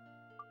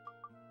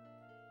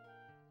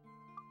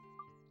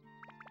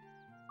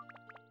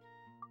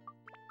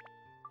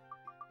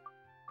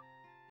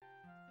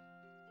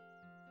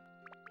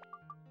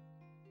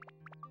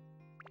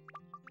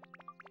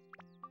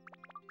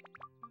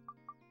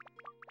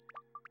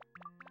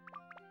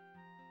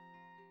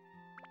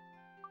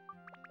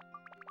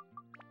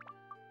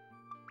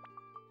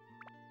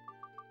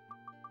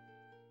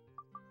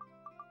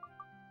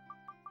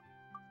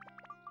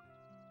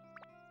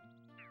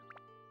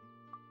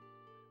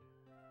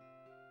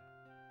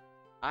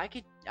 I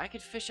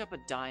could fish up a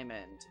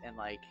diamond and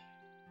like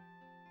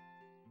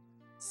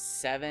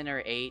 7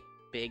 or 8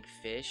 big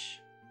fish.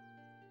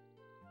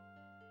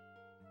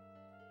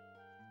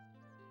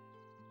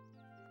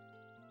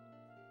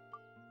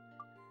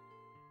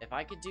 If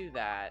I could do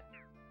that,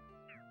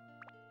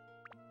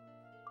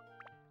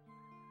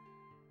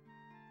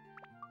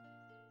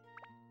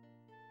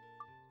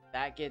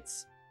 that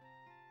gets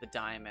the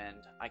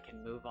diamond. I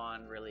can move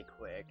on really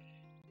quick.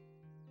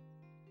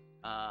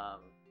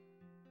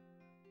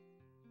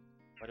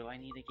 What do I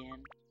need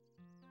again?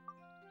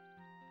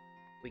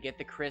 We get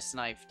the Chris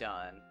knife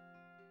done.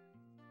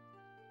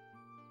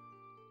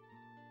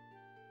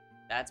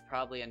 That's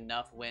probably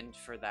enough wind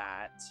for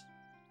that.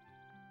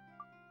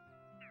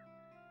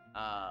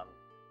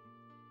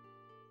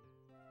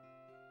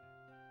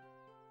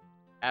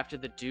 After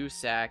the dew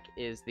sack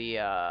is the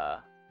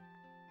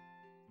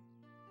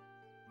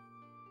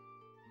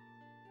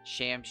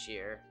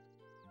Shamshear.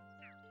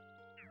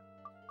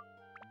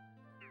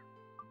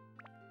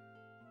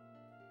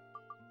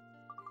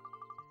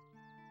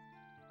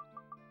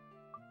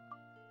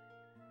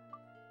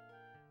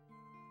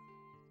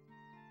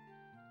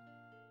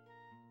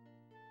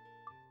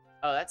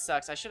 Oh, that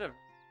sucks. I should have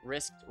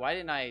risked... Why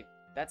didn't I...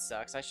 That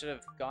sucks. I should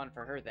have gone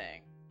for her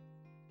thing.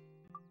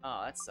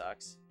 Oh, that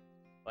sucks.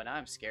 But now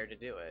I'm scared to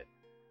do it.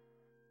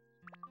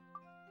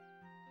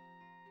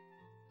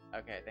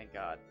 Okay, thank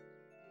God.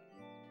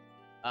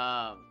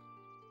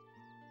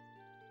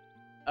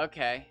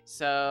 Okay,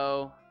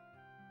 so...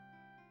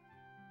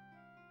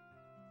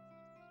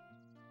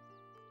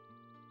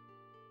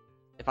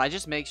 If I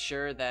just make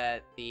sure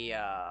that the,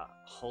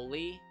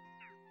 holy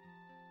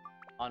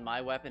on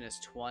my weapon is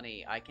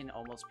 20, I can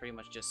almost pretty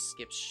much just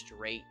skip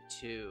straight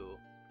to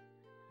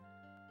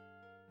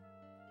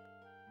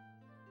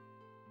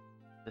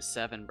the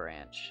 7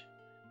 branch.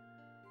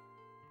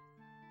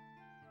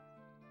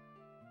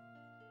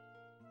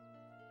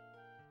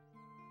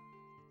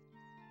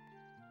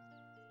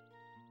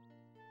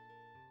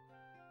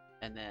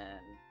 And then...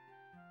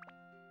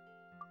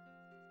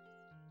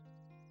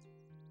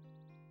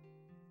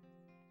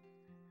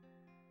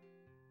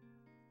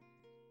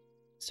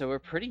 So we're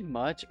pretty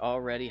much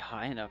already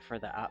high enough for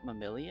the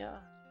Atmamilia?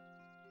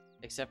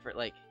 Except for,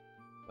 like...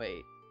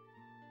 Wait.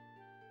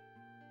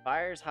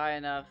 Fire's high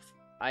enough.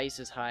 Ice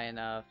is high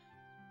enough.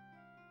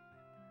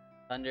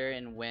 Thunder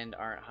and wind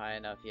aren't high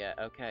enough yet.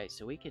 Okay,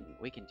 so we can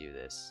do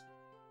this.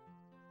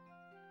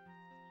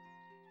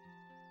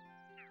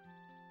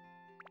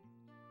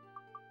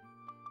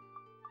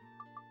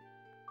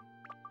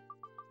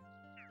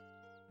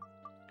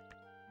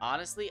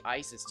 Honestly,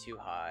 ice is too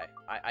high.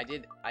 I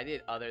did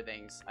other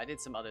things. I did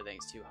some other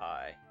things too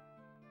high.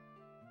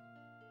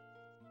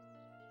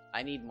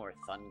 I need more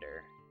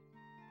thunder.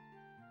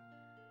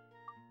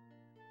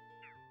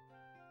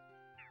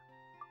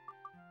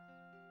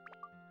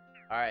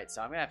 Alright,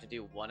 so I'm gonna have to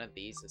do one of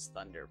these as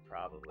thunder,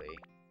 probably.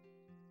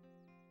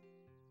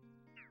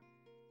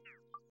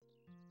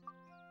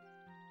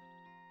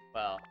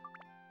 Well,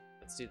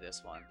 let's do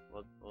this one.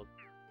 We'll...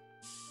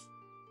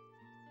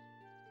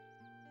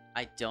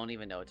 I don't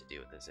even know what to do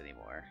with this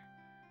anymore.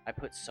 I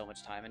put so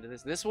much time into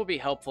this. This will be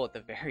helpful at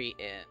the very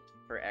end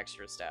for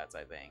extra stats,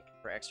 I think.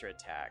 For extra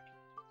attack.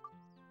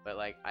 But,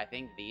 like, I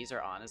think these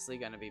are honestly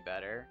gonna be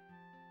better.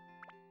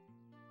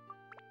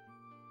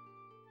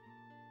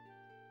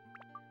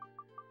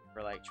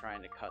 For, like,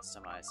 trying to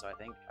customize. So I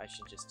think I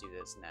should just do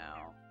this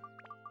now.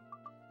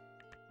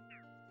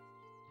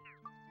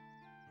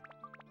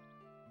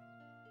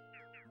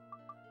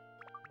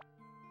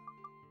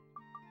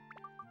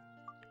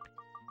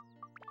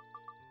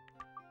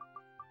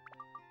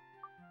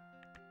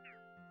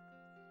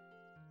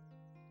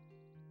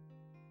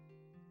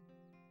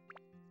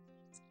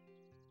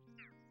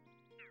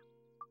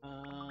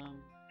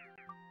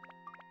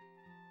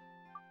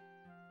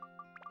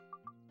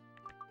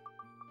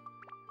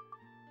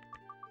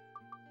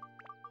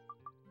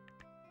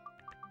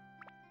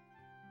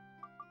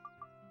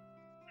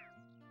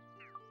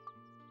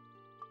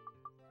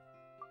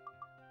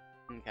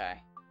 Okay.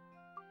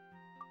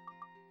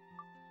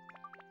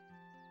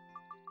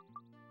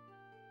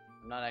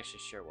 I'm not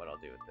actually sure what I'll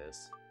do with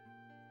this.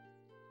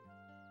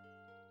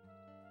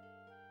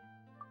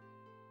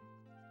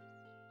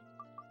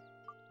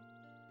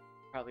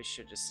 Probably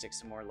should just stick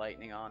some more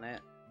lightning on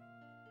it.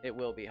 It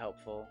will be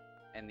helpful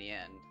in the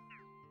end,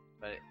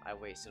 but I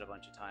wasted a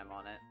bunch of time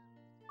on it.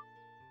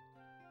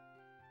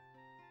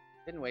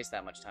 Didn't waste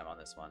that much time on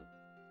this one.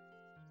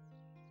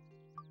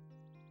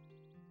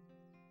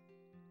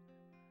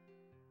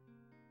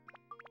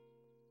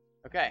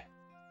 Okay.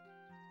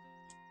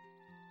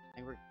 I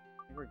think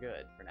we're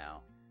good for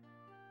now.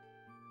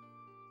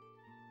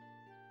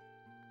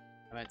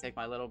 I'm gonna take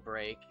my little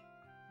break.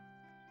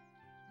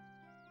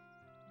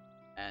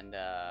 And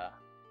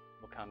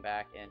we'll come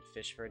back and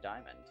fish for a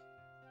diamond.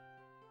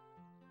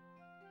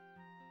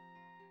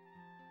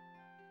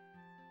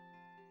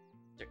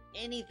 Is there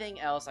anything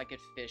else I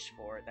could fish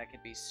for that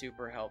could be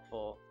super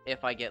helpful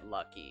if I get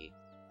lucky?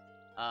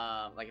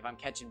 Like if I'm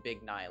catching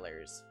big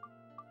nilers.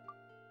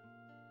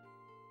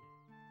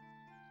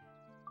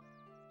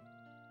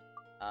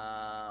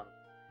 A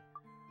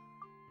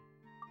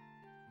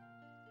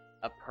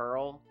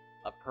pearl.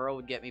 A pearl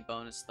would get me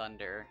bonus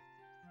thunder.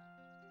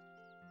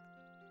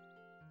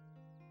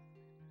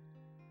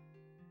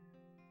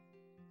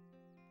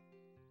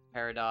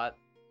 Peridot.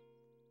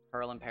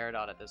 Pearl and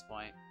Peridot at this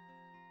point.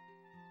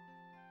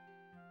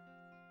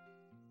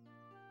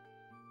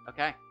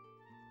 Okay.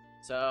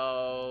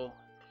 So...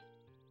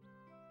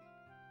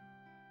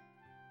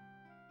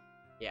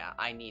 yeah,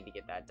 I need to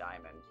get that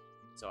diamond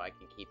so I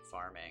can keep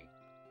farming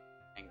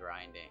and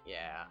grinding.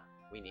 Yeah,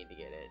 we need to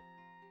get it.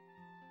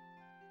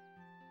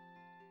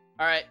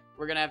 Alright,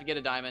 we're gonna have to get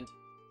a diamond.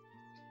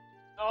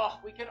 Oh,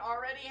 we could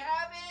already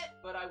have it!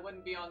 But I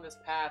wouldn't be on this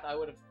path. I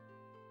would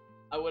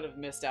have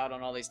missed out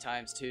on all these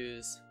times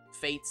twos.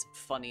 Fate's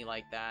funny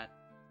like that.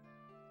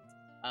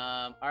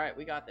 Alright,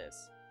 we got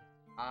this.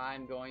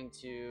 I'm going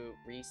to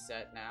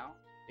reset now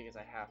because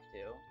I have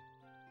to.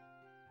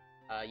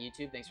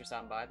 YouTube, thanks for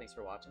stopping by. Thanks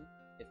for watching.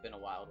 It's been a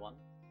wild one.